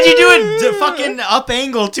 Why'd you do it fucking up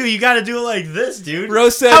angle too? You got to do it like this, dude.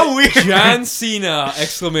 Rose said, How weird. John Cena,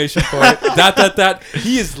 exclamation point, ...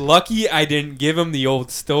 He is lucky I didn't give him the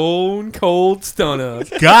old stone cold stunner.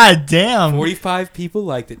 God damn. 45 people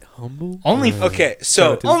liked it. Humble. Only okay, Shout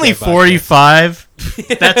so out to Only the podcast. 45.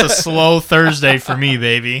 That's a slow Thursday for me,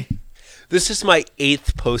 baby. this is my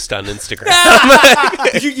 8th post on Instagram.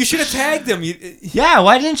 You should have tagged him. Yeah,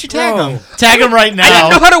 why didn't you tag Bro. him? Tag him right I didn't know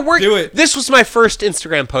now. how to work. Do it. This was my first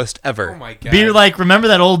Instagram post ever. Oh my god. Be like, remember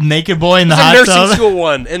that old naked boy in the It's a hot nursing tub? school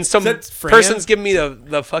one, and some That's Fran? person's giving me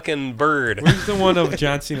the fucking bird. Where's the one of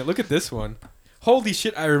John Cena? Look at this one. Holy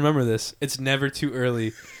shit, I remember this. It's never too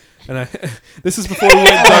early. And this is before we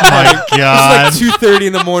went duck hunting. Oh my God. This is like 2:30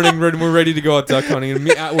 in the morning when we're ready to go out duck hunting, and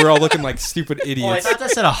we're all looking like stupid Oh, I idiots. thought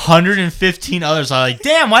that said 115 others. I'm like,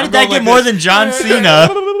 damn, why did that going get like more this. than John Cena?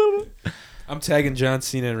 I'm tagging John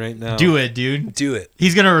Cena right now. Do it, dude. Do it.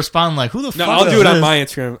 He's going to respond like, who the No, fuck I'll is do it on this? my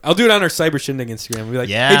Instagram. I'll do it on our Cyber Shindig Instagram. We'll be like,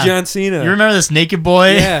 Yeah. hey, John Cena. You remember this naked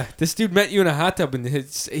boy? Yeah, this dude met you in a hot tub, and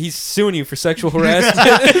he's suing you for sexual harassment.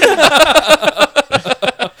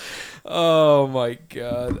 Oh my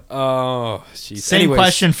god. Oh, jeez. Same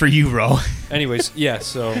question for you, Ro. Anyways, yeah.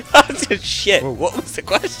 So Shit. What was the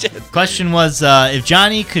question? Question was, if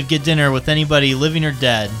Johnny could get dinner with anybody living or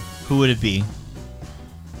dead, who would it be?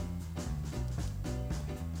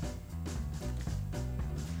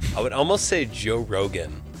 I would almost say Joe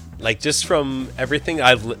Rogan. Like, just from everything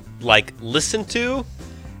I've listened to,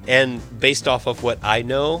 and based off of what I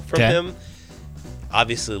know from Okay. him,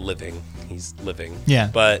 obviously living. He's living. Yeah.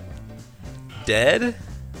 But dead,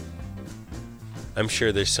 I'm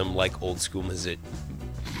sure there's some like old school magician.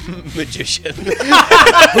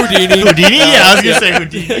 Houdini. Houdini? Yeah, I was going to say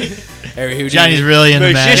Houdini. Harry Houdini. Johnny's really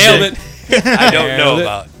into Magician. magic. Nailed it. I don't know Nailed it.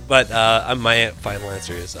 about. But my final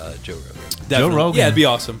answer is Joe Rogan. Definitely. Rogan. Yeah, it'd be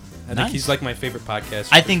awesome. I Nice. think he's like my favorite podcast.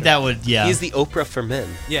 I think that would, yeah. He's the Oprah for men.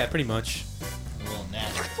 Yeah, pretty much.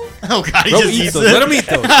 Oh, God, he Bro, just eat eats those. it. Let him eat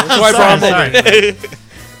those. That's why I brought Sorry, him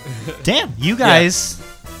over. Damn, you guys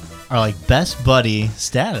are like best buddy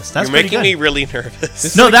status. That's You're pretty making good. me really nervous.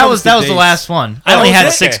 This No, like that comes was to the dates. last one. I Oh, only had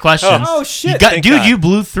okay. 6 questions. Oh, shit. You got, Thank dude, God. you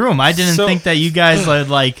blew through them. I didn't So- think that you guys would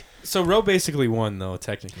like. So Ro basically won though,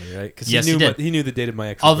 technically, right? Because Yes, he knew did. he knew the date of my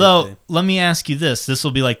ex's Although, birthday. let me ask you this: this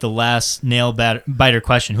will be like the last nail biter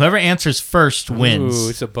question. Whoever answers first wins. Ooh,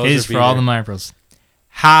 it's a buzzer Pays for all beater. the micros.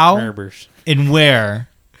 How Merbers. and where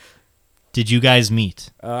did you guys meet?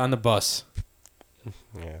 On the bus.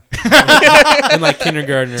 Yeah. In like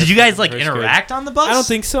kindergarten. Did you guys like first grade. interact on the bus? I don't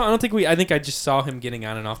think so. I think I just saw him getting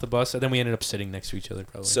on and off the bus, and then we ended up sitting next to each other.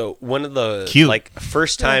 Probably. So one of the Cute. like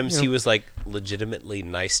first times Yeah. he was like legitimately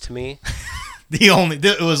nice to me.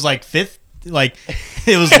 It was like fifth. Like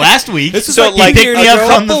it was last week. This was So, like, like, he picked me a up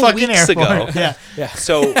from the couple fucking weeks airport. ago. Yeah.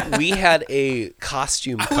 So we had a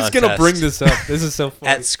costume I contest was gonna bring this up. This is so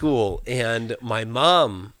funny. at school, and my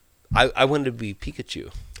mom, I wanted to be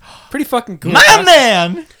Pikachu. Pretty fucking cool. My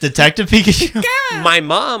man, Detective Pikachu. My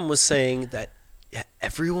mom was saying that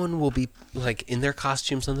everyone will be like in their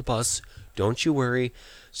costumes on the bus. Don't you worry.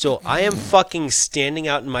 So I am fucking standing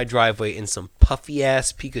out in my driveway in some puffy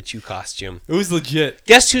ass Pikachu costume. It was legit.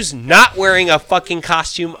 Guess who's not wearing a fucking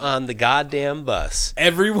costume on the goddamn bus?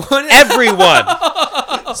 Everyone. Everyone.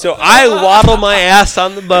 So I waddle my ass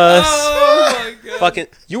on the bus. Oh my god. Fucking,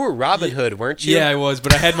 you were Robin Hood, weren't you? Yeah, I was,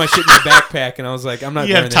 but I had my shit in my backpack, and I was like, I'm not.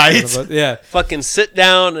 You wearing have this tights? on the bus. Yeah. Fucking sit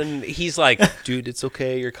down, and he's like, "Dude, it's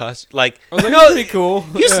okay. Your costume." Like, I was like, no, that's pretty cool.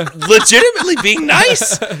 he's Yeah. legitimately being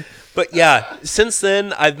nice. But yeah, since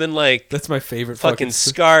then I've been like, That's my favorite. fucking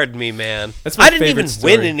scarred me, man. That's my I didn't favorite even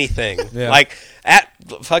story. win anything. Yeah. Like at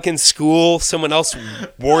fucking school, someone else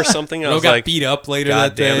wore something. And I Ro was got like, beat up later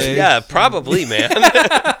God that damn day. it. Yeah, probably, man.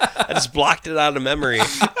 I just blocked it out of memory.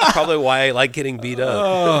 Probably why I like getting beat up.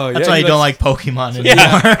 Oh, That's yeah, why he you don't likes- like Pokemon anymore.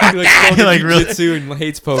 He likes going to Like, really? jujitsu and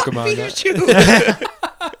hates Pokemon. Pikachu.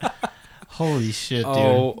 Holy shit, dude.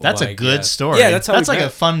 Oh, That's a my good God. story. Yeah, that's how That's we like met.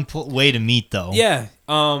 a fun way to meet, though. Yeah.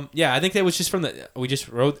 Yeah, I think that was just from we just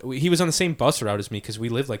rode. He was on the same bus route as me because we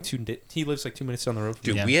live like he lives like 2 minutes down the road from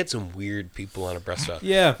Dude, me. Yeah. we had some weird people on a bus stop.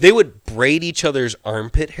 Yeah. They would braid each other's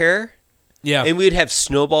armpit hair, Yeah. and we would have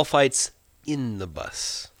snowball fights in the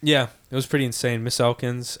bus. Yeah. It was pretty insane. Miss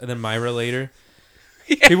Elkins and then Myra later.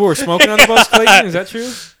 People were smoking on the bus, Clayton. Is that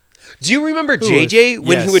true? Do you remember Who JJ was-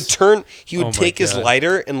 when yes. he would turn? He would Oh my take his God.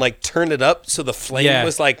 lighter and like turn it up so the flame Yeah.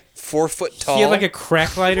 was like 4 foot tall. He had like a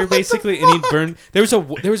crack lighter basically, and he'd burn. There was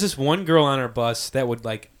this one girl on our bus that would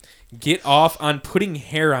like get off on putting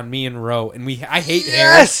hair on me and Ro, and I hate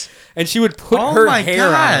Yes! hair, and she would put Oh her my hair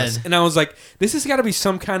on us, God. and I was like, this has got to be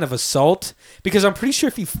some kind of assault because I'm pretty sure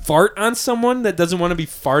if you fart on someone that doesn't want to be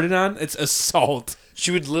farted on, it's assault. She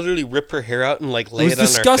would literally rip her hair out and like lay It was it on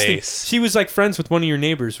disgusting. her face. She was like friends with one of your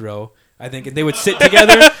neighbors, Ro. I think, and they would sit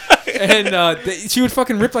together, and she would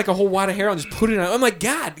fucking rip like a whole wad of hair out and just put it on. I'm like,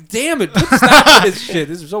 God damn it! Stop this shit.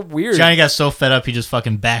 This is so weird. Johnny got so fed up, he just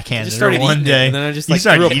fucking backhanded just started her one eating it, day. and then I just, You like,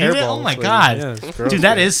 started threw up eating it? hairballs Oh my later. god. Yeah, it's gross, Dude,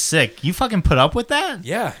 that man. is sick. You fucking put up with that?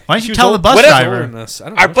 Yeah. Why didn't She you was tell the old- bus whatever. driver? Older than us. I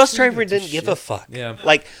don't Our know. bus She driver give a didn't give shit. a fuck. Yeah.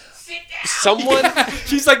 Like someone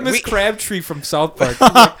She's like Miss We- Crabtree from South Park. She's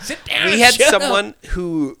like, sit down. we had shut up." someone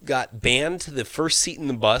who got banned to the first seat in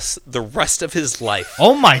the bus the rest of his life.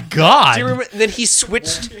 Oh my god. Do you remember? And then he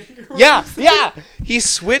switched. Yeah. He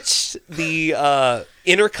switched the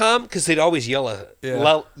intercom because they'd always yell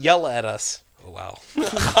at us. Oh wow!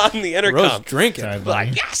 On the Rose intercom, drinking. Sorry, like,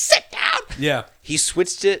 buddy. yeah, sit down. Yeah. He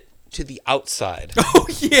switched it to the outside. Oh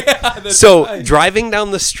yeah. That's So right. driving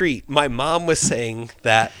down the street, my mom was saying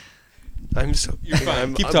that I'm fine.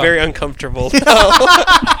 I'm Keep very talking. uncomfortable.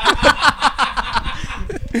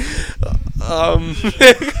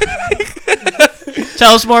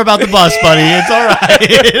 Tell us more about the bus, buddy. It's all right.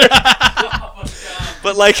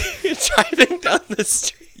 But like driving down the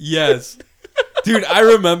street, Yes. Dude, I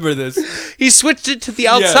remember this. he switched it to the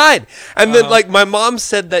outside, and then like my mom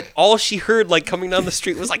said that all she heard like coming down the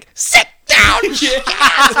street was like sit down.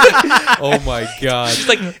 Oh my god. She's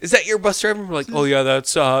like, is that your bus driver? And we're like, oh yeah,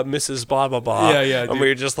 that's Mrs. Blah blah blah. Yeah. And dude. we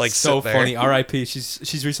were just like so sit there. funny. R.I.P.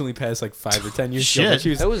 She's recently passed like 5 or 10 years ago. Shit. but She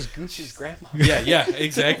was, That was Gucci's grandma. yeah,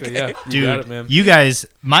 exactly. Yeah. You Dude, got it, man. you guys,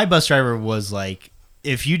 my bus driver was like,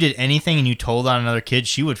 if you did anything and you told on another kid,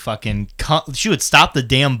 she would fucking she would stop the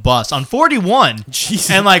damn bus on 41 Jesus.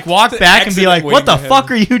 and like walk The back and be accident like, waiting what the to fuck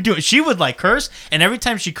happen. are you doing? She would like curse, and every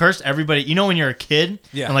time she cursed, everybody, you know, when you're a kid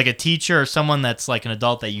Yeah. and like a teacher or someone that's like an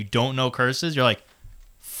adult that you don't know curses, you're like,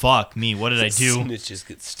 fuck me, what did I do? Snitches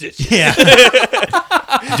get stitches. Yeah.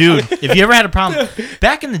 Dude, if you ever had a problem,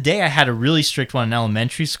 back in the day, I had a really strict one in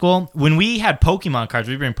elementary school. When we had Pokemon cards,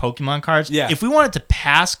 we bring Pokemon cards. Yeah. If we wanted to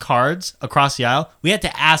pass cards across the aisle, we had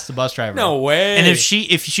to ask the bus driver. No way. And if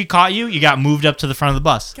she caught you, you got moved up to the front of the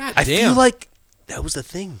bus. God I damn. feel like that was the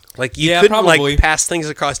thing. Like you Yeah, couldn't probably. like pass things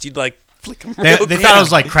across. You'd like flick them. They thought it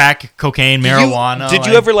was like crack, cocaine, marijuana. Did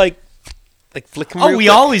you like- ever like flick them? Oh, we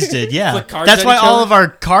always did, yeah. Flick cards That's at why each all other? of our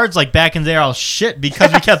cards, like back in there, all shit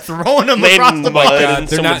because we kept throwing them made across in the mud bus. God, and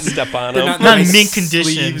they're someone not- step on they're them. Not in nice mint condition.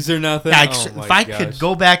 sleeves or nothing. Yeah, Oh my if I gosh. could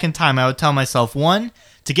go back in time, I would tell myself, one,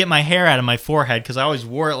 to get my hair out of my forehead because I always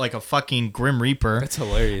wore it like a fucking Grim Reaper. That's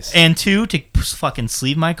hilarious. And 2, to fucking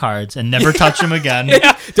sleeve my cards and never touch them again.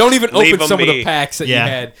 Yeah, don't even Leave open them some of the be. packs that you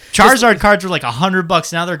had. Charizard cards were like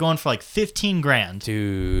 $100. Now they're going for like 15 grand.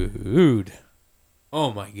 Dude.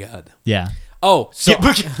 Oh my god. Yeah. Oh, so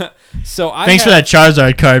so I Thanks for that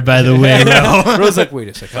Charizard card, by the way. Rose like, wait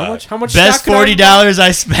a second. How much? Best stock could I $40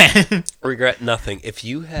 I spent. Regret nothing. If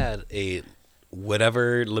you had a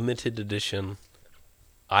whatever limited edition,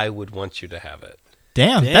 I would want you to have it.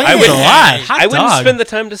 Damn, Damn. that I means a wouldn't. lot. Hot I wouldn't dog. spend the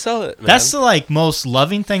time to sell it. Man. That's the like most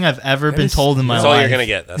loving thing I've ever been is- told in my That's life. all you're gonna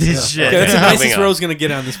get. That's This enough. shit. Okay, that's the Moving nicest on. Rose gonna get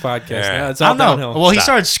on this podcast. Yeah. Now it's I all don't know. downhill. Well, he Stop.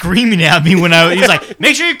 started screaming at me when he's like,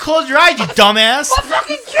 "Make sure you close your eyes, you dumbass."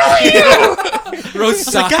 Rose I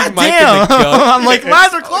was like, socking "God Mike in damn!" the gut. I'm like,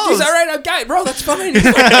 "Eyes are He's closed." all right, I'm guy, bro. That's fine. It's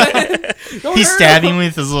fine. Don't He's hurt stabbing him. me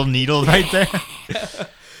with his little needle right there.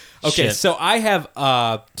 Okay, Shit. so I have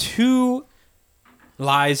 2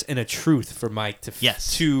 lies and a truth for Mike to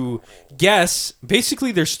Yes. to guess.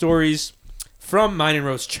 Basically, they're stories from mine and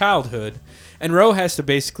Rose's childhood, and Ro has to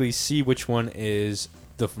basically see which one is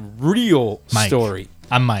the real Mike. story.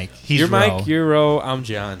 I'm Mike. He's You're Ro. Mike. You're Ro. I'm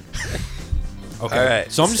John. Okay. All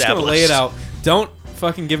right, So I'm just gonna lay it out. established. Don't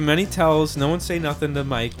fucking give him any tells. No one say nothing to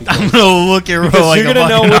Mike. I'm gonna look at Ro Because like you're a gonna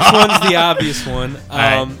know fucking- which one's the obvious one.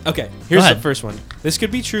 right. Okay, here's Go the ahead. first one. This could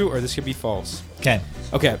be true or this could be false. Okay.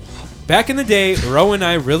 Okay, back in the day, Ro and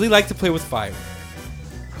I really liked to play with fire.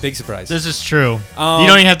 Big surprise. This is true. You Um,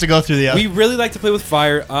 don't even have to go through the. We really liked to play with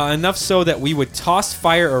fire, enough so that we would toss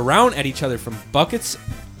fire around at each other from buckets,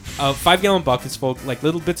 5-gallon buckets full, like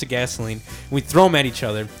little bits of gasoline. And we'd throw them at each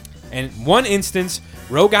other. And one instance,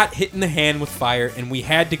 Ro got hit in the hand with fire, and we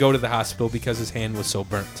had to go to the hospital because his hand was so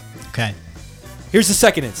burnt. Okay. Here's the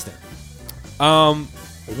second instant.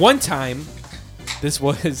 One time, this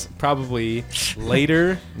was probably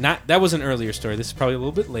later. That was an earlier story. This is probably a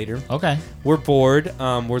little bit later. Okay. We're bored. We're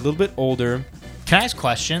a little bit older. Can I ask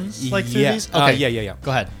questions like through Yeah. these? Okay. Yeah.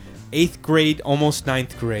 Go ahead. 8th grade, almost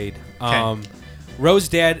 9th grade. Rose's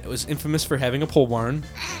dad was infamous for having a pole barn.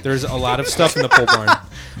 There's a lot of stuff in the pole barn.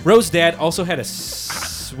 Rose's dad also had a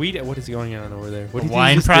sweet. What is going on over there? What did he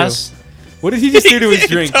Wine just press. do? What did he just do to his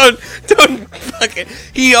drink? don't fucking.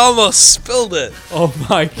 He almost spilled it. Oh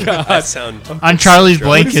my god! That sound. On Charlie's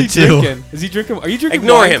What is he blanket too. drinking? Is he drinking? Are you drinking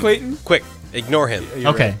Ignore wine, him. Clayton? Quick. Ignore him. You're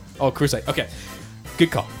Okay. right. Oh, Crusade. Okay. Good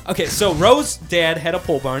call. Okay, so Rose's dad had a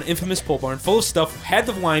pole barn, infamous pole barn, full of stuff. Had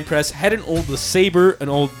the wine press. Had an old LeSabre, an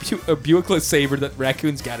old Buick LeSabre that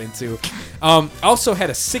raccoons got into. Also had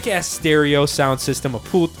a sick ass stereo sound system, a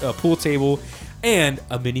pool table, and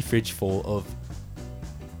a mini fridge full of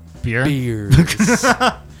Beer. beers.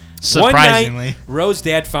 One Surprisingly. night, Rose's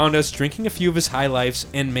dad found us drinking a few of his High Lifes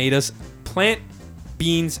and made us plant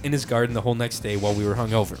beans in his garden the whole next day while we were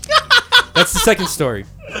hungover. That's the second story.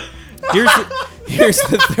 Here's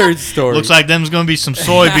the third story. Looks like them's gonna be some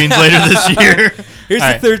soybeans later this year. Here's All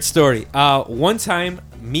the right. third story. One time,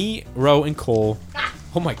 me, Ro, and Cole,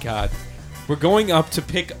 oh my god, we're going up to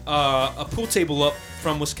pick a pool table up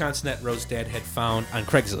from Wisconsin that Rose's dad had found on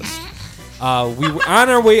Craigslist. We were on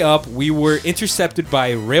our way up. We were intercepted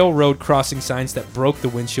by railroad crossing signs that broke the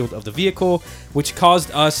windshield of the vehicle, which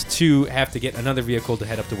caused us to have to get another vehicle to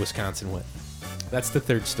head up to Wisconsin with. That's the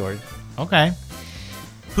third story. Okay.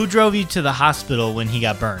 Who drove you to the hospital when he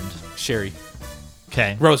got burned? Sherry,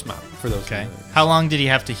 Okay. Rose mom, for those. Okay. who know. How long did he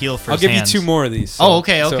have to heal for I'll his give hands? you 2 more of these. Oh,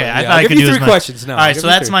 okay. I yeah, thought I'll I give could you do 3 as much. questions now. All right, so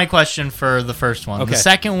that's my question for the first one. Okay. The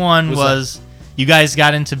second one What's was you guys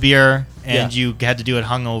got into beer and Yeah. you had to do it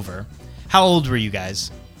hungover. How old were you guys?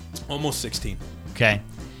 almost 16. Okay.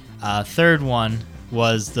 Third one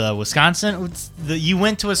was the Wisconsin. You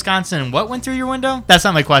went to Wisconsin and what went through your window? That's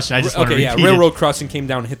not my question. I just want to Okay, repeat yeah, it. railroad crossing came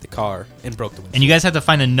down and hit the car and broke the window. And you guys had to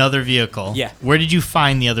find another vehicle. Yeah. Where did you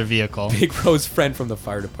find the other vehicle? Big Rose friend from the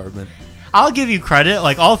fire department. I'll give you credit.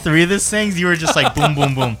 Like all 3 of these things, you were just like boom,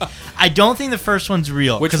 boom, boom. I don't think the first one's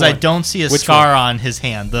real Which because I one? don't see a Which scar one? on his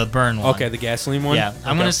hand, the burn one. Okay, the gasoline one? Yeah,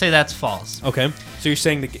 I'm Okay. gonna say that's false. Okay, so you're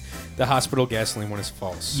saying the hospital gasoline one is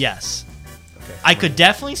false? Yes. Okay. I could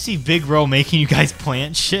definitely see Big Ro making you guys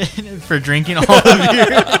plant shit for drinking all of your.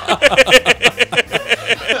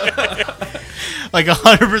 Like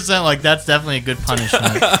 100%, like that's definitely a good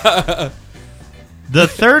punishment. The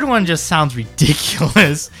third one just sounds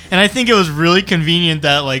ridiculous, and I think it was really convenient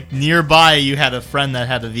that like nearby you had a friend that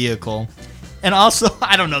had a vehicle, and also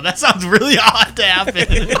I don't know, that sounds really odd to happen.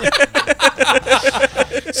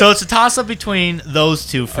 So it's a toss up between those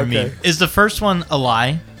two for me. Okay. Is the first one a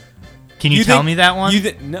lie? Can you tell think- me that one?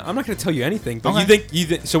 No, I'm not going to tell you anything. But Okay. you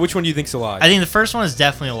think? So which one do you think's a lie? I think the first one is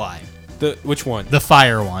definitely a lie. Which one? The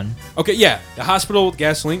fire one. Okay, yeah. The hospital with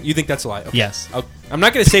gasoline. You think that's a lie? Okay. Yes. I'm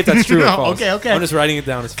not going to say if that's true or No, false. okay. I'm just writing it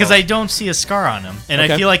down as false. Because I don't see a scar on him, and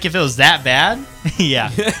Okay. I feel like if it was that bad, yeah.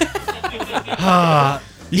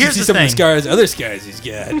 You Here's see the some thing. of the scars, other scars he's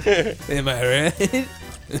got. Am I right?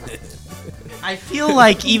 I feel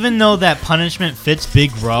like even though that punishment fits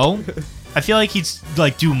Big Ro, I feel like he'd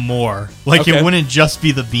like do more. Like Okay. it wouldn't just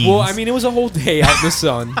be the beans. Well, I mean, it was a whole day out in the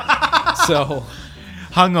sun. So,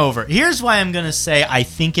 hungover. Here's why I'm gonna say I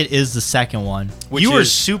think it is the second one. Which you were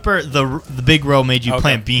is- super. The Big Ro made you Okay.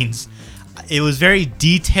 plant beans. It was very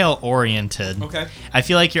detail oriented. okay. I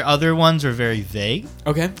feel like your other ones are very vague,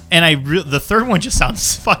 Okay. and the third one just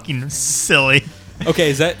sounds fucking silly. Okay,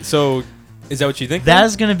 is that what you think? That then?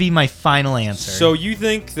 is gonna be my final answer. So you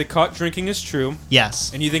think the caught drinking is true,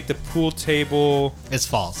 yes, and you think the pool table it's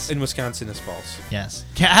false. in Wisconsin is false? Yes.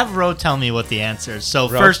 Can I have Ro tell me what the answer is? So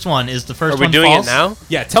Ro? first one is the first Are we one doing false? it now?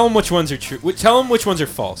 Yeah, tell them which ones are true. Tell them which ones are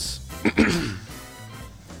false.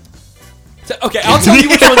 Okay, I'll tell you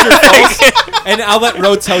which ones are false, and I'll let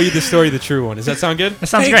Ro tell you the story of the true one. Does that sound good? That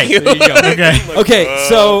sounds Thank great. you. There you go. Okay. Okay,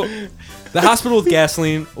 so the hospital with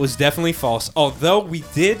gasoline was definitely false. Although we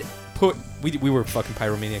did we were fucking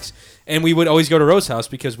pyromaniacs, and we would always go to Ro's house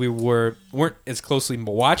because we weren't as closely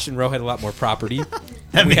watched, and Ro had a lot more property.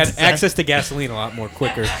 That We had makes sense. access to gasoline a lot more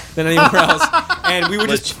quicker than anywhere else, and we would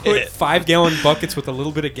just put Legit. 5-gallon buckets with a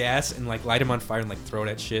little bit of gas and like light them on fire and like throw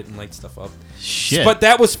that shit and light stuff up. Shit. But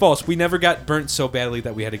that was false. We never got burnt so badly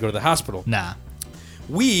that we had to go to the hospital. Nah.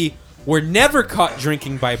 We were never caught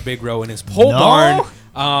drinking by Big Ro in his pole No?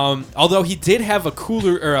 barn. Although he did have a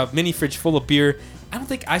cooler or a mini fridge full of beer. I don't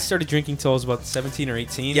think I started drinking till I was about 17 or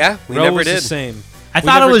 18. Yeah, we Ro never was the did. same. I We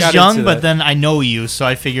thought it never was got young, into but that. then I know you, so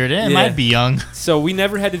I figured it Yeah. might be young. So we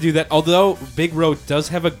never had to do that. Although Big Ro does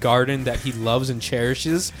have a garden that he loves and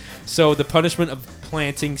cherishes. So the punishment of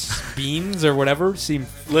planting beans or whatever seemed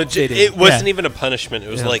Legit. fitting. It wasn't Yeah. even a punishment. It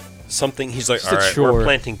was Yeah. like something. He's like, Just all a right, chore. we're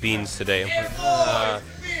planting beans today. I'm like,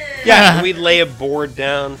 yeah, and we'd lay a board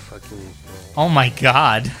down. Fucking Oh my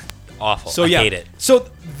god. awful. So I yeah. hate it. So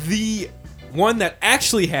the one that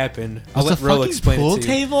actually happened, I'll Was let the Ro fucking explain pool it to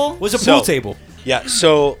you. table? Was a So- pool table. Yeah.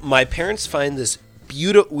 So my parents find this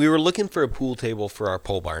beautiful. We were looking for a pool table for our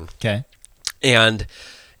pole barn, Okay. and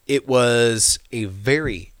it was a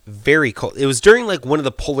very, very cold. It was during like one of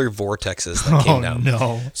the polar vortexes that Oh came down.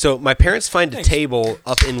 no. So my parents find a Thanks. table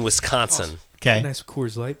up in Wisconsin. Okay. Nice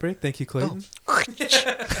Coors Light break. Thank you, Clayton.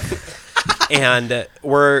 And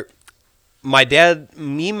my dad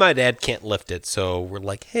can't lift it, so we're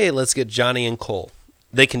like, hey, let's get Johnny and Cole.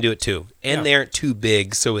 They can do it too, and Yeah. they aren't too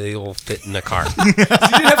big, so they will fit in a car. You did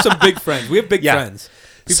have some big friends. We have big Yeah. friends.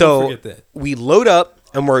 People So forget that. we load up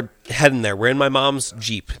and we're heading there. We're in my mom's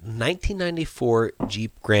Jeep, 1994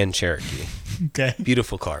 Jeep Grand Cherokee, Okay.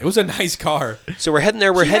 beautiful car. It was a nice car. So we're heading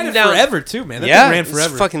there. We're She had heading it down forever too, man. That yeah, thing ran it's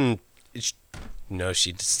forever. fucking. No,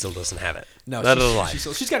 she still doesn't have it. No, Not she's,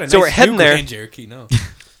 alive. she's got a nice So we're heading new there. Grand Cherokee. No,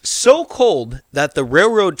 So cold that the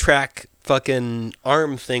railroad track fucking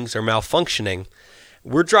arm things are malfunctioning.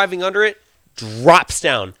 We're driving under it, drops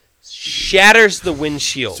down, shatters the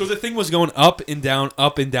windshield. so the thing was going up and down,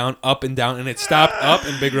 up and down, up and down, and it stopped up,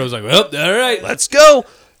 and Big Ro's like, "Well, all right." Let's go.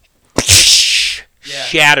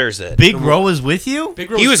 Shatters it. Big Ro was with you? Big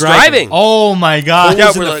Ro He was driving. Oh my god. Yeah,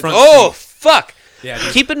 was in we're the like, front oh seat. fuck. Yeah,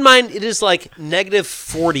 dude. Keep in mind, it is like negative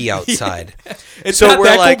 40 outside. It's So not we're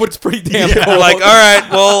that like- cold, but it's pretty damn We're cold. like, all right,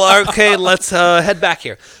 well, okay, let's head back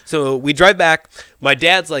here. So we drive back. My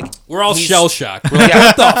dad's like, We're all he's- shell shocked. We're like, Yeah.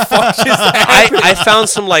 what the fuck just happened? I found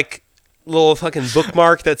some like little fucking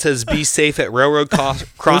bookmark that says "Be safe at railroad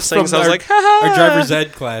crossings." From I was our- like, ha ha. Our driver's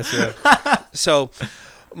ed class. Yeah. So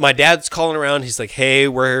my dad's calling around. He's like, hey,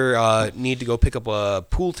 we need to go pick up a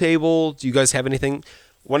pool table. Do you guys have anything?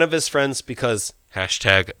 One of his friends, because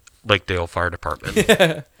hashtag Lakedale Fire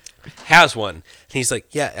Department, has one. And he's like,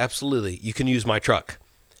 yeah, absolutely. You can use my truck.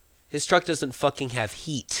 His truck doesn't fucking have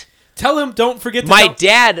heat. Tell him, don't forget to My tell-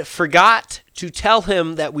 dad forgot to tell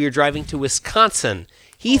him that we were driving to Wisconsin.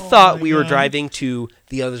 He thought we were driving to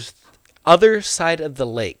the other side of the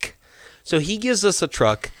lake. So he gives us a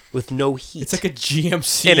truck with no heat. It's like a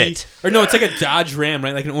GMC. In it. Or no, it's like a Dodge Ram,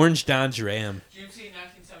 right? Like an orange Dodge Ram. GMC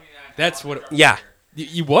 1979. That's what. Yeah.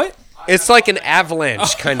 You what? It's like an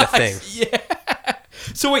avalanche kind of thing. Yeah.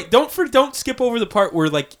 So wait, don't skip over the part where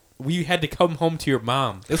like we had to come home to your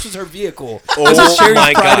mom. This was her vehicle. Oh This is Sherry's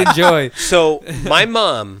my pride God. and joy. So my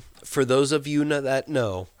mom, for those of you that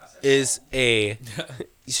know, is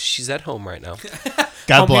she's at home right now.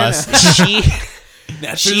 God Come here bless.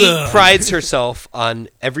 She prides herself on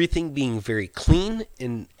everything being very clean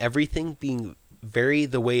and everything being very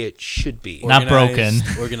the way it should be. Not broken.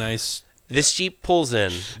 Organized. This Jeep pulls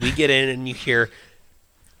in. We get in, and you hear,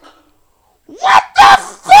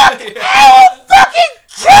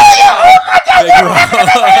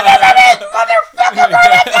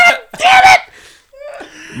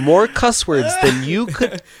 more cuss words than you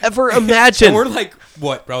could ever imagine. And we're like,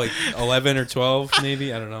 what, probably 11 or 12,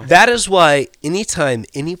 maybe? I don't know. That is why anytime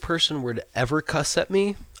any person were to ever cuss at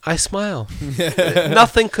me, I smile.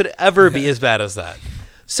 Nothing could ever be as bad as that.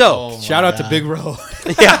 So, Shout out to Big Ro.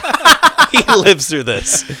 yeah, he lives through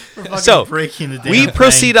this. So, breaking the damn we thing.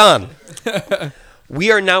 proceed on.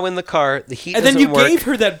 We are now in the car. The heat And then doesn't you work. gave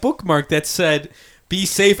her that bookmark that said, "Be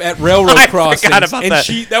safe at railroad I crossings." forgot about and that.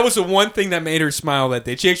 that was the one thing that made her smile that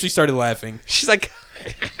day. She actually started laughing. She's like,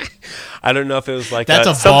 I don't know if it was like That's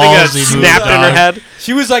a something that ballsy move, snapped in her dog. head.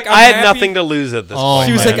 She was like, I had happy. nothing to lose at this Oh, point.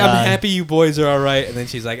 She was my like, "I'm God. happy you boys are all right." And then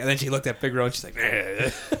she's like, and then she looked at Big Ro and she's like,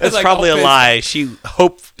 That's probably a lie. She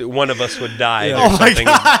hoped that one of us would die Yeah. or Oh my something.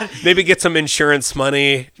 God. Maybe get some insurance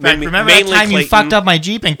money. Right, Maybe, remember that mainly time you Clayton. fucked up my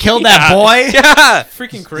Jeep and killed that boy? Yeah.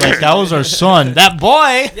 freaking crazy. Like, that was our son. That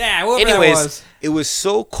boy. Yeah. Whatever that Anyways, was. it was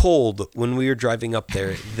so cold when we were driving up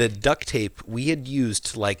there. The duct tape we had used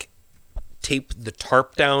to like tape the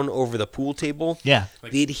tarp down over the pool table. Yeah.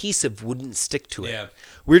 The adhesive wouldn't stick to it. Yeah.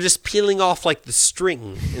 We were just peeling off like the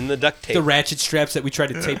string in the duct tape. The ratchet straps that we tried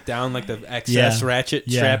to tape down, like the excess Yeah. ratchet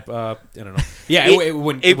Yeah. strap. I don't know. Yeah, it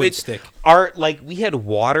wouldn't stick. We had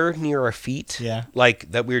water near our feet. Yeah.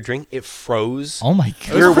 Like that we were drinking. It froze. Oh my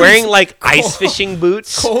God. We were wearing like ice fishing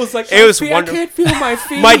boots. Cole's like, it was I wonderful. can't feel my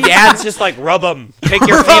feet. My dad's just like, rub them. Take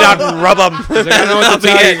your feet out and rub them. He's like, I don't know what to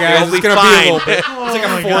tell you guys. You'll It's be gonna be a fine. little bit. It's like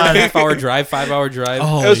my a 4.5 God. hour drive, 5 hour drive.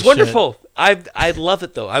 Oh, It was shit. wonderful. I love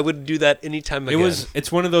it though. I would do that anytime again.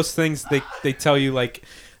 It's one of those things they tell you like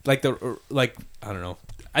I don't know.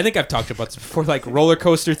 I think I've talked about this before, like roller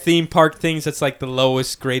coaster theme park things. That's like the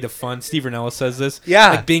lowest grade of fun. Steve Ranella says this.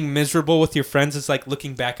 Yeah. like being miserable with your friends. It's like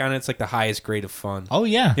looking back on it. It's like the highest grade of fun. Oh,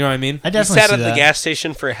 yeah. You know what I mean? I We definitely sat see at the that. gas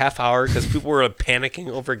station for a half hour because people were panicking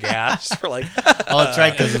over gas. We're like, Oh, that's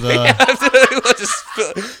right, because of the... we'll just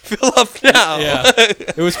fill up now. Yeah,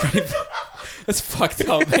 it was pretty. That's fucked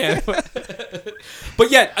up, man.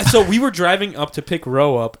 But yeah, so we were driving up to pick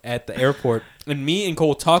Ro up at the airport, and me and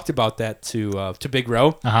Cole talked about that to Big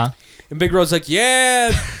Ro. Uh-huh. And Big Ro's like,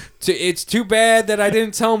 yeah, it's too bad that I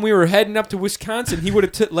didn't tell him we were heading up to Wisconsin. He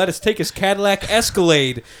would have let us take his Cadillac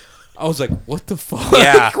Escalade. I was like, what the fuck?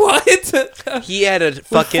 Yeah. What? He had a With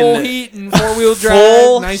fucking full heat and four-wheel drive.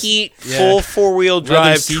 full nice, heat, Yeah. full four-wheel Leather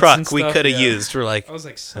drive seats truck and we stuff, could have yeah. used. We're like, I was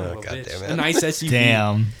like, son Oh, of a God bitch. damn it. A nice SUV.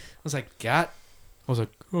 Damn. I was like, I was like,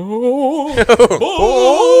 oh,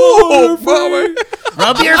 power.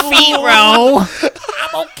 Rub your feet, Ro.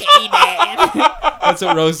 That's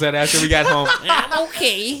what Rose said after we got home. I'm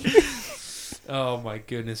okay. Oh my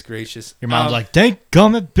goodness gracious! Your mom's like, thank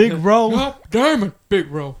gummit, Big Ro. God damn it, Big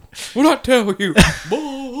Ro. What I tell you?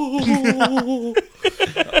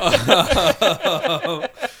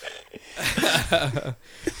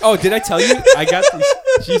 Oh, did I tell you? I got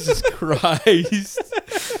these. Jesus Christ.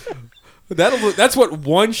 That's what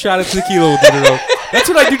one shot of tequila will do to Ro. That's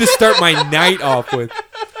what I do to start my night off with.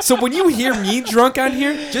 So when you hear me drunk on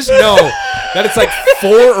here, just know that it's like 4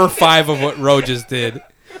 or 5 of what Ro just did.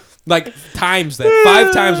 Like times that.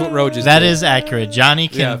 5 times what Ro just That did. is accurate. Johnny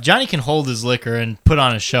can hold his liquor and put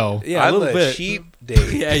on a show. Yeah, a I'm little a bit. cheap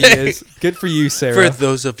date. Yeah, he is. Good for you, Sarah. For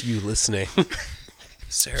those of you listening,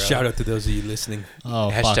 Sarah. Shout out to those of you listening. Oh,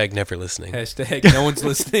 fuck. Hashtag never listening. Hashtag no one's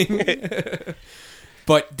listening.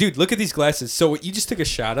 But dude, look at these glasses. So what you just took a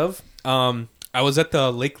shot of? I was at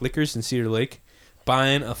the Lake Liquors in Cedar Lake,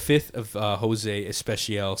 buying a 5th of Jose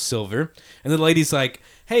Especial Silver, and the lady's like,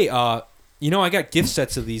 "Hey, you know, I got gift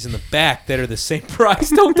sets of these in the back that are the same price.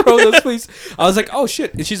 Don't throw those, please." I was like, "Oh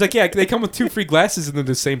shit!" And she's like, "Yeah, they come with 2 free glasses and they're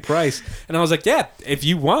the same price." And I was like, "Yeah, if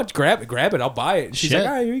you want, grab it. I'll buy it." And she's Shit. like,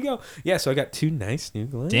 "All right, here you go." Yeah, so I got 2 nice new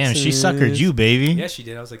glasses. Damn, she suckered you, baby. Yeah, she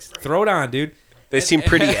did. I was like, "Throw it on, dude." They seem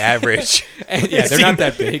pretty average. And yeah, they're not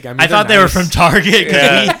that big. I, mean, I thought they they're were from nice. Target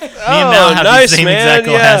because me and Mal Oh, have nice, the same man. exact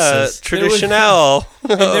Yeah, glasses. traditional.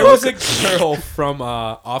 And there was a girl from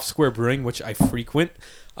Off Square Brewing, which I frequent.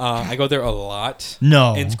 I go there a lot.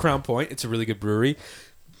 No. In Crown Point. It's a really good brewery.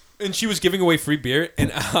 And she was giving away free beer.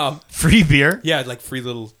 And Free beer? yeah, like free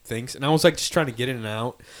little things. And I was like just trying to get in and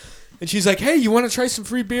out. And she's like, "Hey, you want to try some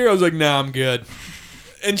free beer?" I was like, "Nah, I'm good."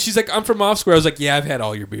 And she's like, "I'm from Off Square." I was like, "Yeah, I've had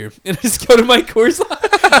all your beer." And I just go to my Coors Light.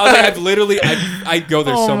 I was like, I've literally, I go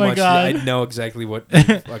there Oh so my much. God. I know exactly what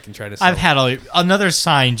I can try to sell. I've had all your... Another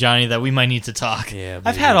sign, Johnny, that we might need to talk. Yeah, I've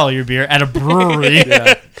maybe. had all your beer at a brewery.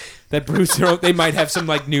 Yeah. That brews their own. They might have some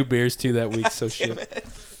like new beers too that week. So shit.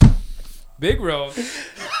 Big Rose.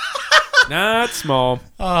 Not small.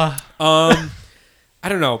 I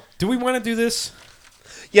don't know. Do we want to do this?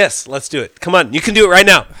 Yes, let's do it. Come on, you can do it right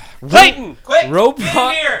now. Clayton!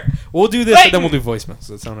 Robot. We'll do this, and then we'll do voicemails. Does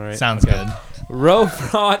that sound all right? Sounds good. Ro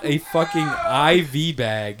brought a fucking IV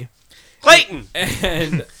bag, Clayton!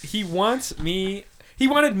 and he wanted me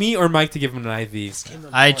or Mike to give him an IV.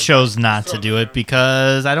 I chose not to do it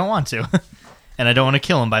because I don't want to. And I don't want to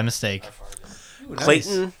kill him by mistake. Ooh,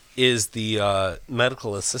 Clayton is the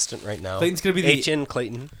medical assistant right now. Clayton's gonna be the H.N.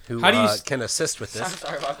 Clayton, who How do you can assist with this.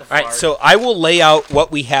 Sorry about the All right, fart. so I will lay out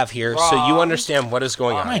what we have here so you understand what is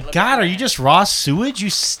going Oh on. my god, are you just raw sewage? You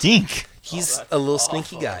stink. He's a little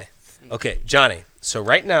sneaky guy. Okay, Johnny. So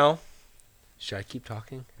right now, should I keep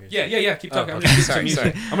talking? Yeah. Keep talking. Oh, I'm, just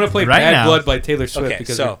sorry. I'm gonna play Right Bad now. Blood by Taylor Swift Okay,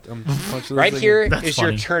 because so, I'm punching Right this here That's is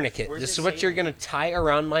funny. your tourniquet. This is what you're going to tie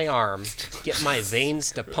around my arm to get my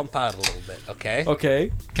veins to pump out a little bit, okay? thing.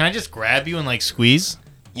 Okay. Can I just grab you and like squeeze?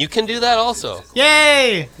 You can do that also.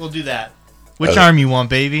 Yay! We'll do that. Which arm you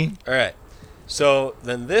want, baby? All right. So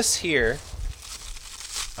then this here,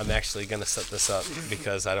 I'm actually going to set this up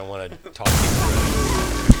because I don't want to talk you through it.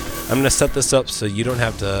 I'm going to set this up so you don't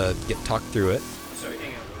have to get talked through it. Sorry,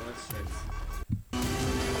 hang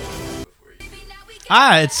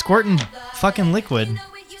on. It's squirting fucking liquid.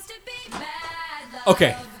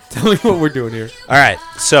 Okay. Tell me what we're doing here. All right.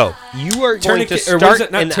 So you are going to Tourniquet- or what is start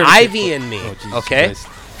it? Not an tourniquet, IV in me, Oh, Jesus okay? Christ.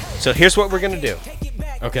 So here's what we're going to do.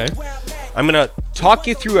 Okay. I'm going to talk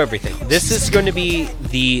you through everything. This is going to be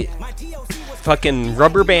the fucking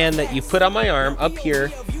rubber band that you put on my arm up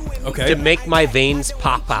here Okay. to make my veins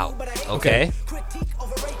pop out, okay?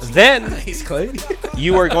 Then He's Clay.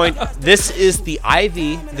 you are going, this is the IV,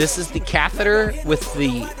 this is the catheter with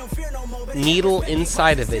the needle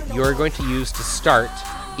inside of it you're going to use to start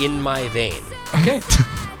in my vein. Okay.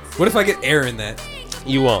 What if I get air in that?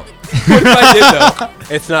 You won't. What if I did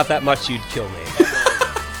though? It's not that much you'd kill me.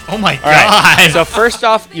 Oh my All right. god. So first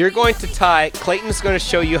off, you're going to tie. Clayton's going to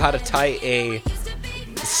show you how to tie a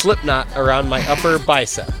slip knot around my upper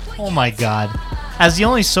bicep. Oh my god. As the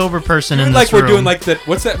only sober person in Like this we're room. doing like the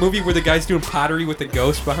what's that movie where the guy's doing pottery with the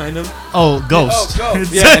ghost behind him? Oh, ghost. Yeah,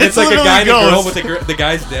 and it's like a literally guy and a girl, Ghost. but the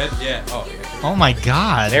guy's dead. Yeah. Oh, yeah. Oh my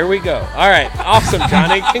god. There we go. All right. Awesome,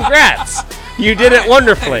 Johnny. Congrats. You did it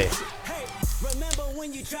wonderfully.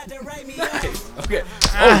 Nice. Okay.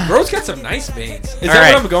 Oh, bro's got some nice veins. Is All that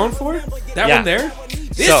right. what I'm going for? That Yeah. one there?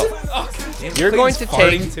 This So, is, oh, God damn it, you're going to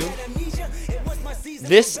Clayton's take- farting, too.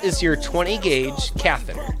 This is your 20 gauge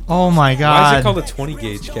catheter. Oh my Why is god. it called a 20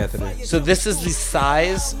 gauge catheter? So this is the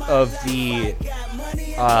size of the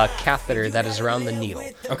catheter that is around the needle.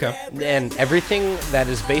 Okay. And everything that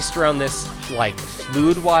is based around this, like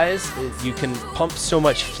fluid-wise, you can pump so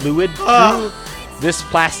much fluid through this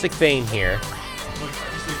plastic vein here,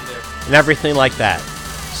 and everything like that.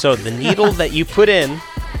 So the needle that you put in,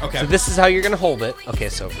 Okay. so this is how you're gonna hold it. Okay,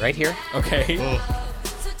 so right here. Okay.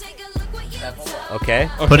 Okay.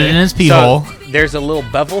 Put it in his pee So hole. there's a little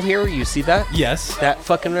bevel here. You see that? Yes. That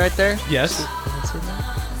fucking right there. Yes.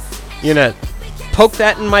 You're gonna poke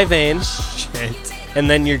that in my vein, Shit. and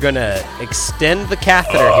then you're gonna extend the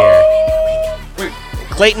catheter here. Wait.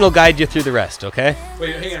 Clayton will guide you through the rest. Okay.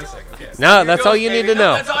 Wait. Hang on a second. Okay. No, that's all you need to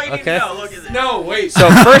know. That's all you need Okay. to know. Look at this. No. Wait. So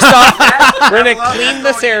first off, we're gonna clean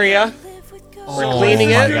this area. We're cleaning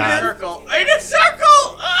my it. God. Circle. In a circle.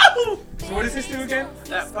 Oh! So what does this do again?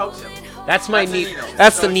 That pokes him. That's my That's the needle. needle.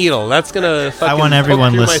 That's the needle. That's gonna fucking want poke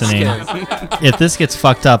everyone through my listening. skin. If this gets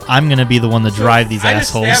fucked up, I'm gonna be the one to drive these I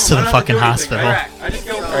just assholes stab to him. the I don't have fucking do anything. hospital. Alright, I just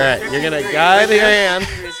go. All right, you're gonna guide your hand.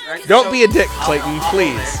 Don't be a dick, Clayton,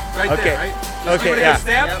 please. Right Okay. there, right? Okay. Give it a Yeah.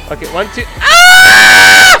 stab? Okay. 1, 2.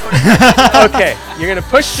 Ah! Okay. You're gonna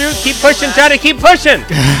push through. Keep pushing, Johnny. Keep pushing.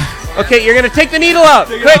 Okay. You're gonna take the needle out.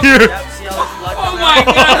 Quick. Oh my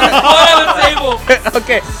God! There's blood on the table.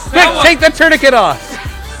 Okay. Quick. Take the tourniquet off.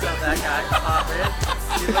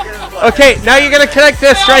 Okay, now you're gonna connect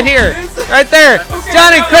this right here. Right there.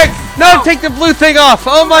 Johnny, quick! No, take the blue thing off.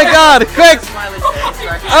 Oh my god, quick!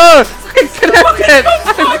 Oh, connect it!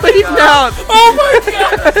 I'm bleeding out. Oh my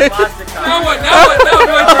God! Now what? Now what? Now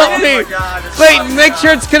do I Help turn it? me! Clayton, make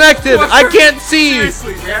sure it's connected. I can't see. Is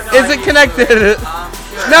it connected?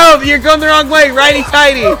 No, you're going the wrong way. Righty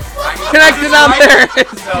tighty. Connected out there.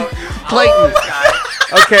 Clayton.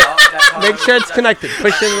 Okay, make sure it's connected.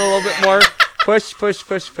 Push in a little bit more. Push, push,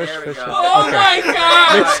 push, push, push. Oh Okay. my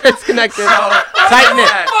God! Make sure it's connected. Tighten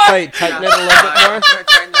it. Wait, tighten it a little bit more.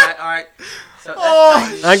 Alright. So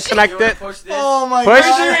Unconnect it. push this. Oh my Push.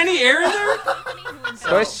 Is there any air in there?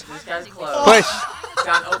 Push. This guy's closed. Push.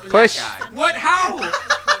 John, open Push. that guy. What? How?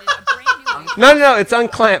 No, it's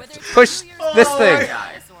unclamped. Push this thing.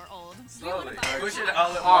 Slowly. Push it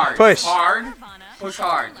all at Hard. Push. Hard. Push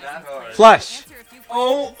hard. Flush.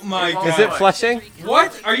 Oh my god. Is it flushing?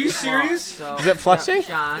 What? Are you serious? So, Is it flushing?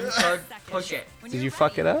 John, push it. Did you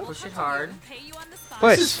fuck it up? Push it hard.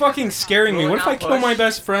 Push. This is fucking scaring me. What if I kill my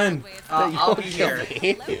best friend? I'll be here.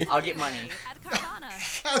 I'll get money.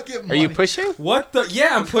 Are you pushing? What the?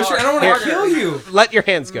 Yeah, I'm pushing. I don't want to kill you. Let your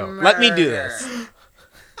hands go. Let me do this.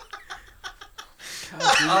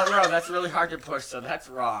 Oh, bro, that's really hard to push, so that's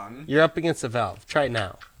wrong. You're up against the valve. Try it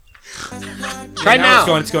now. Try Now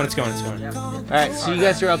now. it's going. All right, so you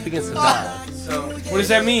guys are up against the valve. So, What does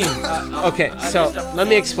that mean? Okay, so let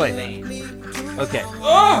me explain. Okay.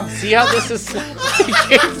 Oh! See how this is?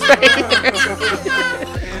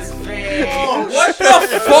 What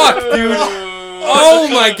the fuck, dude? Oh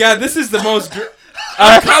my god, this is the most.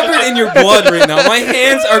 I'm covered in your blood right now. My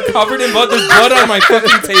hands are covered in blood. There's blood on my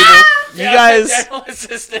fucking table. You guys. dental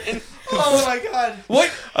assistant. Oh my god.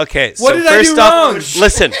 What? Okay, so What did I first do off, wrong?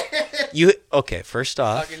 listen. First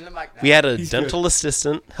off, Talking to the mic now. we had a He's dental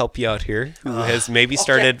assistant help you out here who has maybe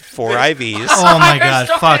started 4 IVs. Oh my god.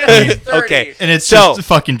 Fuck me. Okay, And it's so just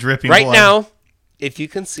fucking dripping right blood. now, if you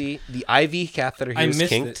can see, the IV catheter I here is missed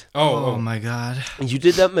kinked. it. Oh my god. You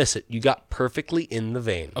did not miss it. You got perfectly in the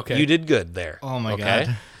vein. Okay. You did good there. Oh my okay?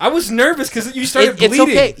 god. I was nervous because you started It's bleeding.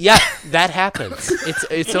 okay. Yeah, that happens.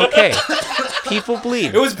 It's okay. People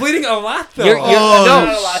bleed. It was bleeding a lot though.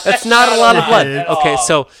 No, that's not a lot of blood. Shit. Okay,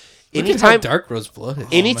 so Look at how anytime dark Rose blood is.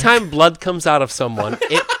 anytime blood comes out of someone,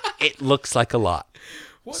 it looks like a lot.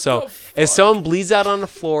 So if someone bleeds out on the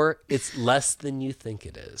floor, it's less than you think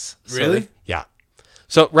it is. So Really? yeah.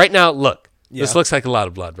 So right now, look. This Yeah. looks like a lot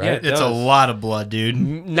of blood, right? Yeah, It's a does. lot of blood, dude.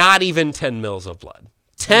 Not even 10 mils of blood.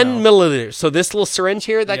 10 milliliters. So this little syringe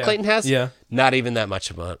here that Yeah. Clayton has, Yeah. not even that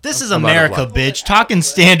much of a This is amount of America, blood. bitch. Talking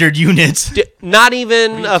standard units. Not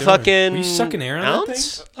even a doing? fucking Were you sucking air on that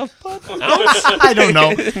ounce of blood. Ounce? I don't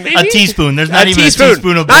know. A teaspoon. There's not A even teaspoon. a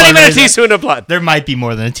teaspoon of blood. Not even a right there. teaspoon of blood. There might be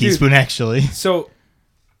more than a teaspoon, actually. So,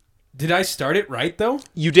 did I start it right though?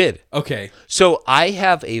 You did. Okay. So I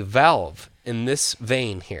have a valve in this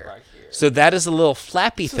vein here. So that is a little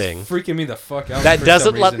flappy thing Freaking me the fuck out. that for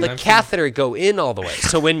doesn't some let reason. the I'm- catheter go in all the way.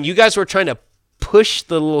 So when you guys were trying to push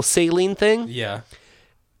the little saline thing, Yeah.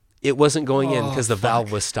 it wasn't going in because the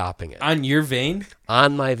valve was stopping it On your vein.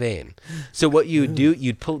 on my vein. So what you would do,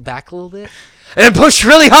 you'd pull it back a little bit and push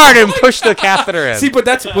really hard and push the catheter in. See, but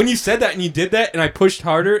that's when you said that and you did that, and I pushed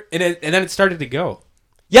harder, and then it started to go.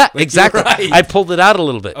 Yeah, exactly. right. I pulled it out a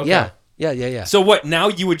little bit. Okay. Yeah. So what? Now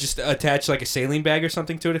you would just attach like a saline bag or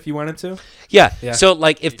something to it if you wanted to. Yeah. Yeah. So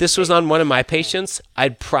like if this was on one of my patients,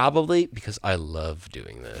 I'd probably, because I love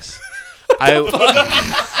doing this, I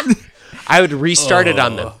would restart it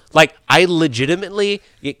on them. Like I legitimately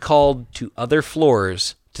get called to other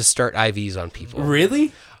floors to start IVs on people.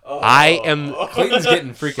 Really? I am Clayton's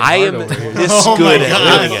getting freaking I hard am over here. this Oh my good at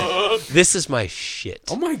God. doing it. This is my shit.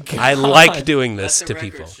 Oh my god. I like doing this That's to a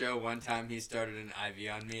record people. show. One time he started an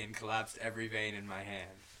IV on me and collapsed every vein in my hand.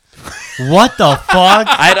 What the fuck?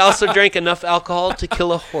 I'd also drank enough alcohol to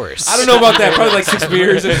kill a horse. I don't know about that. Probably like 6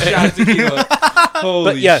 beers and a shot of tequila. Holy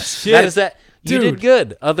But yes, shit. that is that. You Dude. did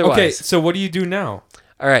good. Otherwise, Okay, so what do you do now?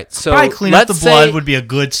 all right. So Probably clean up let's the blood say- would be a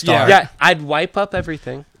good start. Yeah, I'd wipe up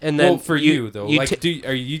everything, and then Well, for you though, like, ta-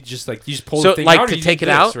 are you just like you just pull so the thing like out, or to you take do it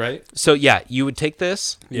this, out, right? So yeah, you would take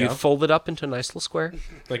this, Yeah. you'd fold it up into a nice little square,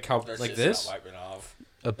 Like how, like this,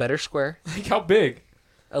 a better square, like how big?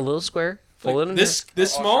 a little square, fold Like it in this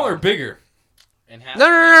small or bigger? In half.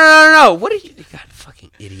 No! What are you? You got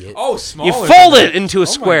fucking idiot. Oh, small. You fold it into a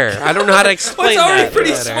square. I don't know how to explain It's already that.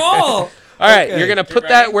 pretty Whatever. small. All right, Okay. you're gonna put Get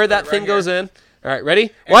that ready. where that Put it thing right goes here. in. All right, ready?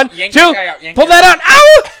 1, 2, yank that guy out, yank pull that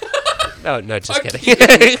that out. Ow! No, just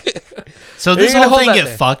kidding. So this You're gonna whole hold thing that get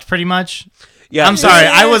there. fucked pretty much. Yeah, I'm sorry,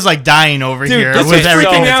 I was like dying over Dude, here this with was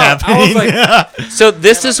everything freaking that's out. I was happening. So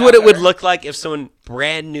this is what it would look like if someone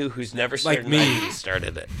brand new who's never started Like me.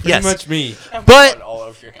 started it. Pretty Yes, much me. but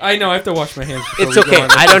I know. I have to wash my hands. before It's we go okay.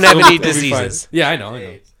 on. I don't have It'll any be fine. diseases. Yeah, I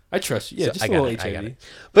know. I trust you. Yeah, So just I a got little it, I got HIV. it.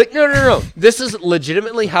 But no. This is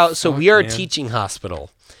legitimately how. So we are a man. teaching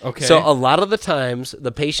hospital. Okay. So a lot of the times,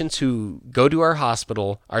 the patients who go to our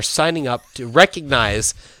hospital are signing up to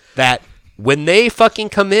recognize that when they fucking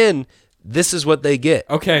come in, this is what they get.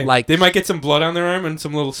 Okay, Like they might get some blood on their arm and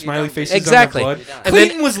some little smiley faces Exactly. on their blood. And then-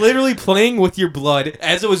 Clayton was literally playing with your blood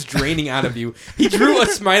as it was draining out of you. He drew a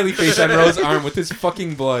smiley face on Rose's arm with his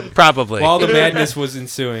fucking blood probably. while the madness was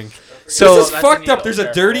ensuing. So This is That's a fucked up. needle. There's a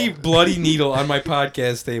Careful. dirty, bloody needle on my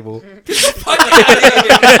podcast table.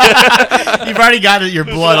 You've already got your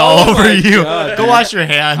blood Oh all over my you. God, Go dude. wash your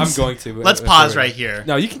hands. I'm going to. Let's pause right here.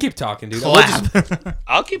 No, you can keep talking, dude. We'll just- Clap.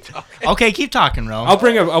 I'll keep talking. Okay, keep talking, Ro. I'll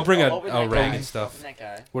bring a Open rag that and stuff. Open that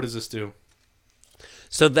guy. What does this do?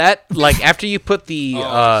 So that, like, after you put the Oh,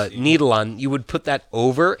 I see. needle on, you would put that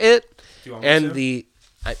over it, Do you want me to?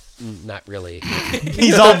 and not really.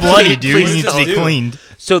 He's all bloody, dude. Please He needs to be don't. cleaned.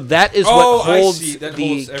 So that is Oh, what I holds see. That the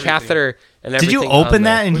holds everything. catheter and Did everything. you open on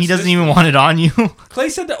that there. and he What's doesn't this even one? want it on you? Clay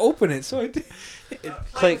said to open it, so I did.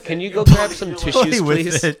 Clay, can you go grab some tissues, Play with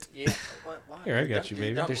please? it. Yeah. Here, I got you,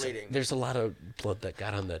 baby. There's a lot of blood that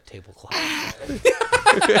got on the tablecloth.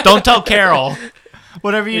 Don't tell Carol.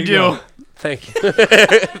 Whatever you you do. go. Thank you.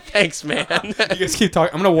 Thanks, man. You guys keep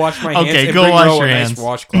talking. I'm gonna wash my hands. Okay, and go bring wash Ro your a nice hands.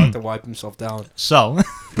 washcloth to wipe himself down. So,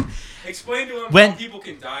 Explain to him When- how people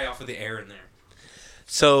can die off of the air in there.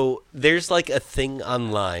 So there's like a thing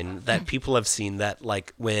online that people have seen that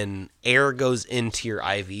like when air goes into your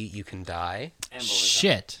IV, you can die.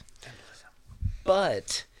 shit.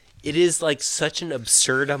 But it is like such an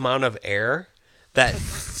absurd amount of air that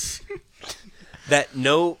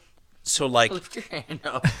so like Lift your hand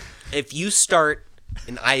up. if you start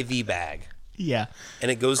an IV bag Yeah.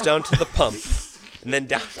 and it goes down to the pump and then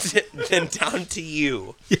down to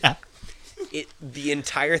you, Yeah. the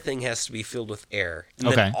entire thing has to be filled with air. And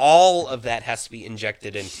Okay. then all of that has to be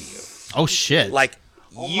injected into you. Oh, shit. Like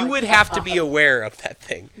you would have to be aware of that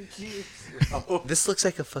thing. This looks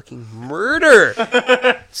like a fucking murder.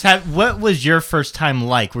 So what was your first time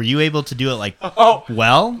like? Were you able to do it like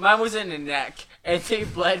well? Mine was in the neck, and they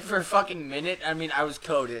bled for a fucking minute. I mean, I was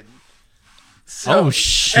coated. So, Oh,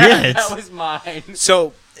 shit. that was mine.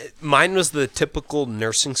 So mine was the typical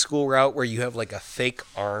nursing school route where you have like a fake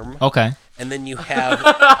arm Okay. and then you have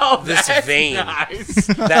Oh, this that's vein nice.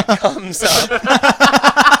 that comes up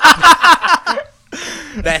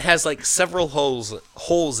that has like several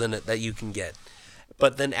holes in it that you can get.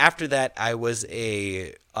 But then after that, I was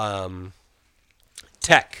a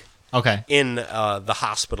tech Okay. in the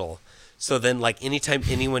hospital. So then, like, anytime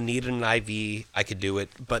anyone needed an IV, I could do it.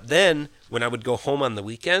 But then, when I would go home on the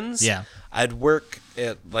weekends, Yeah. I'd work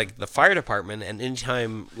at, like, the fire department, and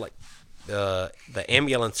anytime, like, the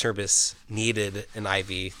ambulance service needed an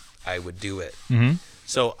IV, I would do it. Mm-hmm.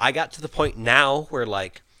 So I got to the point now where,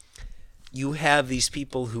 like, you have these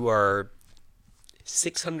people who are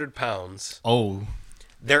 600 pounds. Oh.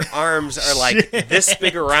 Their arms are, like, this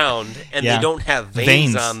big around, and Yeah. they don't have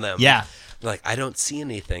veins on them. Yeah. Like, I don't see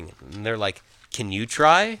anything. And they're like, can you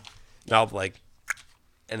try? And I'll be like,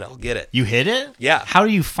 and I'll get it. You hit it? Yeah. How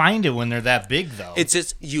do you find it when they're that big, though? It's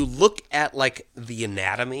just, you look at, like, the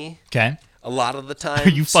anatomy Okay. a lot of the time. Are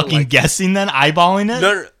you So, fucking like, guessing then? Eyeballing it?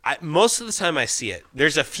 No, most of the time I see it.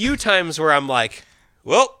 There's a few times where I'm like,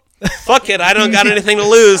 well, fuck it. I don't got anything to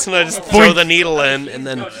lose. And I just throw the needle in, and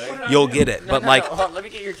then you'll get it. But, like, Hold on, let me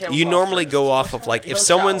get your camera you off normally first. go off of, like, if No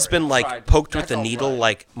someone's shower, been, like, fried. poked with That's a all needle, fried.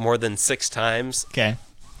 like, more than 6 times, Okay.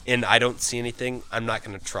 and I don't see anything, I'm not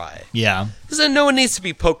going to try. Yeah. Because then no one needs to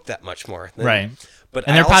be poked that much more. Then- Right. But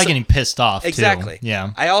And I they're probably also- getting pissed off, Exactly. too.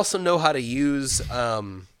 Yeah. I also know how to use,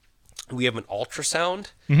 we have an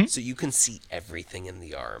ultrasound, Mm-hmm. so you can see everything in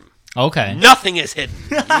the arm. Okay. Nothing is hidden.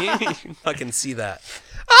 You can fucking see that.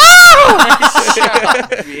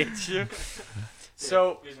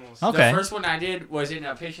 So Okay. the first one I did was in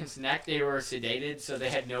a patient's neck. They were sedated, so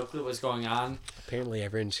they had no clue what was going on. Apparently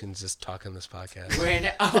everyone can just talk on this podcast. When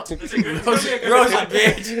Rose a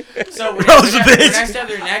bitch. So when Rose a when bitch. I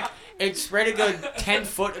stabbed their neck, it spread a good 10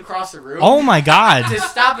 foot across the room. Oh, my God. To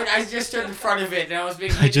stop it, I just stood in front of it, and I was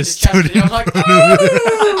being. I just stood stood in I'm like,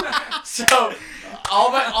 "Ooh!" So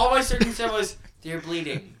all my surgeon said was, "They're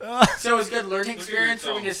bleeding." So it was a good learning experience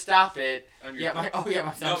for me to stop it. Yeah, my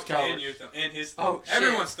thumb's covered. And his Oh, shit.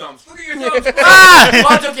 everyone's thumbs. Look at your thumbs.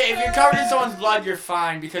 Well, it's okay. If you're covered in someone's blood, you're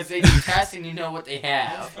fine because they do tests and you know what they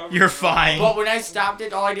have. You're fine. But when I stopped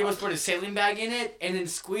it, all I did was put a saline bag in it and then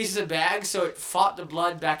squeeze the bag so it fought the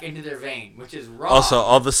blood back into their vein, which is wrong. Also,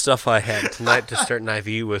 all the stuff I had tonight to start an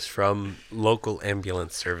IV was from local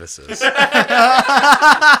ambulance services.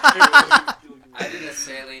 I did a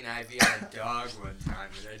saline IV on a dog one time,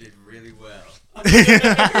 and I did really well.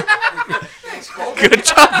 Good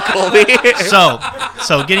job, Colby.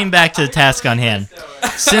 So getting back to the task on hand.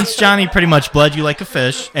 Since Johnny pretty much bled you like a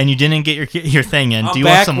fish and you didn't get your thing in, I'm do you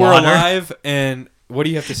want back, some we're water? alive, and What do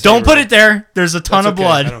you have to say? Don't put Ro? it there. There's a ton That's of okay.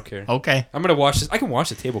 blood. I don't care. Okay. I'm gonna wash this. I can wash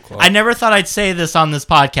the tablecloth. I never thought I'd say this on this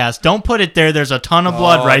podcast. Don't put it there. There's a ton of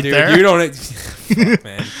blood right dude, there. You don't. Fuck,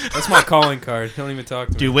 man. That's my calling card. Don't even talk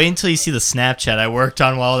to me. Dude, wait until you see the Snapchat I worked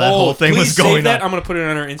on while that whole thing please was save going that. on. I'm gonna put it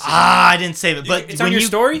on our Instagram. I didn't save it, but it's when on your you-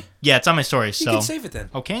 story. Yeah, it's on my story. You So can save it then.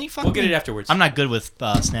 Oh, can you? Fuck We'll get me. it afterwards. I'm not good with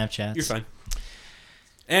Snapchats. You're fine.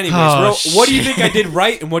 Anyways, Oh, Ro, what do you think I did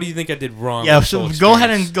right and what do you think I did wrong? Yeah, with so this go whole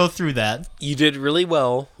ahead experience? and go through that. You did really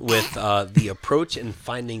well with the approach and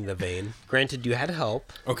finding the vein. Granted, you had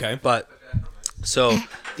help. Okay. But so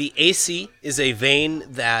the AC is a vein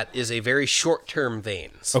that is a very short-term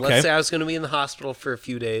vein. So Okay. let's say I was going to be in the hospital for a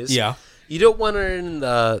few days. Yeah. You don't want it in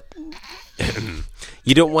the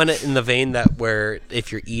you don't want it in the vein that where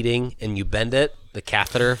if you're eating and you bend it, the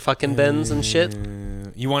catheter fucking bends and shit.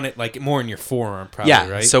 You want it like more in your forearm, probably, Yeah.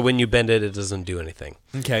 right? So when you bend it, it doesn't do anything.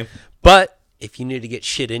 Okay. But if you need to get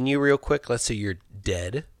shit in you real quick, let's say you're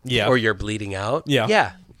dead, Yeah. or you're bleeding out,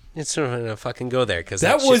 Yeah. it's not gonna fucking go there because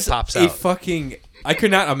That that, was shit pops a out. fucking. I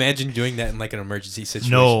could not imagine doing that in like an emergency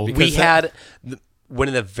situation. No. because We that- had one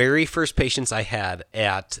of the very first patients I had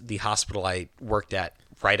at the hospital I worked at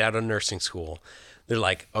right out of nursing school. They're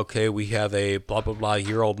like, okay, we have a blah blah blah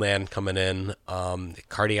year-old man coming in,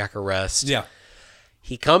 cardiac arrest. Yeah.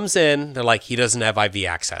 He comes in, they're like, he doesn't have IV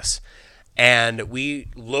access. And we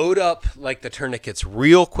load up like the tourniquets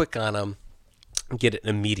real quick on him and get it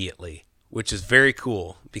immediately, which is very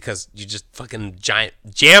cool because you just fucking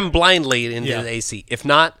jam blindly into Yeah. the AC. If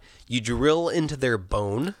not, you drill into their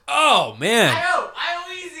bone. Oh man.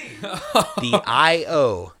 I easy. The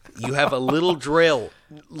IO. You have a little drill,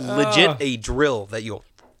 legit a drill that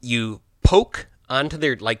you poke onto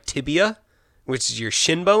their like tibia, which is your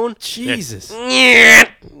shin bone. Jesus.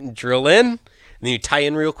 Drill in, and then you tie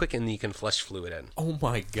in real quick, and then you can flush fluid in. Oh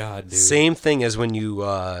my god, dude. Same thing as when you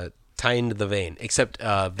tie into the vein, except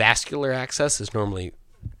vascular access is normally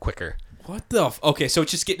quicker. What the? Okay, so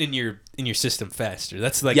it's just getting in your system faster.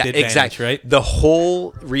 That's like Yeah, the advantage, exactly. right? The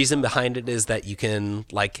whole reason behind it is that you can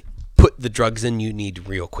like put the drugs in you need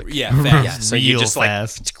real quick. Yeah, fast. Yeah, so you Real just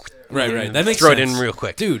fast. Right. That makes throw sense. it in real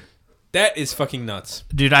quick. Dude. That is fucking nuts.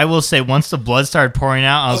 Dude, I will say, once the blood started pouring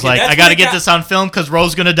out, I was Okay, like, that's I got to when it get got- this on film because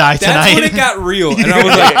Ro's going to die That's tonight. when it got real, and I was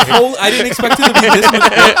like, I didn't expect it to be this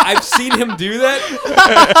much. I've seen him do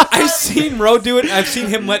that. I've seen Ro do it. I've seen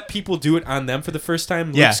him let people do it on them for the first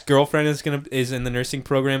time. Yeah. Luke's girlfriend is in the nursing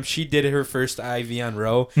program. She did her first IV on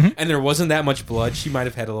Ro, Mm-hmm. and there wasn't that much blood. She might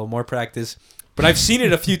have had a little more practice. But I've seen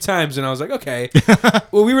it a few times, and I was like, okay.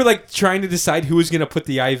 Well, we were like trying to decide who was going to put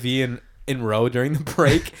the IV in Ro during the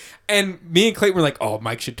break, and me and Clayton were like, oh,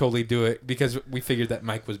 Mike should totally do it, because we figured that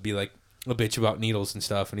Mike would be like a bitch about needles and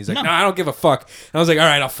stuff, and he's like, no, I don't give a fuck. And I was like, all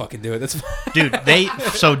right, I'll fucking do it. That's fine. Dude,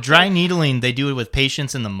 so dry needling, they do it with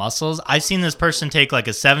patients in the muscles. I've seen this person take like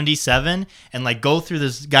a 77 and like go through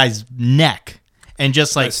this guy's neck and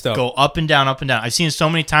just like That's dope. go up and down, up and down. I've seen it so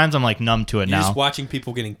many times, I'm like numb to it You're now. just watching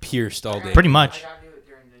people getting pierced all day. Pretty much.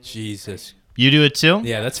 Jesus. You do it too?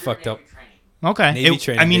 Yeah, that's fucked up. Okay. Navy It-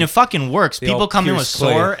 training, I mean, they- it fucking works. they all People come in with pierce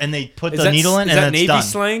Clay. sore and they put Is the that- needle in is and that then Navy it's done.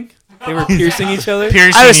 slang? They were piercing each other?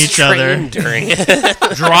 Piercing I was each other. trained during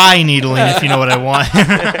it. Dry needling, if you know what I want.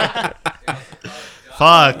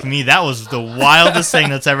 Fuck me, that was the wildest thing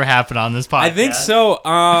that's ever happened on this podcast. I think so.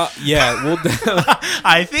 Yeah, we'll.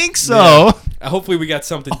 I think so. Hopefully, we got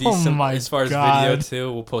something decent my as far as God. video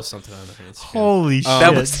too. We'll post something on our Instagram. Holy shit.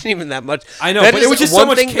 That wasn't even that much. I know, That but it is was just one so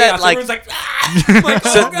much thing chaos. that, like, Everyone's like, ah! I'm like,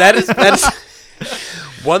 so oh, God,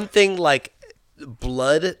 that's one thing. Like,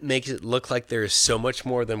 blood makes it look like there is so much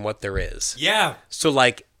more than what there is. yeah. So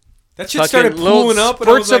like, That shit fucking started little pooling up, and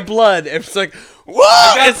I was spurts like, of blood. It's like, whoa!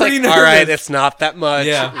 got It's like, pretty all right, nervous. it's not that much.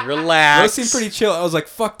 Yeah. Relax. those seemed pretty chill. I was like,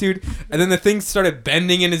 fuck, dude. And then the thing started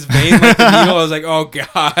bending in his vein like the needle. I was like, oh,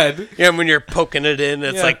 God. Yeah, when you're poking it in,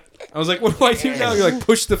 it's Yeah. like, I was like, what do I do now? You're like,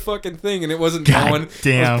 push the fucking thing, and it wasn't God going. I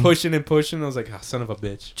damn. was pushing and pushing. I was like, oh, son of a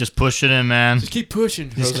bitch. Just push it in, man. Just keep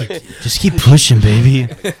pushing. I was like, Just keep pushing, baby.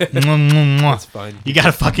 Mwah, mwah, mwah. that's fine. You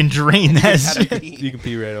gotta fucking drain that shit. You can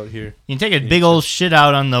pee right out here. You can take a big old shit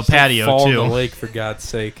out on the patio, Fall in too. the lake, for God's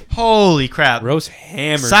sake. Holy crap. Rose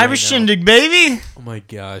hammered. Cyber right now. Shindig, baby. Oh my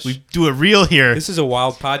gosh. We do it real here. This is a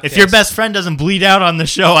wild podcast. If your best friend doesn't bleed out on the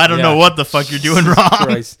show, I don't Yeah. know what the fuck you're doing Jesus wrong.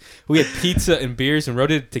 Christ. We had pizza and beers, and Ro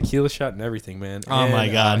did a tequila shot and everything, man. Oh my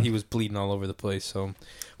And, God. he was bleeding all over the place. So,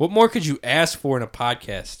 what more could you ask for in a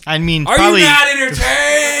podcast? I mean, Are probably, you not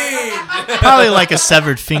entertained? probably like a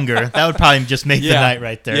severed finger. That would probably just make the night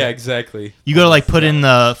right there. Yeah, exactly. You go to like put in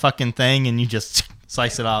the fucking thing and you just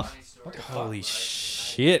slice it off. Holy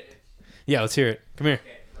shit. Yeah, let's hear it. Come here.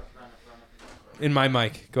 In my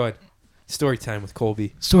mic. Go ahead. Story time with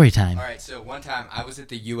Colby. Story time. All right, so one time I was at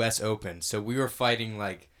the U.S. Open, so we were fighting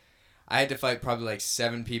I had to fight probably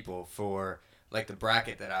 7 people for the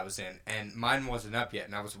bracket that I was in, and mine wasn't up yet,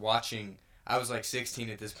 and I was watching. I was 16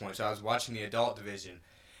 at this point, so I was watching the adult division,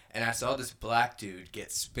 and I saw this black dude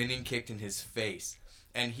get spinning kicked in his face,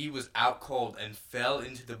 and he was out cold and fell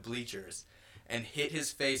into the bleachers. And hit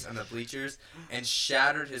his face on the bleachers and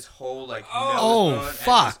shattered his whole nose bone and his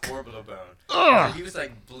orbital bone. So he was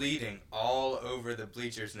bleeding all over the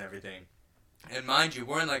bleachers and everything. And mind you,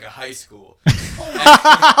 we're in a high school.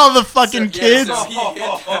 All the fucking kids. So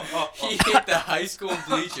he hit the high school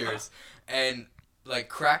bleachers and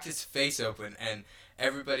cracked his face open, and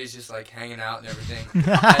everybody's just hanging out and everything. And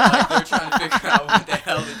they're trying to figure out what the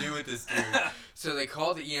hell to do with this dude. So they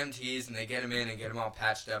call the EMTs and they get him in and get him all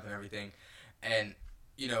patched up and everything. And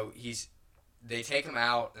they take him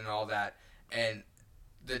out and all that, and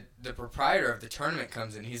the proprietor of the tournament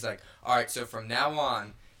comes in. He's like, all right, so from now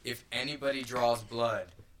on, if anybody draws blood,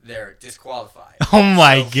 they're disqualified. Oh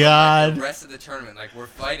my so God. the rest of the tournament, we're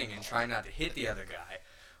fighting and trying not to hit the other guy.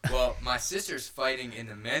 Well, my sister's fighting in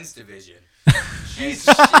the men's division.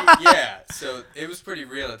 So it was pretty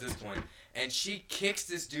real at this point. And she kicks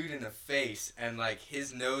this dude in the face, and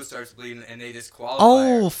his nose starts bleeding, and they disqualify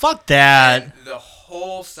her. Oh, fuck that. And the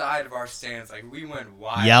whole side of our stands, we went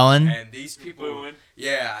wild. Yelling? And these people,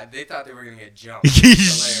 they thought they were going to get jumped.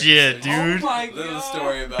 Shit, dude. Oh my Little God.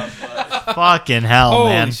 story about blood. Fucking hell,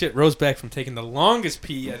 Holy man. shit, Rose back from taking the longest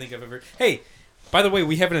pee I think I've ever... Hey, by the way,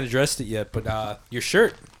 we haven't addressed it yet, but your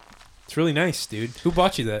shirt, it's really nice, dude. Who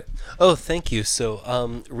bought you that? Oh, thank you.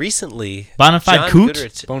 So, recently... Bonafide John coot?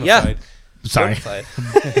 Goodrich- Bonafide. Yeah. Sorry. Bonafide.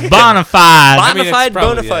 Bonafide. I mean, it's Bonafide,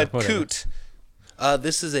 probably, bonafide yeah, whatever. coot.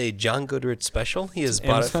 This is a John Goodrich special. He has It's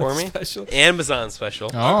bought it Amazon for me. special. Amazon special.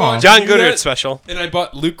 Oh. John You Goodrich got- special. And I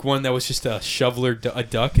bought Luke one that was just a shoveler, a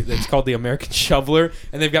duck. It's called the American Shoveler,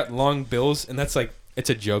 and they've got long bills, and that's it's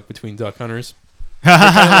a joke between duck hunters. They're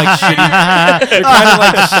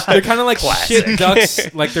kind of like shit ducks.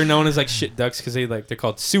 They're known as shit ducks because they're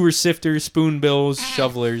called sewer sifters, spoonbills,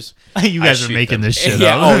 shovelers. You guys I are shoot making them. this shit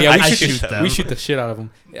Yeah, up. oh yeah, I we shoot them. We shoot the shit out of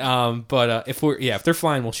them. But if they're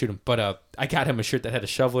flying, we'll shoot them. But I got him a shirt that had a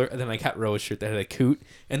shoveler, and then I got Rose a shirt that had a coot,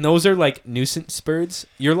 and those are nuisance birds.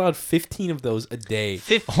 You're allowed 15 of those a day.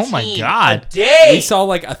 Oh my God. We saw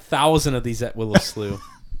 1,000 of these at Willow Slough.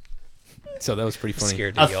 So that was pretty funny.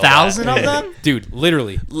 Scared to yell 1,000 that. of them? Dude,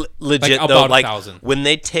 literally. Legit about though, 1,000. when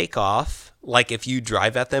they take off, if you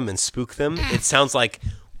drive at them and spook them, it sounds like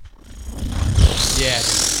Yeah,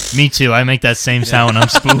 dude. Me too. I make that same sound when I'm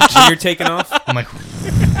spooked. When you're taking off, I'm like,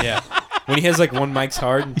 yeah. When he has one Mike's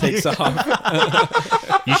hard and takes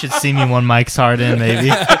off. you should see me one Mike's hard in, baby.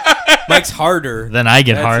 Mike's harder. Then I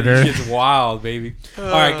get harder. It's wild, baby. All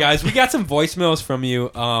right, guys, we got some voicemails from you.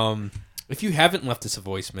 If you haven't left us a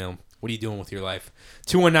voicemail, what are you doing with your life?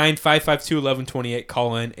 219-552-1128.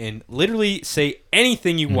 Call in and literally say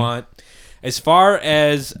anything you want. As far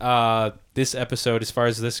as this episode, as far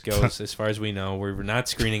as this goes, as far as we know, we're not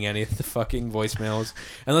screening any of the fucking voicemails.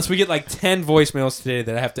 Unless we get 10 voicemails today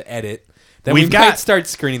that I have to edit. Then We've we got might start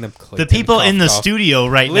screening them. The people in the studio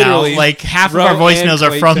right Literally, now, half of Ro our voicemails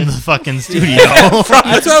and are from Clayton. the fucking studio. That's what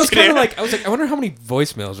I was kind of I was I wonder how many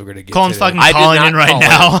voicemails we're going to get Colin's today. fucking calling in right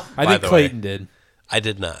now. I think Clayton did. I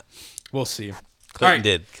did not. We'll see. Clayton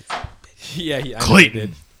did. Yeah, I know he Clayton.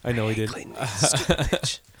 did. I know he did. Clayton, you stupid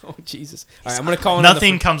bitch. Oh, Jesus. All right, I'm going to call in.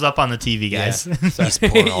 Nothing comes up on the TV, guys. Yeah. He's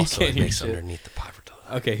poor You also. can't It hear makes shit. underneath the poverty.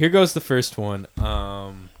 Okay, here goes the first one.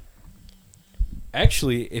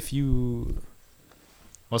 Actually, if you...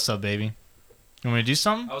 What's up, baby? You want me to do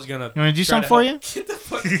something? I was going to... You want me to do something for you? Get the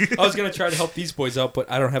fuck... I was going to try to help these boys out,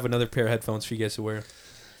 but I don't have another pair of headphones for you guys to wear.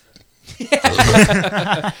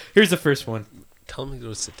 Here's the first one. Tell him to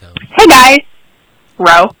go sit down. Hey guys, Ro.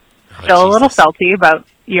 Oh, Still a little Jesus. salty about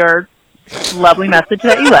your lovely message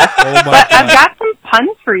that you left, Oh my but I've God. got some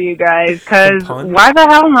puns for you guys. Because Some puns? why the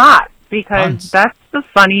hell not? Because Puns. that's the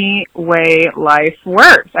funny way life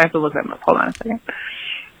works. I have to look at them. Hold on a second.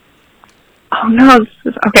 Oh no!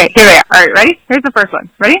 Okay, here we are. All right, ready? Here's the first one.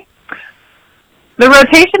 Ready? The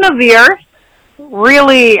rotation of the Earth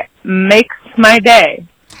really makes my day.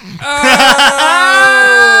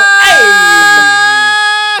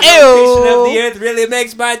 Rotation of the earth really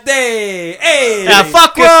makes my day. Hey! Yeah,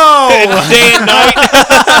 fuck Ro! Day and night.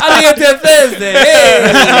 I'm here till Thursday. Hey!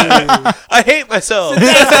 I hate myself.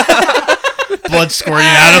 Blood squirting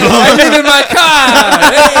out of I'm him. leaving my car.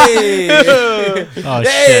 Hey! Oh,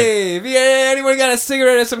 shit. Hey! If anyone got a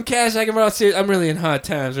cigarette or some cash, I can borrow. I'm really in hard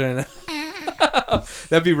times right now.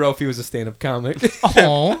 That'd be Ro if he was a stand-up comic.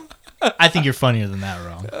 Oh, I think you're funnier than that,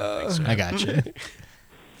 Ro. I got you.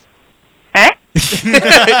 Here's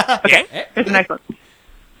the next one.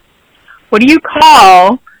 What do you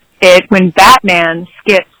call it when Batman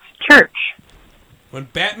skips church? When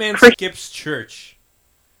Batman skips church.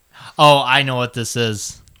 Oh, I know what this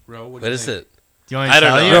is. Ro, What is it? Do you want me to I don't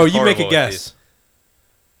tell know. you? Ro, I'm you make a horrible at guess.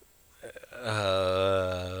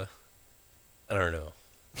 I don't know.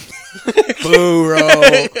 Boo,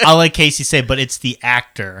 Ro. I'll let Casey say, but it's the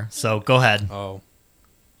actor. So go ahead. Oh.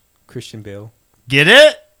 Christian Bale. Get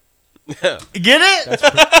it? Get it?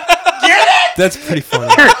 That's pretty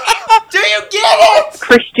funny. Do you get it?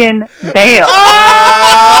 Christian Bale.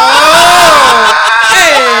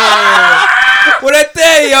 What I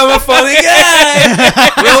tell you, I'm a funny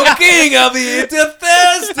guy. Yo, King, I'll be into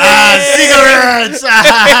Thursday. Cigarettes.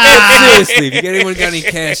 Seriously, if anyone got any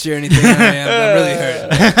cash or anything, I'm really hurt.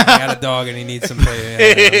 I got a dog and he needs some pay.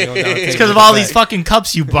 It's because of all these fucking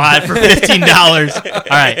cups you bought for $15. All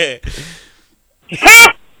right.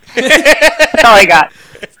 That's all I got.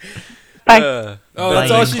 Bye. Oh,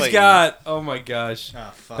 that's all Bye. she's got. Oh my gosh.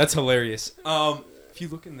 Oh, fuck. That's hilarious. If you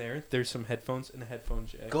look in there, there's some headphones and a headphone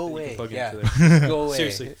jack. Go that you away. can plug Yeah. into there. Go away.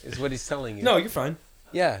 Seriously. Is what he's telling you. No, you're fine.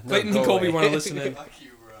 Yeah. No, Clayton go and Colby away. want to listen in.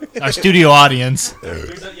 Our studio audience.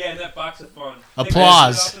 Yeah, that box of fun.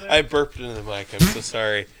 Applause. I burped into the mic. I'm so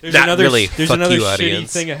sorry. There's Not another, really. There's Fuck another you, shitty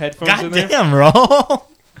audience. thing of headphones in there. Goddamn, bro.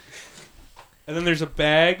 And then there's a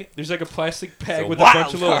bag. There's like a plastic bag It's a with a bunch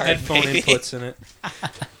wild of little card, headphone baby. inputs in it.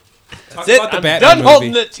 Talk That's it. about the I'm Batman done movie.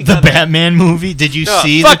 holding it The together. Batman movie. Did you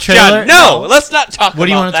see the fuck trailer? John. No, let's not talk about that. What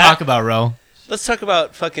do you want to talk about, Ro? Let's talk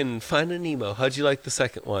about fucking Finding Nemo. How'd you like the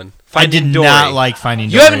second one? I did Finding Dory. not like Finding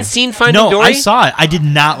Dory. You haven't seen Finding no, Dory? I saw it. I did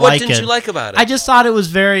not What like it. didn't you like about it? I just thought it was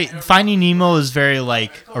very Finding Nemo is very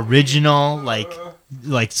like original,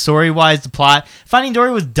 like story wise. The plot. Finding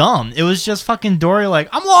Dory was dumb. It was just fucking Dory. Like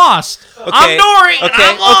I'm lost. Okay. I'm Dory. and Okay.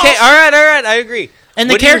 I'm lost. Okay. All right. I agree. And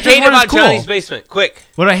the what do you characters hate weren't as about cool. Johnny's Basement? Quick.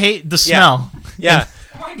 What I hate the smell. Yeah.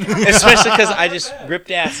 Especially because I just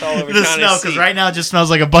ripped ass all over The Johnny's smell, seat. because right now it just smells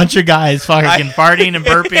like a bunch of guys fucking farting and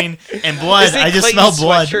burping and blood. Isn't I just Clayton's smell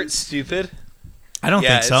blood. sweatshirt stupid? I don't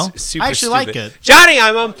Yeah, think so. it's super I actually like stupid. it. Johnny,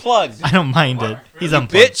 I'm unplugged. I don't mind it. He's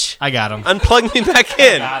unplugged. Bitch. I got him. Unplug me back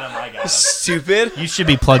in. I got him. Stupid. You should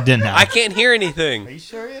be plugged in now. I can't hear anything. Are you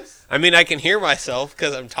serious? I mean, I can hear myself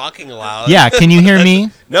because I'm talking loud. Yeah, can you hear me?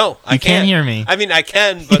 No, I You can't. can't hear me. I mean, I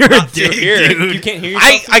can, but You're a not through dick, here. dude. You can't hear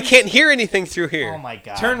yourself? I can't hear anything through here. Oh my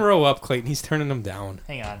god. Turn Ro up, Clayton. He's turning them down.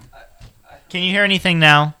 Hang on. Can you hear anything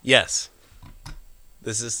now? Yes.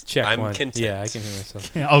 This is. Check I'm one. content. Yeah, I can hear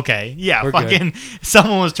myself. Okay. Yeah, We're fucking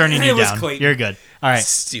someone was turning It you was down. Clayton. You're good. All right.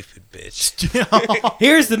 Stupid bitch.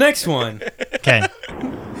 Here's the next one. Okay.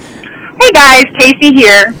 Hey guys, Casey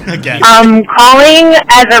here. Again. Calling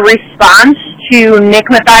as a response to Nick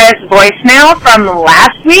Mathias' voicemail from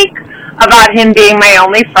last week about him being my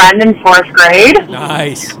only friend in 4th grade.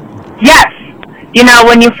 Nice. Yes. You know,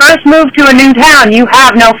 when you first move to a new town, you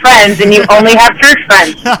have no friends and you only have church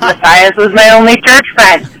friends. Mathias was my only church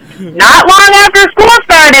friend. Not long after school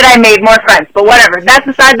started, I made more friends, but whatever. That's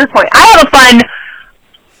beside the point. I have a fun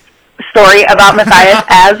story about Mathias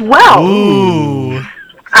as well. Ooh.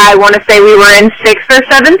 I want to say we were in 6th or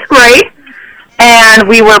 7th grade, and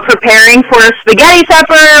we were preparing for a spaghetti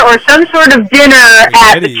supper or some sort of dinner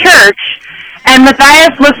at the church, and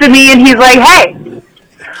Mathias looks at me and he's like, hey,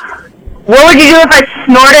 what would you do if I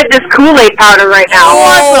snorted this Kool-Aid powder right now?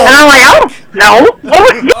 And I'm like, oh, no.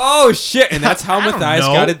 What would you? Oh, shit. And that's how Mathias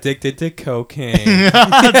know. got addicted to cocaine. Throwing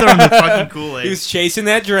the fucking Kool-Aid. He was chasing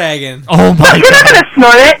that dragon. Oh my You're not god. going to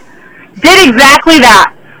snort it. Did exactly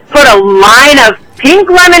that. Put a line of pink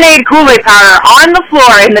lemonade Kool-Aid powder on the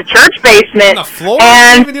floor in the church basement. On the floor? He And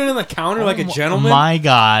didn't even do it on the counter like a gentleman? My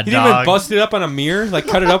god, He didn't even dog. bust it up on a mirror? Like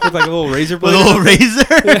cut it up with like a little razor With blade? a little razor?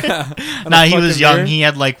 Yeah. On Nah, a he was fucking young. mirror? He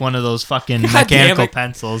had like one of those fucking God mechanical damn it.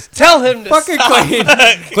 pencils. Tell him to Fucking stop. Clayton.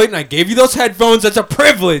 Clayton, I gave you those headphones. That's a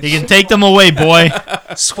privilege. You can take them away, boy.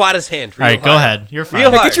 Squat his hand. All right, go ahead. You're fine.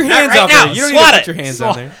 Real Hey, hard. get your Not hands right out now. there. You don't Swat need to it. put your hands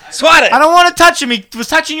on there. Swat it. I don't want to touch him. He was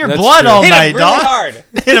touching your That's blood true. all Hit night, him really dog. hard.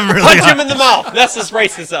 Hit him really Punch hard. him in the mouth. That's his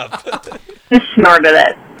races up. just snorted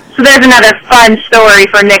it. So there's another fun story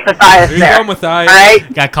for Nick Mathias There you there. go, Mathias. All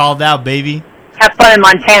right? Got called out, baby. Have fun in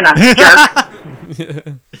Montana,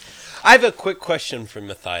 jerk. I have a quick question for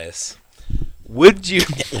Mathias. Would you?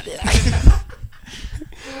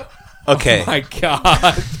 Okay. Oh my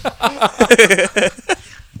God.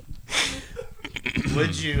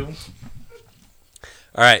 Would you?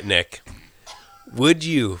 All right, Nick. Would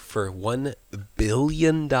you, for $1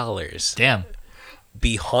 billion, Damn.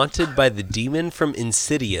 be haunted by the demon from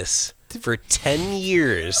Insidious for 10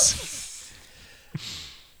 years?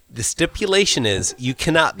 The stipulation is you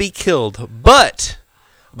cannot be killed, but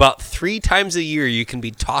about 3 times a year you can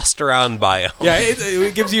be tossed around by him. Yeah,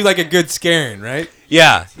 it gives you like a good scaring, right?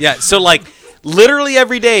 Yeah. So like literally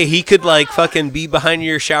every day he could like fucking be behind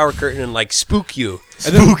your shower curtain and like spook you.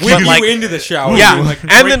 And then whip you like, into the shower. Yeah, and, like, and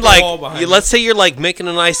break then the wall like behind let's say you're like making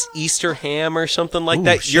a nice Easter ham or something like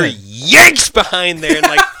that. Shit. You're yanked behind there and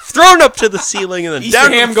like thrown up to the ceiling and then Easter down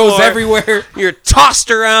to ham the goes floor. everywhere. You're tossed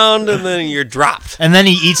around and then you're dropped. And then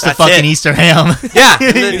he eats the That's fucking it. Easter ham. Yeah,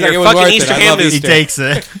 and then He's like, "It your was fucking worth it. Easter I ham love is He takes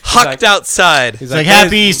it. hucked outside. He's It's like,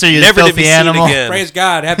 Happy Easter, you never to filthy be seen animal. again. Praise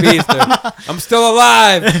God, happy Easter. I'm still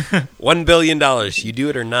alive. $1 billion. You do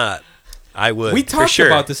it or not? I would. We for talked sure.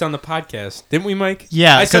 about this on the podcast, didn't we, Mike?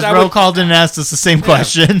 Yeah, I said because I Ro would- called in and asked us the same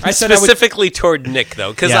question. I said I would. Specifically toward Nick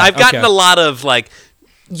though, because Yeah, I've gotten okay. a lot of like,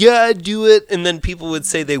 yeah, do it, and then people would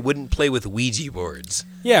say they wouldn't play with Ouija boards.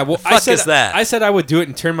 Yeah, well, fuck I said is that? I said I would do it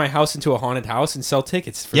and turn my house into a haunted house and sell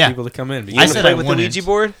tickets for Yeah. people to come in. But You I wanna said play I with the wouldn't. Ouija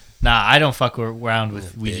board? Nah, I don't fuck around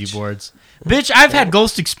with Ouija bitch. boards. Bitch, I've had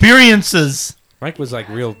ghost experiences. Mike was like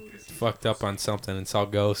real fucked up on something and saw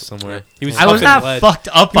ghosts somewhere. He was. I was huffing not lead. fucked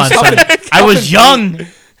up on was something. huffing- I was huffing young, paint.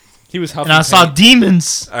 He was huffing. and I saw paint.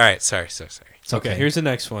 demons. All right, sorry. It's Okay, here's the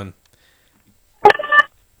next one.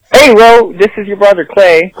 Hey, Ro, this is your brother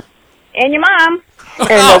Clay. And your mom.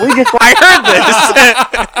 And we just I heard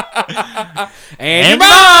this. And And your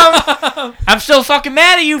mom. I'm still fucking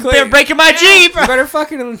mad at you for Clay- breaking my Jeep. You better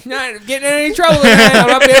fucking not get in any trouble tonight. I'm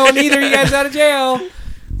not bailing either of you guys out of jail.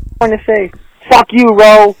 want to say, fuck you,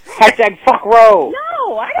 Ro. Hashtag fuck Ro.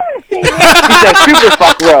 No, I don't want to say that. She said super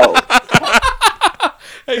fuck Ro.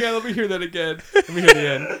 Hang on, let me hear that again. Let me hear the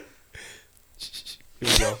end. Here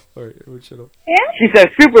we go. All right, shut up. She said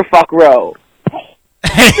super fuck Ro.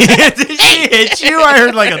 Did she hit you? I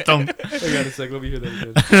heard like a thump. Hang on a sec. Let me hear that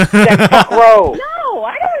again. She said fuck Ro. No,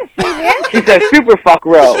 I don't want to say that. She said super fuck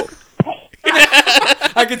Ro.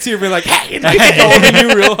 I could see her being like, hey, and like holding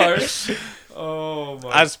you real hard. Oh my.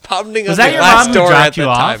 I was pounding Was on that the your glass mom who door dropped at you the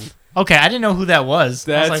off? time. Okay, I didn't know who that was.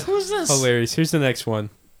 That's I was like, who's this? hilarious. Here's the next one.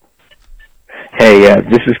 Hey,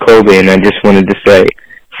 this is Kobe, and I just wanted to say,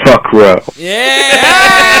 fuck Ro.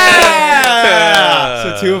 Yeah!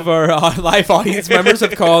 So two of our live audience members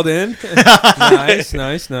have called in. Nice.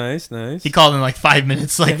 He called in like 5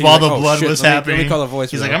 minutes, like He's while like, the "Oh, blood shit, was let me happening. call the voice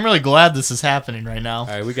He's real. like, I'm really glad this is happening right now. All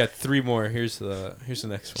right, we got 3 more. Here's the next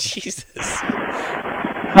one. Jesus.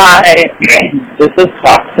 Hi, this is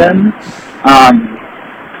Foxton.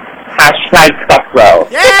 Hashtag fuck Ro.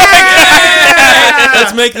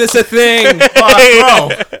 Let's make this a thing. Fuck, bro.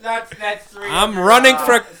 That's 3. I'm running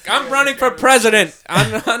for president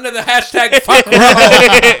under the hashtag fuck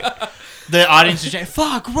Ro. The audience is saying,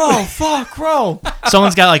 fuck Ro.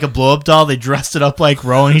 Someone's got like a blow up doll. They dressed it up like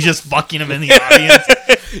Ro, and he's just fucking him in the audience.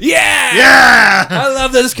 Yeah! I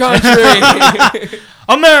love this country.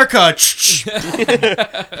 America.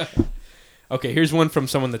 Okay, here's one from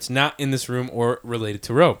someone that's not in this room or related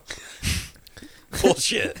to Ro.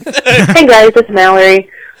 Bullshit. Hey guys, it's Mallory.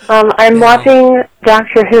 I'm watching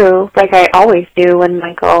Doctor Who like I always do when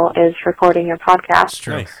Michael is recording your podcast.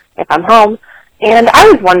 Nice. If I'm home. And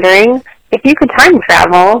I was wondering, if you could time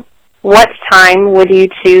travel, what time would you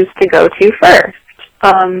choose to go to first?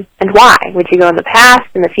 And why? Would you go in the past,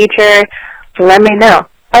 in the future? Let me know.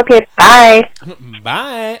 Okay, bye.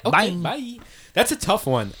 Bye. Okay, bye. That's a tough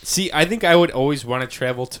one. See, I think I would always want to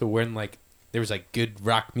travel to when like there was like good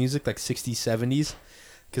rock music, like 60s, 70s,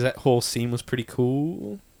 because that whole scene was pretty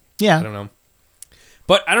cool. Yeah. I don't know.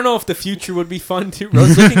 But I don't know if the future would be fun too.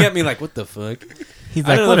 Rose looking at me like, what the fuck? He's I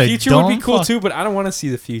like, don't know, what the a future would be dumb cool fuck. too, but I don't want to see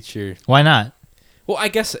the future. Why not? Well, I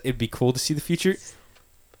guess it'd be cool to see the future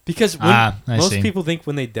because when I most see. people think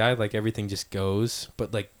when they die, like everything just goes,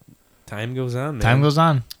 but like time goes on, man. Time goes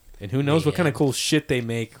on. And who knows what kind of cool shit they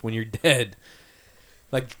make when you're dead.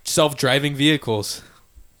 Like self-driving vehicles.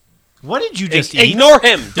 What did you just eat? Ignore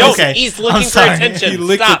him. Don't. Okay. He's I'm looking for sorry. attention. He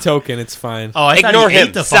licked Stop. the token. It's fine. Oh, I Ignore thought he him.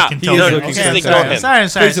 ate the Stop. fucking He token. is looking Okay, for I'm ignore sorry. him.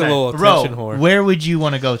 Sorry. He's a little Ro, attention whore. where would you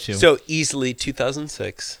want to go to? So easily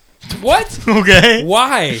 2006. What? Okay.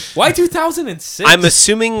 Why? Why 2006? I'm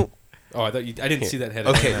assuming. Oh, I didn't see that head.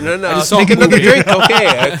 Okay, Hang no, on. no. I just saw Take a another movie. drink.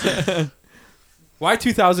 Okay. Why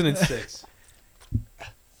 2006?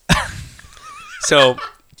 So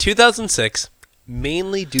 2006,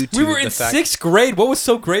 mainly due to We were the in fact 6th grade. What was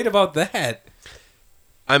so great about that?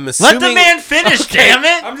 I'm assuming. Let the man finish, damn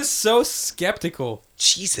it. I'm just so skeptical.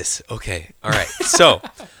 Jesus. Okay. All right. So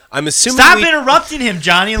I'm assuming. Stop interrupting him,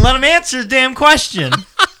 Johnny, and let him answer his damn question.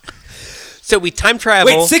 So we time travel.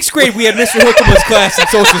 Wait, 6th grade we had Mr. Hookama's class in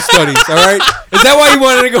social studies. All right, is that why you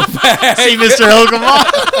wanted to go back? See, Mr.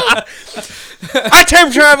 Hokama? I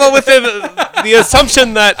time travel with the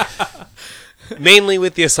assumption that, mainly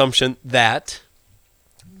with the assumption that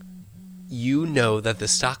you know that the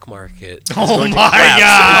stock market is Oh going to my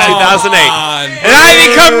collapse in 2008. And I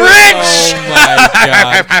become rich! Oh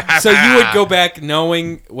my god! So you would go back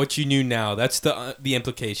knowing what you knew now. That's the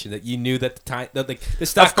implication, that you knew that the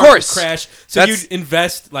stock Of market course. would crash. So That's- you'd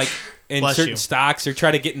invest like in Bless certain you. stocks or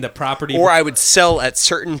try to get into property. Or I would sell at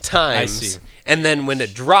certain times. see. And then when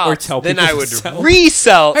it Or dropped, tell then people I to would sell.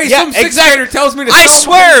 resell. Hey, yeah, some sixth exactly. grader tells me to I sell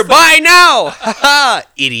swear, my buy now. Haha,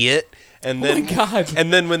 idiot. And then, my God.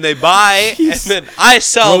 and then when they buy, and then I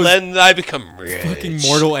sell, then I become rich. Fucking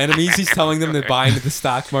mortal enemies. He's telling them to buy into the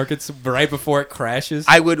stock markets right before it crashes.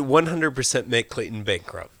 I would 100% make Clayton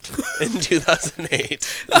bankrupt in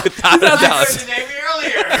 2008. Without a doubt.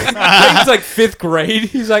 He's like 5th grade.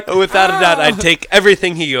 He's like, Without a doubt, I'd take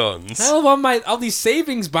everything he owns. hell of all these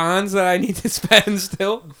savings bonds that I need to spend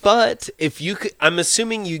still. But if you could, I'm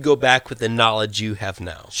assuming you go back with the knowledge you have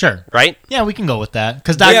now. Sure. Right? Yeah, we can go with that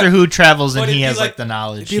because Doctor Yeah. Who travels and But it'd he be has like- like the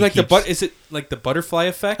knowledge. It'd be he like the keeps- butt. Is it like the butterfly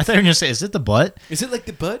effect? I thought you were gonna say, is it the butt? Is it like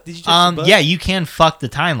the butt? Did you just say butt? Yeah, you can fuck the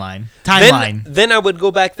timeline. Then I would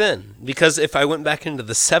go back then, because if I went back into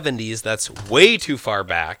the 70s, that's way too far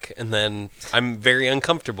back, and then I'm very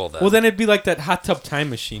uncomfortable then. Well, then it'd be like that Hot Tub Time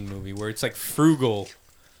Machine movie where it's like Frugal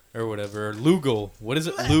or whatever, or Lugal. What is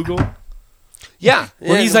it, Lugal? Yeah,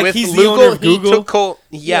 Where he's like, with he's the owner of he Google. took hold-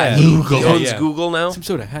 yeah, he owns Yeah. Google now. Some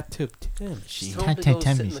sort of Hot Tub Time Machine. Told to go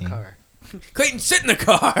sit in the car. Clayton, sit in the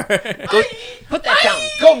car. Put that down.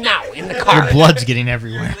 Go now in the car. Your blood's getting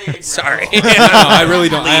everywhere. Sorry. No, I really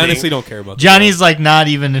don't. I honestly don't care about that. Johnny's like not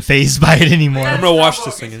even phased by it anymore. I'm gonna watch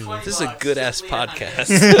this thing anyway. This is a good ass podcast.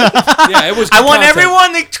 Yeah, it was. I good want content.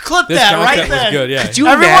 everyone to clip This that right content was then. good, yeah. Could you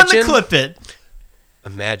Everyone imagine? to clip it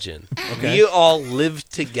Imagine Okay. we all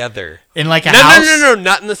lived together in like a no, house. No,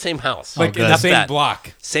 not in the same house. Like in the Not same that.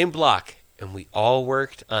 block. Same block, and we all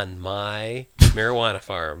worked on my marijuana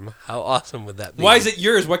farm. How awesome would that be? Why is it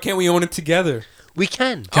yours? Why can't we own it together? We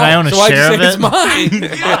can. Can I own a so why'd you share say of it's it?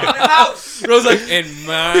 mine? Rose like, in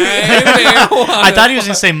my marijuana. I thought he was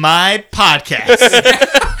gonna say my podcast.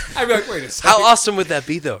 I'd be like, wait a second. How awesome would that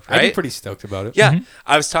be, though? Right? I'd be pretty stoked about it. Yeah,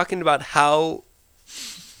 I was talking about how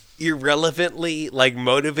irrelevantly like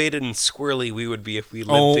motivated and squirrely we would be if we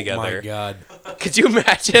lived Oh together. my god. Could you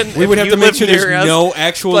imagine? We if would have you to make lived sure near there's us? no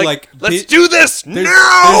actual like let's do this there's,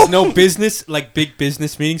 now. There's no business like big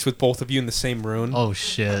business meetings with both of you in the same room. Oh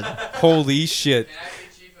shit! Holy shit!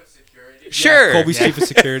 Sure. Yeah, Colby's chief of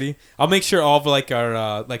security. I'll make sure all of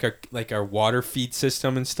our water feed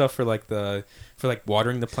system and stuff for like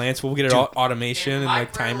watering the plants. We'll get it all automation and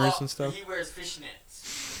like timers and stuff. He wears fishnets.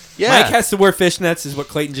 Yeah. Mike has to wear fishnets, is what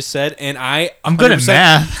Clayton just said, and I'm good at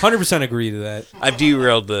math. 100% agree to that. I've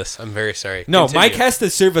derailed this. I'm very sorry. No, Continue. Mike has to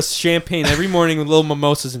serve us champagne every morning with little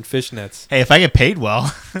mimosas and fishnets. Hey, if I get paid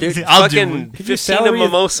well, Dude, I'll do fucking it. 15 a salary-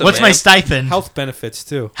 mimosa. What's my man. stipend? Health benefits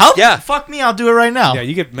too. Help? Yeah. Fuck me, I'll do it right now. Yeah,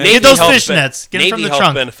 you get Get those health fishnets. Get them from Navy the health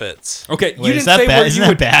trunk. benefits. Okay, you Wait, didn't is that say bad? where Isn't you that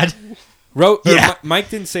would bad? Yeah. Mike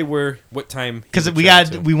didn't say what time. Because he would we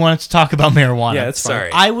travel to. we wanted to talk about marijuana. Yeah, that's fine.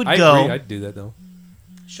 Sorry. I would I go. agree. I'd do that though.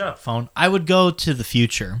 Shut up, phone. I would go to the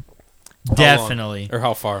future. How long? Definitely. Or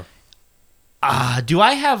how far? Do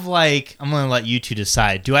I have like? I'm gonna let you two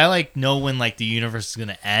decide. Do I like know when like the universe is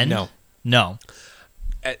gonna end? No. No.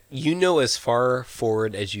 You know as far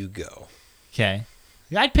forward as you go. Okay.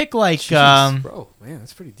 I'd pick like Jeez, bro, man,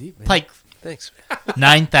 that's pretty deep, man. like Thanks.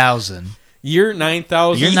 9,000. Year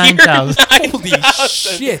 9,000. Year 9,000. Holy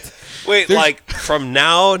shit! Wait, There's- like from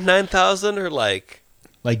now 9,000 or like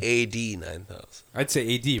Like AD 9,000? I'd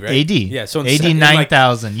say AD, right? AD. Yeah, so in AD se- in like-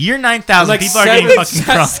 9,000. Year 9,000. like People are getting seven- fucking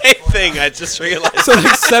drunk. Same thing. I just realized. So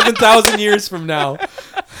like 7,000 years from now.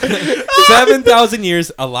 7,000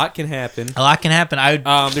 years, a lot can happen. A lot can happen. I would.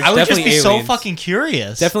 There's I would just definitely be aliens. so fucking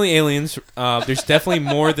curious. Definitely aliens. There's definitely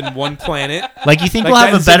more than one planet. Like you think Like we'll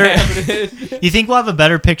have a that's better? inhabited. You think we'll have a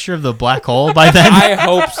better picture of the black hole by then? I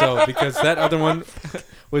hope so, because that other one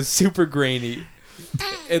was super grainy.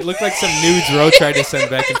 It looked like some nudes Ro tried to send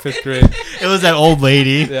back in 5th grade. It was that old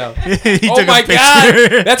lady. Yeah. He Oh took a my picture.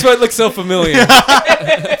 god! That's why it looks so familiar.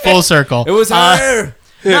 Full circle. It was her.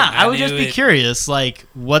 Nah, I would knew just be it. curious, like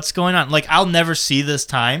what's going on. Like I'll never see this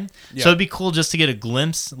time, Yeah. so it'd be cool just to get a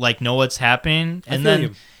glimpse, like know what's happening, I and feel then.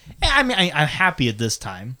 you. Yeah, I mean, I'm happy at this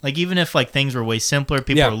time. Like even if like things were way simpler,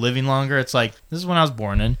 people Yeah. are living longer. It's like this is when I was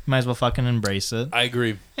born in. Might as well fucking embrace it. I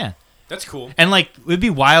agree. Yeah, That's cool. and like it'd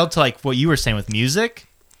be wild to like what you were saying with music.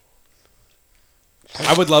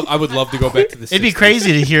 I would love to go back to the 60s. It'd be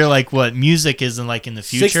crazy to hear like what music is in like in the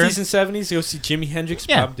future. 60s and 70s, you'll see Jimi Hendrix,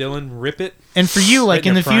 Yeah. Bob Dylan, rip it. And for you, like Right in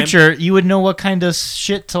in the their prime. future, you would know what kind of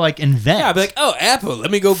shit to like invent. Yeah, I'd be like, oh, Apple. Let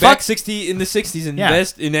me go Fuck- back in the 60s and Yeah.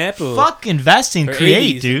 invest in Apple. fuck investing, Or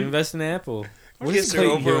create, 80s, dude. Invest in Apple. What Kids is are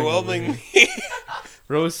Clayton doing overwhelming over me.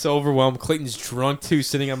 Rose is so overwhelmed. Clayton's drunk too,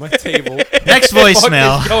 sitting on my table. Next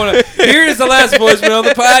voicemail. What is going on? Here's the last voicemail of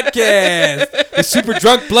the podcast. The Super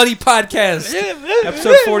Drunk Bloody Podcast.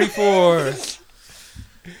 Episode 44.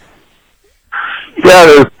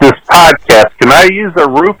 Yeah, this podcast. Can I use a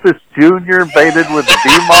Rufus Jr. baited with a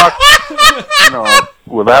DMOX?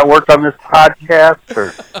 Will that work on this podcast,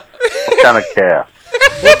 or what kind of cast?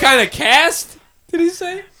 What kind of cast did he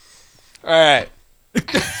say? All right.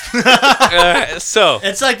 So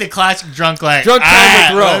it's like the classic drunk time with Ro.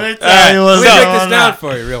 Let me tell you what's Let me break going this down on.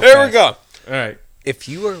 for you real There fast. we go. All right. If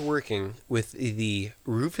you are working with the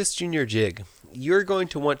Rufus Jr. jig, you're going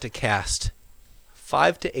to want to cast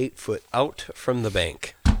 5 to 8 foot out from the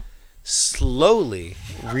bank. Slowly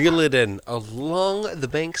reel it in along the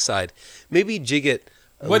bank side. Maybe jig it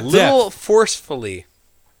a What little depth? forcefully.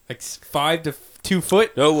 Like 5 to 2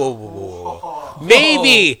 foot? No, whoa.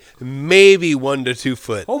 Maybe 1 to 2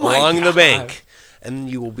 foot Oh my along the God. bank. And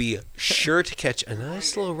you will be sure to catch a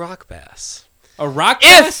nice little rock bass. A rock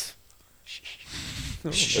bass?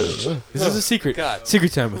 This is a secret. God.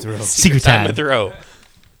 Secret time with Ro. Secret time. with Ro.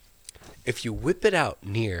 If you whip it out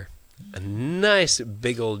near a nice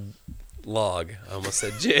big old log, I almost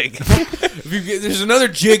said jig. There's another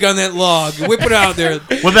jig on that log. Whip it out there.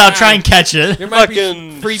 Whip it out, try and catch it. There might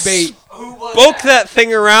Fucking be free bait. Poke that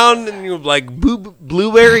thing around and you're like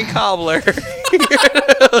blueberry cobbler.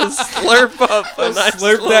 Slurp up a nice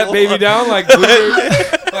Slurp that baby down like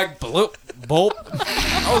like bloop, bulp.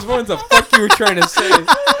 I was wondering what the fuck you were trying to say.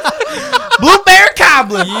 Blueberry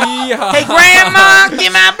cobbler. Yeah. Hey, Grandma,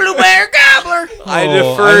 get my blueberry cobbler. I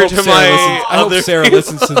Oh, defer hope to Sarah my listens- I hope other Sarah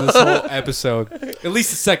listens to this whole episode. At least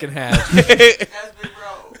the second half. That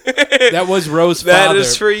was Ro's That father.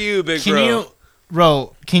 is for you, Big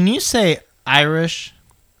Bro. Can you say Irish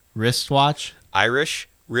wristwatch? Irish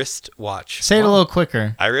wristwatch. Say it a little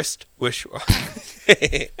quicker. Irish wish.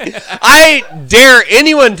 I dare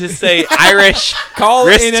anyone to say Irish Call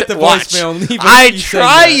wrist in at the watch. voicemail and leave a I you saying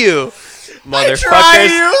try that. you, motherfuckers.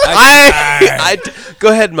 I Go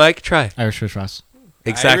ahead, Mike. Try. Irish wristwatch.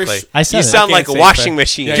 Exactly. Irish- I said You it. sound I like can't a say washing it,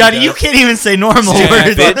 machine. Yeah, Johnny, he you does. can't even say normal Yeah,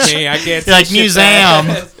 words. bitch me. I can't You're say like shit museum.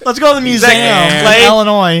 back. Let's go to the museum. Exactly. Clay,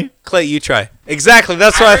 Illinois. Clay, you try. Exactly.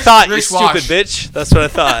 That's what I Irish thought. You wristwatch. stupid bitch. That's what I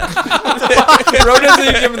thought. Ro doesn't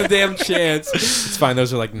even give him the damn chance. It's fine.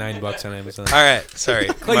 Those are like $9 on Amazon. All right. Sorry.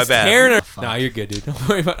 Clay's My bad. tearing her. No, you're good, dude. Don't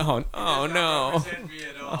worry about. Oh no.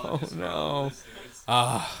 Oh no.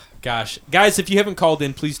 Gosh, guys, if you haven't called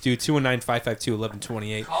in, please do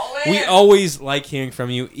 219-552-1128. We always like hearing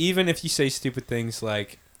from you, even if you say stupid things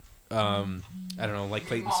like, I don't know, like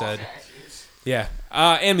Clayton said. Yeah,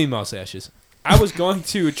 and me mouse ashes. I was going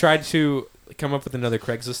to try to come up with another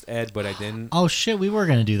Craigslist ad, but I didn't. Oh shit, we were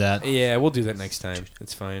gonna do that. Yeah, we'll do that next time.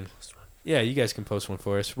 It's fine. Yeah, you guys can post one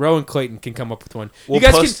for us. Ro and Clayton can come up with one. We'll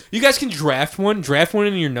You guys can draft one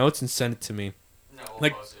in your notes and send it to me.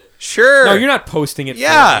 Like, Sure. no, you're not posting it.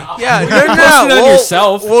 Yeah. For me. Yeah. You're No, posting it on We'll-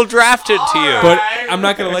 yourself. We'll draft it to you. But I'm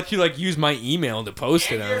not gonna let you like use my email to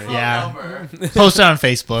post it on it. Yeah. Post it on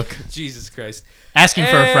Facebook. Jesus Christ. Asking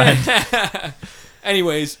for a friend.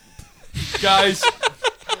 Anyways, guys,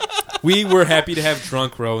 we were happy to have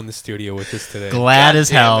Drunk Ro in the studio with us today. Glad as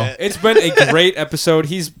hell. It's been a great episode.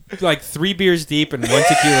 He's like 3 beers deep and 1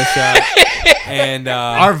 tequila shot. And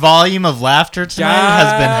Our volume of laughter tonight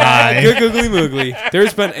has been high. Good googly moogly.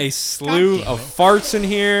 There's been a slew of farts in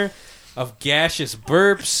here, of gaseous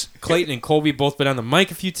burps. Clayton and Colby both been on the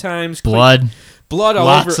mic a few times. Blood. Blood all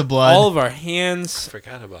Lots over of blood. all of our hands.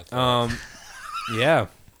 Forgot about that. Yeah.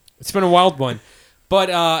 It's been a wild one. But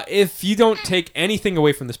if you don't take anything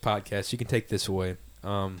away from this podcast, you can take this away.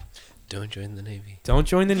 Don't join the Navy. Don't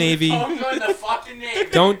join the Navy. Don't join the fucking Navy.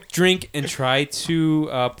 Don't drink and try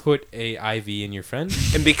to put a IV in your friend.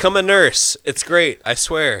 And become a nurse. It's great. I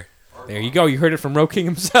swear. There you go. You heard it from Ro King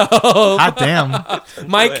himself. Hot damn.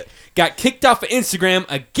 Mike got kicked off of Instagram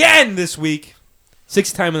again this week.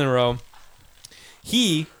 6th time in a row.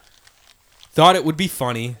 He thought it would be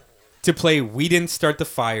funny to play We Didn't Start the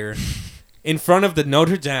Fire in front of the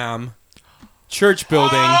Notre Dame church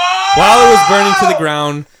building while it was burning to the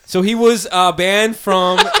ground. So he was banned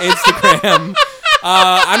from Instagram.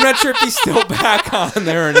 I'm not sure if he's still back on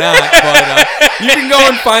there or not, but you can go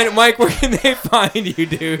and find it. Mike, where can they find you,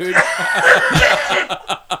 dude?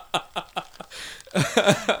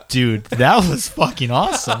 Dude, that was fucking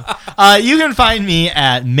awesome. You can find me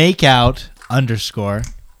at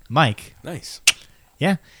makeout_Mike. Nice.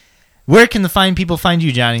 Yeah. Where can the fine people find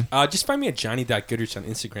you, Johnny? Just find me at johnny.goodrich on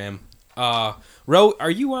Instagram. Ro, are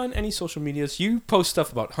you on any social medias? You post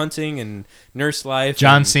stuff about hunting and nurse life.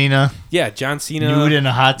 John and, Cena. Yeah, John Cena. Nude in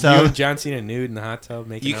a hot tub. You and John Cena nude in the hot tub.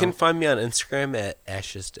 Making You can out. find me on Instagram at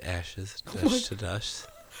ashes to ashes, dust to dust.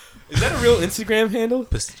 Is that a real Instagram handle?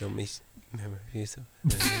 Is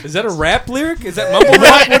Is that a rap lyric? Is that mumble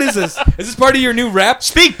rap? What is this? Is this part of your new rap?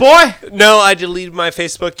 Speak, boy! No, I deleted my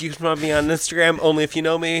Facebook. You can find me on Instagram. Only if you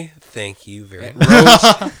know me. Thank you very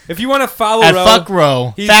much. If you want to follow At Ro, fuck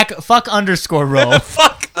Ro. Fuck underscore Ro.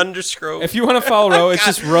 Fuck underscore. If you want to follow Ro, it's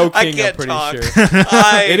just Ro King. I'm pretty sure.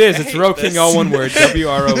 It is. It's Ro King, all one word.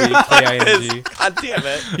 WROEKING. God damn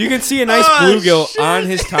it. You can see a nice bluegill on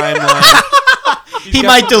his timeline. He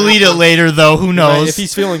might delete it later, though. Who knows? If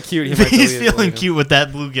he's feeling cute, he If might delete he's it feeling later. cute with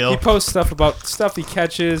that He bluegill. posts stuff about stuff he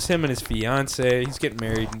catches, him and his fiance. He's getting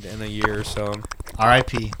married in a year or so.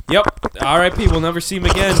 R.I.P. Yep. R.I.P. We'll never see him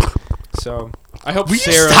again. So I hope Will you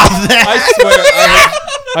Sarah. stop that? I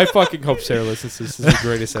swear. I fucking hope Sarah listens to this. This is the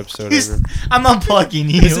greatest episode ever. I'm unplugging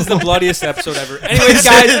you. This is the bloodiest episode ever. Anyways,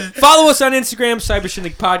 guys, follow us on Instagram,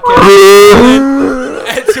 Cybershindig Podcast,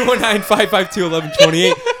 at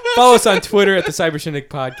 219-552-1128. Follow us on Twitter at the Cybershindig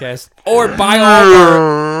Podcast, or buy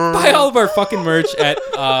all of our fucking merch at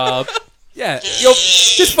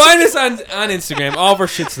just find us on Instagram. All of our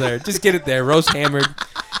shit's there. Just get it there. Rose Hammered.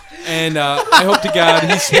 And I hope to God he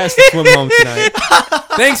has to swim home tonight.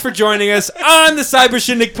 Thanks for joining us on the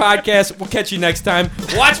Cybershindig Podcast. We'll catch you next time.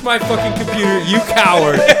 Watch my fucking computer, you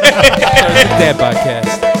coward. Sorry, it's a dad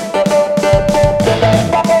podcast.